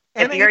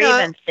 If you're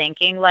even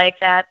thinking like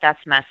that,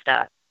 that's messed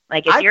up.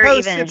 Like, if you're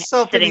even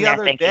sitting there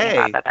thinking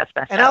about that, that's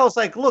messed up. And I was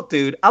like, look,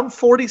 dude, I'm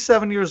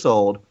 47 years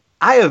old.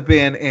 I have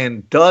been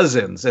in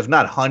dozens, if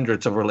not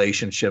hundreds, of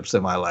relationships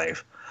in my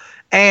life.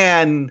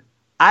 And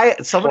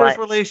some of those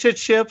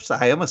relationships,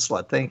 I am a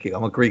slut. Thank you.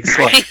 I'm a Greek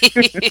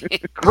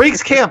slut.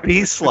 Greeks can't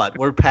be slut.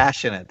 We're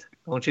passionate.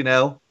 Don't you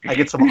know? I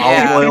get some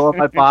olive oil on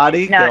my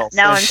body. Now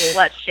I'm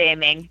slut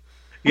shaming.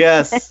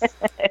 Yes.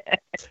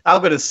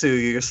 I'm going to sue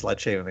you. You're slut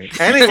shaming me.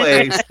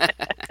 Anyways.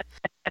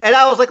 And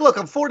I was like, look,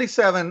 I'm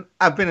 47.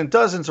 I've been in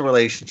dozens of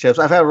relationships.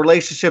 I've had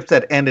relationships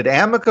that ended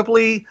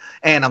amicably,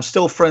 and I'm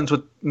still friends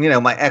with,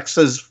 my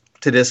exes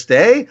to this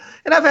day.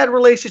 And I've had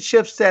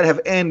relationships that have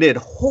ended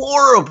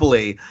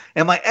horribly,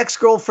 and my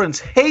ex-girlfriends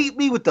hate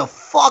me with the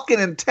fucking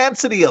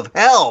intensity of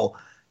hell.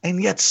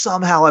 And yet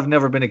somehow I've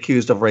never been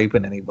accused of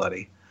raping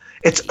anybody.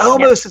 It's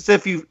almost as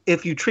if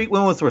you treat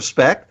women with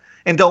respect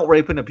and don't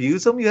rape and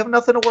abuse them, you have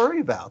nothing to worry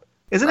about.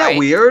 Isn't that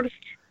weird?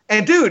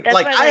 And dude,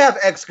 I have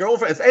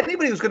ex-girlfriends.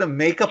 Anybody who's going to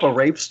make up a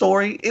rape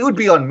story, it would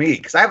be on me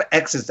because I have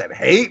exes that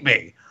hate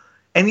me.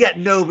 And yet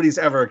nobody's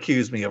ever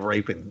accused me of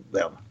raping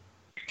them.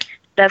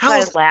 That's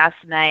why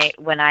last night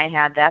when I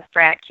had that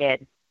frat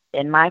kid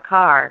in my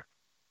car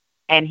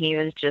and he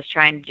was just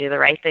trying to do the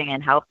right thing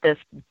and help this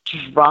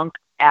drunk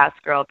ass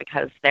girl,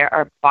 because there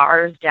are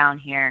bars down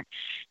here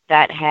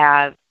that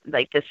have,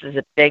 this is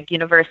a big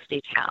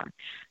university town.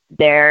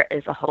 There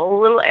is a whole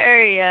little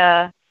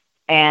area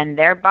and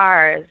their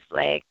bars,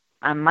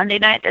 on Monday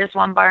night, there's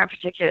one bar in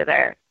particular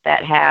there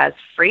that has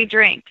free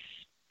drinks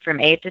from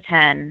 8 to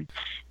 10.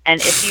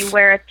 And if you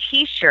wear a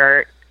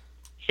T-shirt,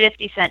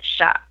 50-cent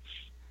shots.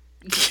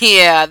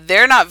 Yeah,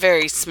 they're not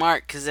very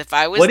smart, because if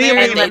I was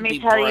there, let me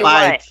tell you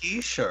what.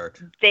 T-shirt.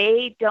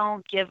 They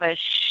don't give a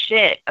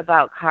shit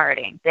about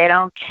carding. They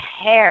don't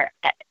care.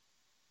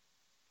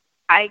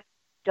 I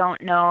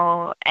don't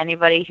know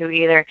anybody who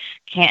either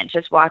can't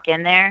just walk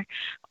in there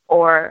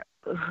or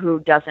who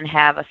doesn't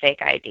have a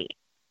fake ID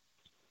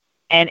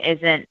and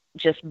isn't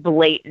just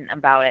blatant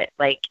about it.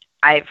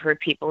 I've heard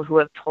people who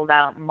have pulled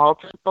out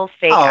multiple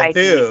fake IDs. Oh,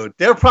 dude.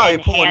 They're probably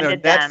pulling their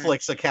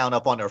Netflix account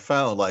up on their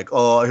phone.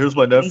 Here's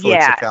my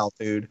Netflix account,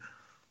 dude.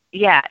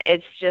 Yeah,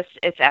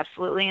 it's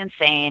absolutely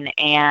insane.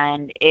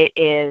 And it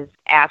is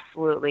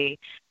absolutely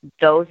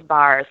those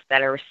bars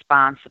that are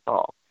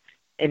responsible.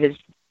 It is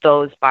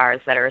those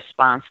bars that are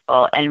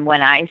responsible. And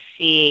when I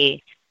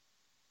see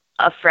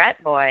a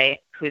frat boy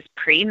who's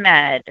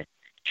pre-med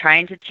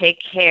trying to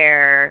take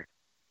care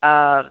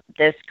of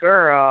this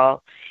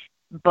girl,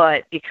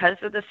 but because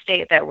of the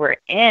state that we're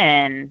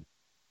in,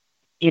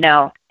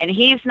 and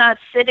he's not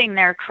sitting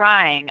there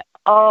crying,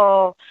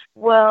 oh,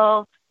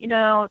 well,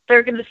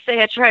 they're going to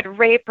say I tried to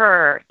rape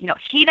her.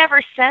 He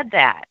never said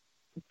that.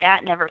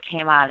 That never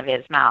came out of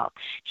his mouth.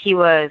 He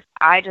was,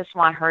 I just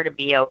want her to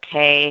be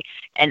okay.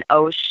 And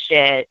oh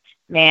shit,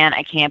 man,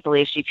 I can't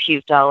believe she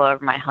puked all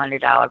over my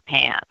 $100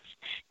 pants.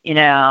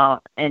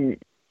 And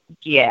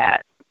yeah,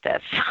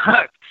 that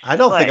sucks. I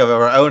don't think I've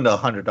ever owned a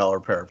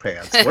 $100 pair of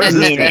pants. Where's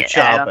this jean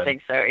shopping? I don't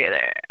think so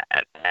either.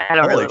 I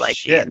don't really like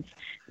jeans.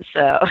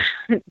 So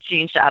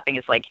jean shopping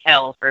is like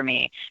hell for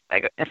me.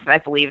 If I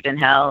believed in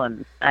hell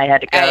and I had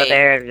to go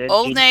there,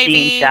 Old Navy,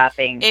 jean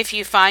shopping. If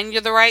you find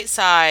you're the right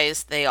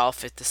size, they all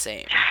fit the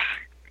same.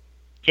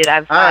 Dude,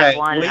 I've got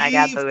one. I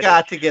got booted. We've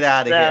got to get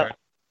out of here.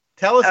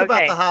 Tell us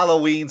about the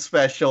Halloween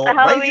special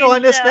right here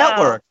on this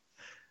network.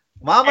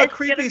 Mama it's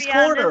Creepy's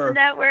gonna be Corner. On this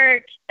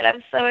network, and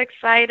I'm so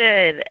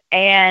excited.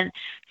 And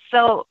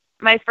so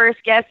my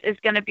first guest is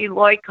going to be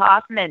Lloyd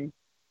Kaufman.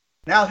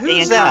 Now,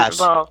 who's that?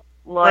 Lloyd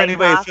for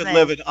anybody who's Kaufman. been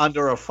living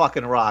under a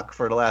fucking rock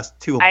for the last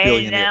 2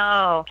 billion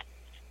years.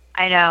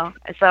 I know.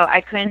 So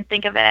I couldn't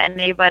think of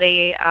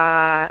anybody,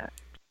 better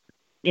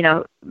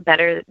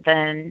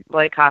than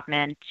Lloyd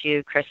Kaufman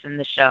to christen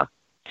the show.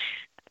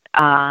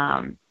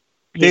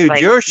 Dude,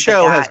 your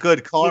show has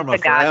good karma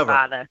forever.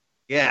 Godfather.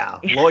 Yeah.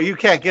 Well, you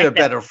can't get a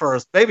better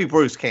first. Maybe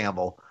Bruce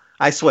Campbell.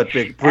 I sweat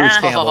Bruce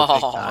Campbell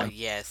big time.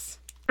 Yes.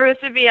 Bruce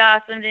would be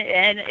awesome,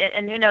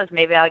 and who knows?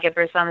 Maybe I'll get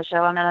Bruce on the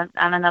show on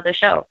another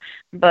show.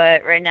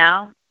 But right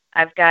now,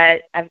 I've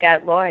got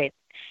Lloyd,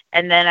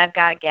 and then I've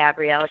got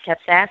Gabriella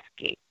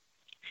Kapsaski.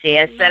 See,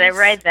 I said it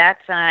right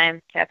that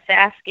time.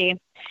 Kapsaski,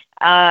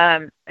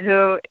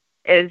 who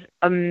is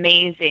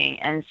amazing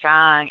and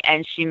strong,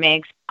 and she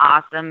makes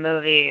awesome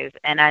movies,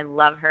 and I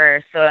love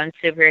her. So I'm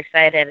super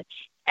excited.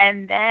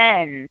 And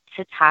then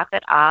to top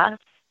it off,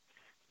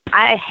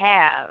 I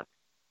have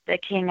the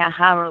king of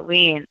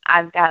Halloween.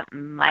 I've got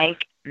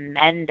Mike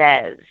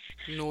Mendes,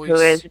 who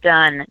has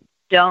done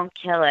Don't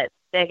Kill It,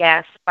 Big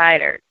Ass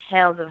Spider,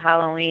 Tales of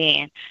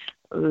Halloween.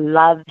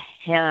 Love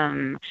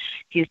him.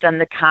 He's done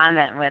The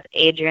Convent with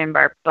Adrienne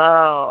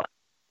Barbeau.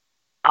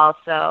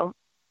 Also,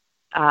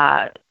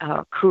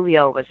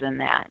 Coolio was in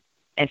that.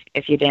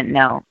 If you didn't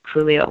know,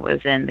 Coolio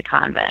was in The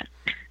Convent.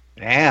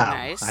 Damn,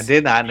 Nice. I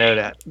did not know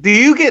that. Do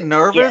you get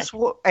nervous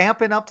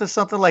amping up to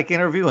something like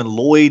interviewing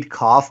Lloyd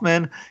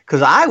Kaufman?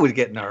 Because I would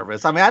get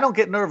nervous. I mean, I don't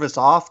get nervous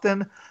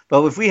often,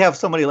 but if we have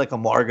somebody like a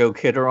Margot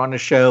Kidder on the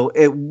show,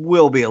 it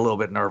will be a little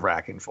bit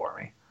nerve-wracking for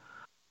me.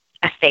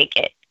 I fake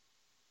it.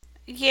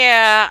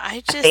 Yeah,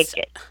 I just Fake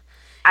it.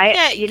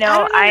 I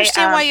don't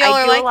understand why y'all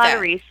I are do like a lot that.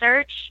 of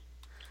research.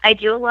 I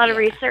do a lot of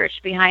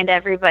research behind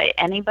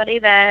anybody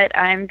that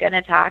I'm going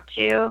to talk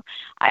to.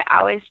 I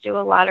always do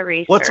a lot of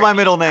research. What's my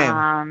middle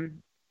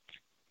name?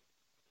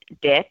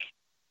 Dick.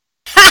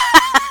 Nick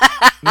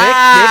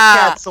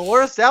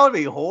Katsoris? That would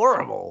be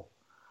horrible.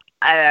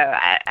 I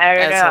don't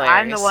That's know.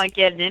 I'm hilarious. the one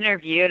getting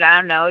interviewed. I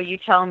don't know. You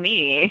tell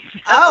me.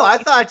 Oh, I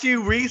thought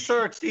you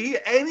researched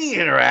any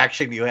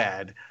interaction you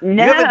had.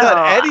 No, You haven't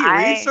done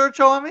any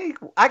research on me?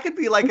 I could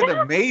be like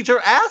a major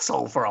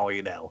asshole for all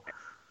you know.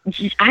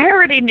 I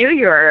already knew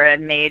you were a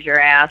major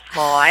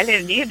asshole. I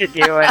didn't need to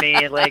do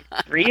any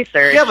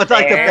research. Yeah, but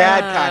like the there.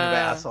 bad kind of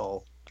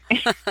asshole.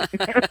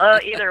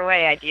 Well, either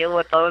way, I deal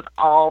with those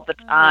all the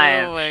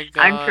time. Oh my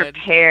God. I'm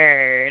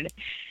prepared.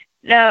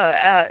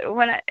 No,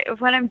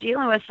 when I'm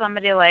dealing with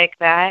somebody like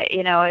that,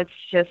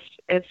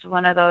 it's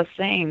one of those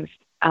things.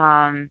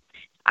 I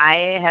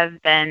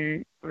have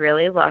been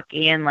really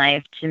lucky in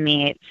life to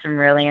meet some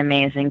really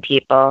amazing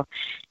people,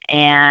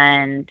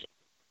 and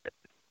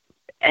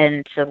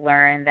to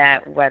learn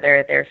that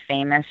whether they're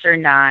famous or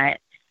not,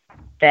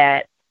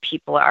 that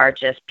people are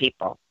just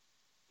people.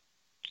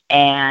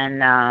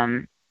 And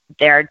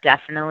there are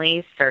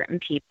definitely certain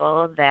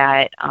people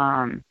that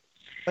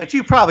But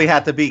you probably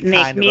have to be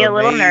make kind me of a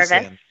little nervous.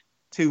 amazing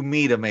to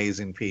meet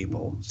amazing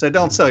people. So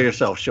don't sell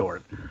yourself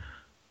short.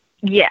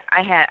 Yeah,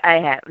 I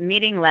had.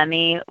 Meeting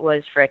Lemmy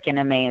was freaking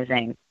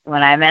amazing.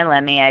 When I met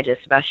Lemmy, I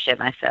just about shit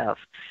myself.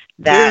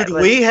 Dude,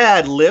 we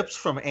had Lips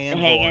from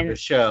Anvil on hanging- the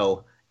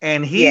show,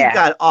 and he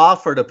got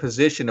offered a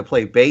position to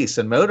play bass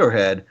in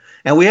Motorhead,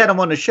 and we had him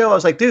on the show. I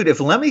was like, dude, if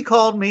Lemmy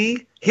called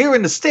me here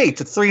in the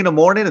States at 3 a.m.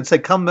 and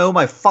said, come mow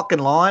my fucking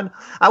lawn,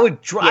 I would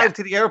drive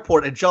to the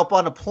airport and jump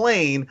on a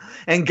plane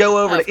and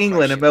go over to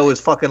England and mow his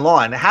fucking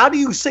lawn. How do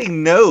you say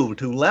no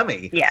to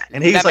Lemmy? Yeah.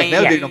 And he's like,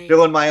 no, dude, I'm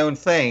doing my own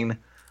thing.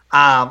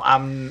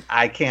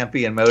 I can't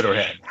be in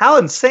Motorhead. How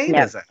insane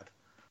is that?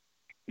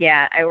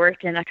 Yeah, I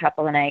worked in a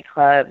couple of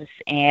nightclubs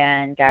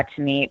and got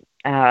to meet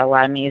a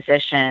lot of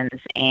musicians,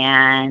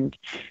 and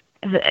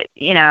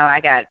I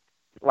got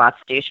lots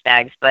of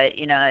douchebags, but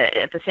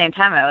at the same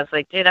time I was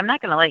like, dude, I'm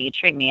not going to let you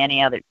treat me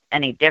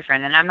any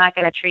different, and I'm not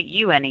going to treat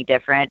you any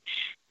different,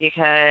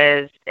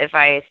 because if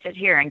I sit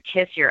here and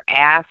kiss your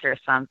ass or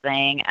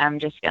something, I'm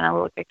just going to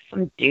look like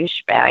some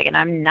douchebag, and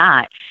I'm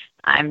not.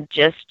 I'm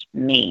just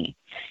me.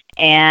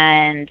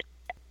 And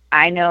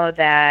I know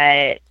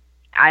that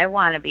I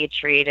want to be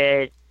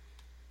treated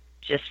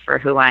just for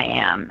who I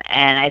am.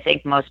 And I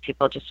think most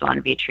people just want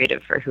to be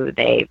treated for who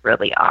they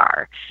really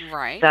are.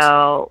 Right.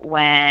 So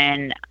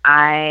when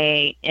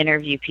I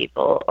interview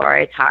people or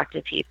I talk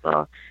to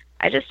people,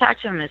 I just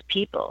talk to them as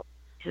people,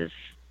 because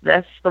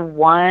that's the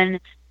one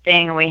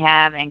thing we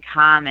have in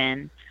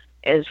common,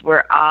 is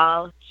we're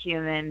all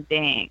human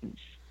beings.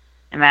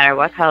 No matter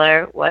what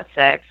color, what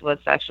sex,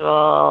 what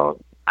sexual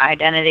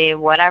identity,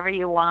 whatever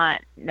you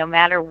want, no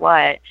matter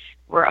what,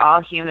 we're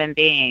all human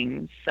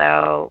beings,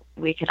 so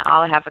we can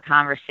all have a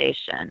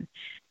conversation.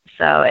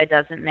 So it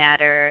doesn't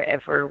matter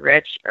if we're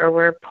rich or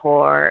we're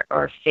poor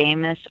or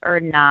famous or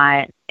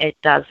not. It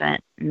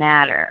doesn't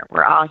matter.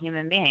 We're all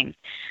human beings.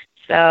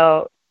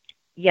 So,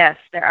 yes,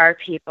 there are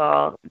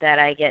people that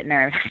I get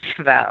nervous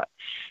about.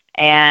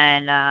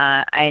 And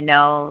I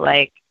know,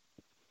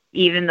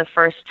 even the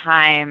first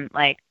time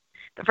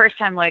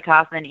Lloyd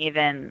Kaufman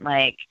even,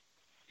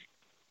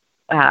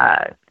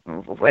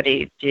 what did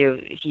he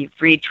do? He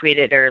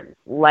retweeted or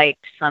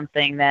liked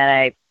something that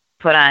I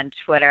put on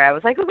Twitter. I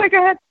was like, oh my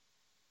God,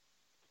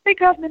 Lloyd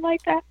Kaufman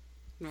like that.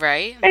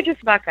 Right. I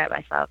just about got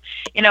myself,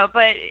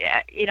 but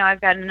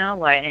I've gotten to know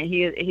Lloyd, and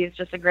he's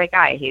just a great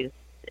guy. He's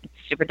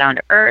super down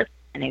to earth,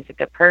 and he's a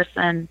good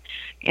person,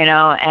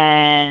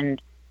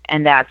 and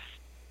that's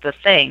the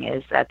thing,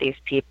 is that these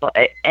people,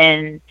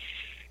 and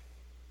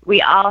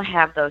we all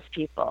have those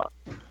people.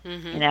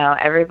 Mm-hmm.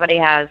 Everybody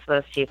has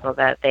those people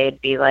that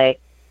they'd be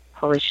like,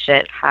 holy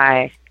shit,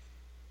 hi.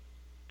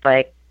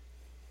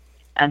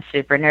 I'm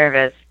super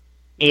nervous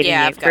meeting you.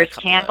 I've got a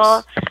couple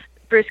of those.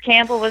 Bruce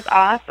Campbell was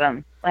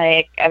awesome.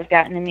 I've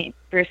gotten to meet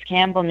Bruce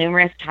Campbell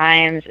numerous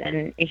times,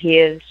 and he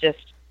is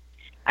just,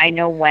 I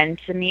know when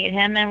to meet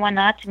him and when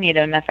not to meet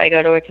him if I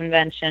go to a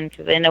convention,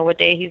 because I know what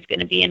day he's going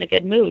to be in a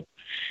good mood.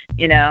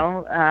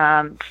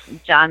 John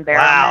Barrowman.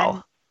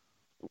 Wow.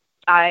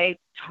 I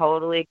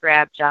totally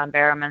grabbed John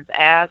Barrowman's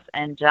ass,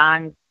 and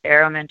John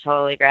Barrowman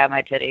totally grabbed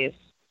my titties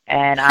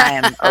and I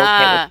am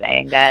okay with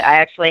saying that. I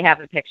actually have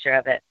a picture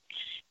of it.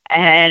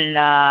 And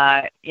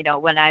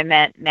when I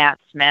met Matt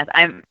Smith,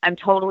 I'm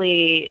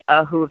totally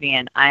a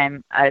Whovian.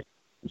 I'm a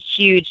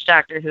huge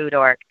Doctor Who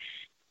dork,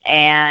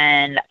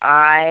 and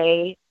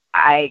I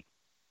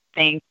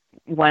think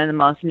one of the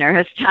most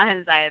nervous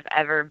times I've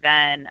ever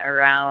been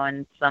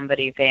around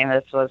somebody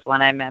famous was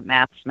when I met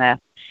Matt Smith.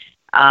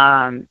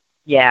 I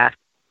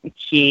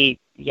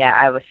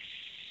was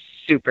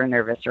super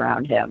nervous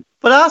around him.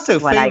 But also,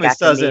 famous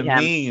doesn't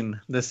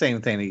mean the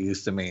same thing it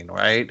used to mean,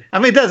 right? I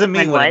mean, it doesn't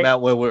mean what it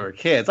meant when we were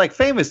kids. Like,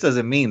 famous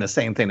doesn't mean the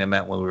same thing it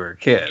meant when we were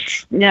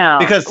kids. No.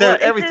 Because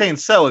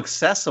everything's so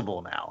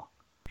accessible now.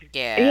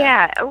 Yeah.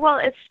 Yeah. Well,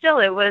 it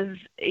was,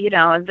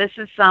 this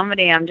is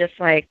somebody I'm just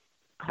like,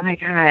 oh my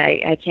God,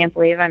 I can't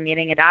believe I'm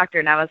meeting a doctor.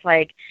 And I was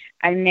like,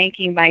 I'm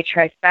making my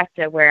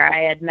trifecta where I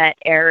had met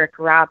Eric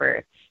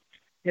Roberts,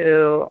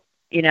 who,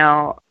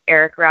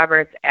 Eric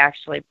Roberts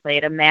actually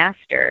played a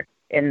master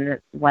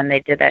when they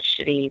did that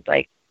shitty,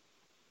 like,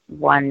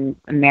 one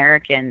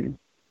American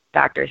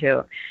Doctor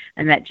Who.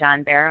 I met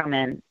John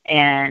Barrowman,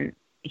 and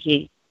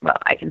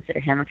I consider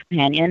him a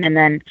companion. And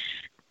then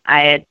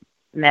I had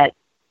met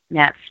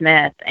Matt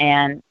Smith,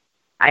 and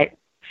I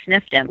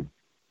sniffed him.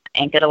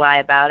 Ain't gonna lie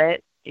about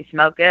it. He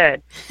smelled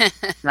good.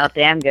 Smelled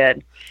damn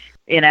good.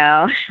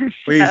 Were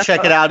you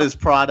checking out his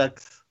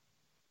products?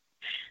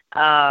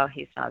 Oh,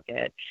 he smelled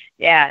good.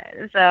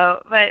 Yeah.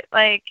 So, but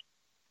like,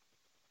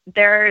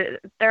 there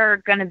are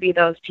going to be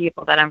those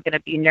people that I'm going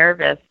to be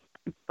nervous,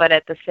 but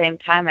at the same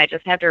time, I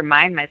just have to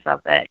remind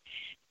myself that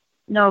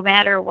no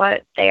matter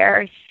what, they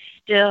are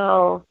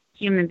still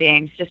human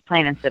beings, just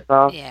plain and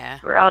simple. Yeah.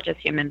 We're all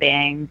just human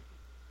beings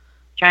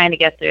trying to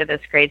get through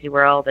this crazy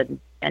world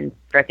and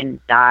frickin'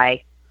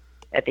 die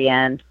at the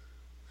end.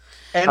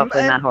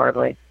 Hopefully not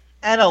horribly.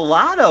 And a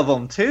lot of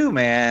them too,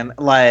 man.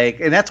 Like,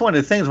 and that's one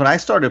of the things when I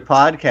started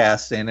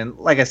podcasting, and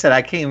like I said,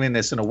 I came in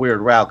this in a weird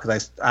route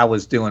because I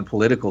was doing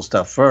political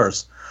stuff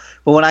first.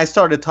 But when I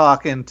started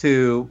talking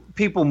to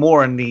people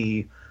more in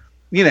the,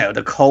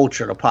 the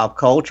culture, the pop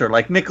culture,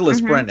 like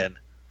Nicholas Brennan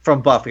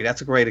from Buffy,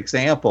 that's a great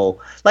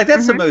example. Like,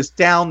 that's the most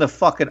down the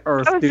fucking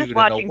earth dude in the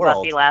world. I was just watching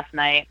Buffy last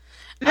night.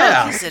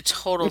 Yeah, he's a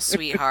total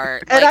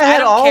sweetheart. And I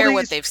don't care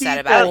what they've said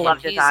about him.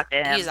 Love to talk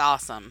to him. He's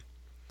awesome.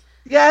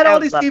 Yeah, I had all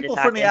these people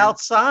from the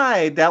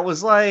outside that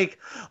was like,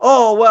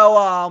 oh,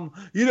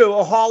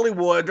 well,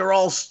 Hollywood, they're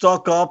all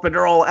stuck up and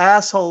they're all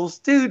assholes.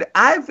 Dude,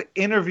 I've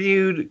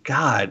interviewed,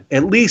 God,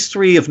 at least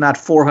 3, if not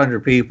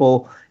 400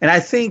 people. And I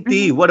think,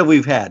 what have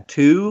we had?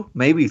 2,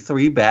 maybe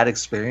 3 bad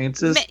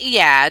experiences?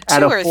 Yeah,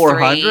 2 or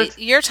 3.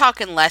 You're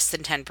talking less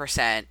than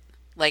 10%.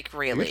 Like,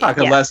 really. You're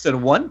talking less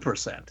than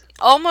 1%.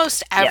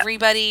 Almost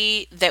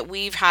everybody that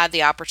we've had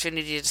the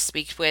opportunity to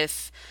speak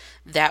with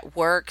that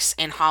works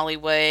in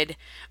Hollywood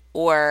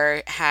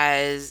or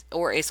is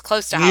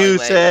close to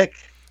music,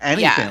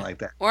 Hollywood. Anything like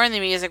that. Or in the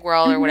music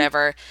world or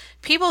whatever.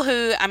 People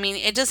who, I mean,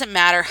 it doesn't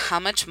matter how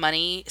much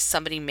money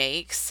somebody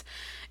makes.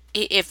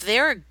 If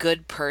they're a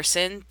good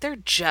person, they're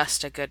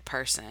just a good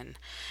person.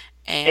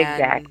 And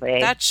exactly.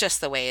 That's just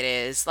the way it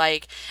is.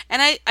 Like,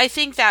 and I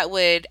think that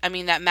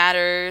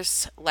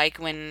matters, like,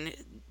 when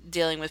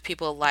dealing with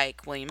people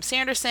like William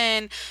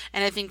Sanderson,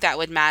 and I think that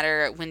would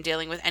matter when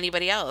dealing with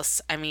anybody else.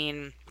 I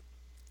mean,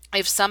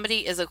 if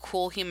somebody is a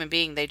cool human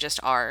being, they just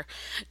are.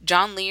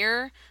 John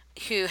Lear,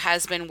 who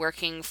has been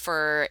working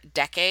for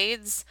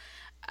decades,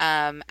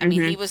 I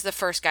mean, he was the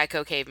first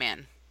Geico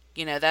caveman.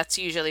 That's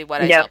usually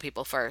what I tell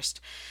people first.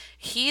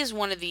 He is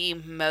one of the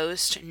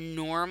most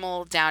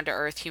normal,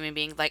 down-to-earth human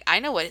beings. Like, I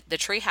know what the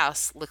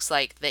treehouse looks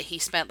like that he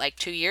spent, like,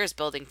 2 years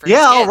building for his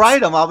kids. I'll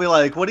write him. I'll be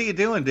like, what are you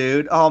doing,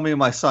 dude? Oh, me and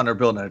my son are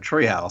building a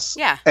treehouse.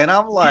 Yeah. And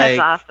I'm like,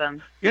 that's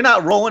awesome. You're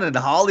not rolling in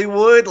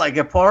Hollywood, like,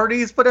 at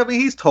parties, but, I mean,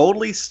 he's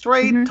totally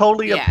straight,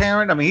 totally a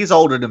parent. I mean, he's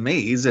older than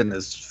me. He's in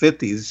his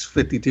 50s,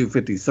 52,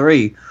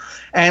 53.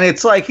 And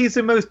it's like, he's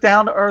the most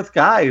down-to-earth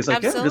guy. He's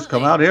like, just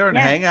come out here and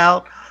hang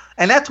out.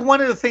 And that's one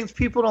of the things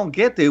people don't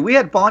get, dude. We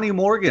had Bonnie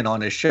Morgan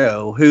on this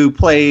show, who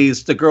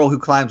plays the girl who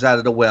climbs out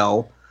of the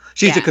well.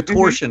 She's a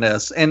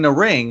contortionist in The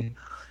Ring.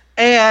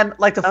 And,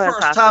 like, the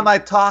first time I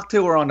talked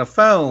to her on the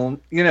phone,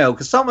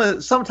 because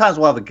sometimes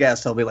we'll have a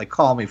guest, they'll be like,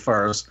 call me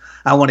first.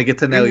 I want to get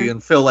to know you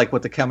and feel like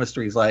what the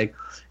chemistry's like.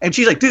 And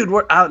she's like, dude,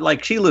 we're out.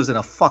 Like, she lives in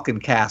a fucking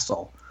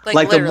castle.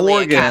 Like the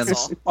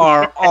Morgans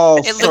are all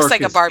It looks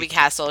like a Barbie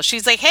castle.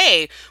 She's like,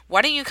 hey,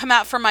 why don't you come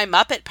out for my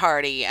Muppet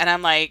party? And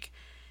I'm like,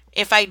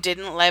 if I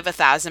didn't live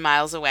 1,000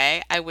 miles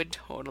away, I would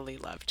totally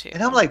love to.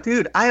 And I'm like,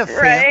 dude, I have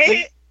family.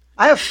 Right?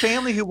 I have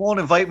family who won't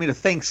invite me to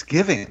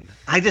Thanksgiving.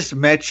 I just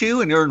met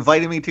you and you're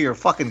inviting me to your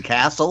fucking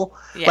castle.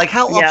 Yeah. Like,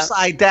 how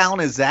upside down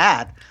is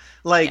that?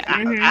 Like,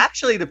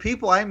 actually, the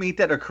people I meet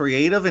that are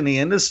creative in the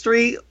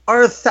industry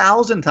are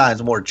 1,000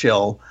 times more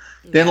chill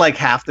than like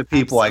half the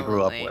people I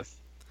grew up with.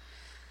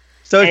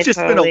 So it's just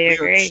been a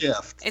weird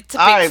shift. It's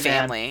a big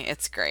family. Man.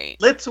 It's great.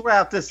 Let's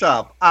wrap this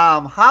up.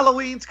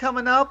 Halloween's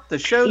coming up. The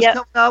show's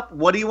coming up.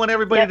 What do you want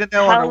everybody to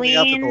know on the way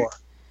out the door?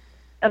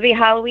 It'll be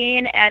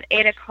Halloween at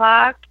 8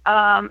 o'clock.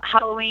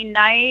 Halloween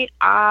night.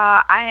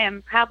 I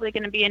am probably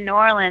going to be in New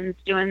Orleans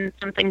doing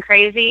something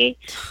crazy.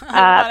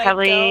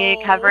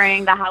 Probably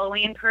covering the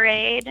Halloween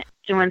parade,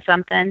 doing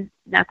something.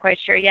 Not quite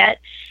sure yet.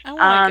 I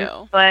want to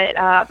go.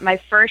 But my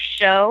first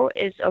show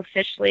is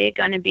officially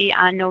going to be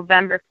on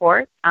November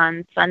 4th,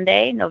 on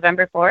Sunday,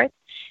 November 4th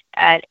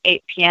at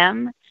 8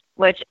 p.m.,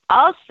 which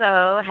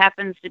also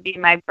happens to be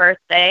my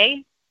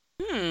birthday.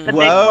 The big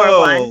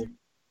 4-1.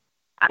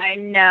 I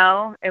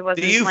know it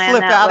wasn't. Do you planned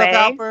flip that out way.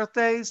 about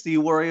birthdays? Do you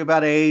worry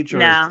about age, or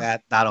No. is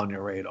that not on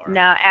your radar?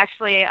 No,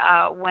 actually,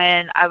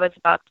 when I was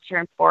about to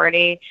turn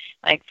 40,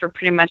 like for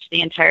pretty much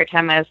the entire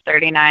time I was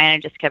 39, I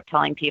just kept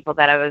telling people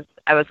that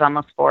I was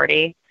almost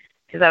 40,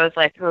 because I was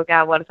like, oh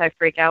God, what if I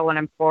freak out when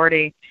I'm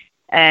 40?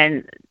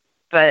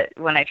 But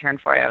when I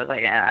turned 40, I was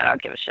like, I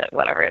don't give a shit.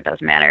 Whatever, it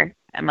doesn't matter.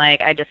 I'm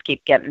like, I just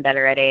keep getting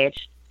better with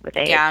age.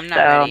 Yeah, I'm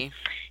not ready.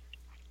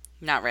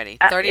 Not ready.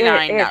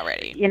 39, not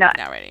ready.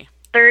 Not ready.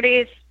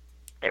 30s,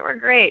 they were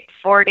great.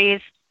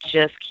 40s,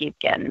 just keep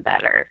getting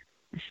better.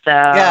 So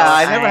Yeah,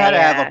 I never had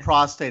to have a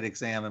prostate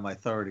exam in my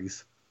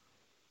 30s.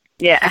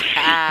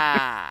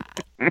 Yeah.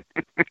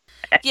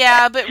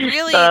 Yeah, but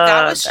really,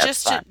 that was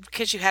just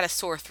because you had a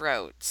sore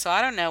throat. So I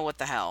don't know what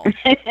the hell.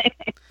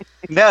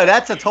 No,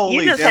 that's a totally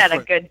You just different.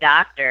 had a good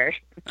doctor.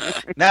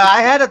 No,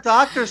 I had a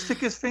doctor stick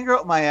his finger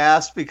up my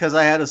ass because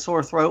I had a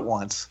sore throat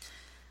once.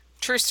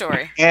 True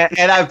story. And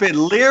I've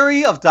been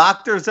leery of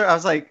doctors. I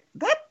was like,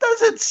 that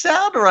doesn't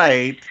sound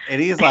right.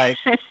 And he's like,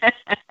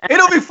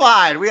 it'll be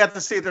fine. We have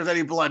to see if there's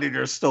any blood in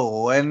your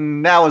stool.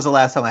 And that was the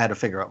last time I had a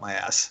finger up my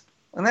ass.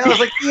 And then I was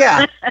like,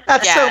 yeah,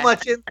 that's so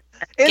much into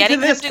Getting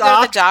him this to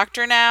go to the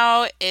doctor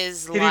now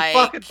is Can like... you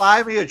fucking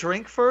buy me a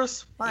drink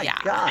first? My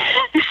God.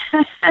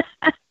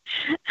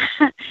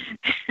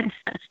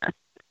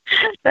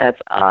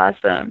 That's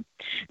awesome.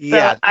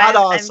 Yeah, so not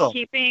awesome.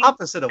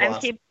 Opposite of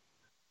awesome.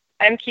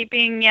 I'm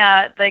keeping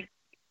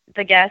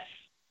the guests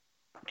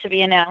to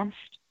be announced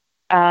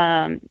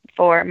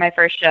for my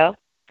first show.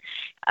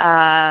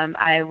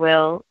 I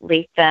will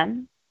leak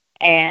them,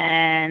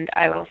 and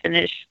I will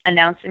finish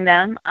announcing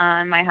them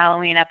on my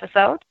Halloween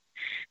episode.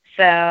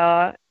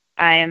 So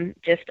I'm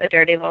just a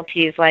dirty little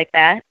tease like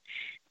that.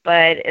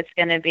 But it's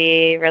going to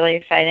be really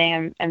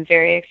exciting. I'm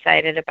very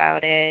excited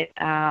about it.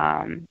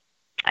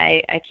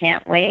 I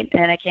can't wait,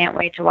 and I can't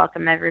wait to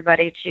welcome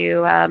everybody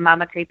to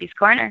Mama Creepy's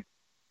Corner.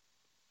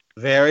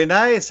 Very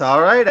nice.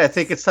 All right. I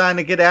think it's time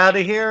to get out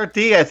of here.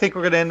 Dee, I think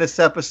we're going to end this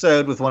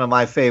episode with one of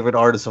my favorite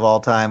artists of all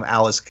time,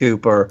 Alice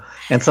Cooper,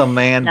 and some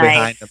man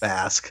behind the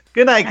mask.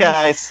 Good night,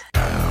 guys.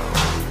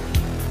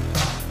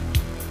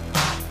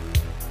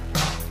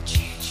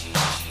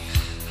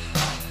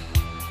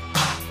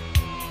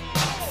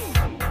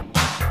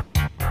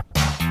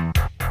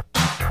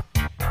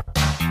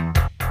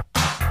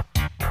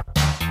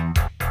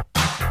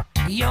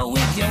 You're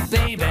with your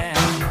baby.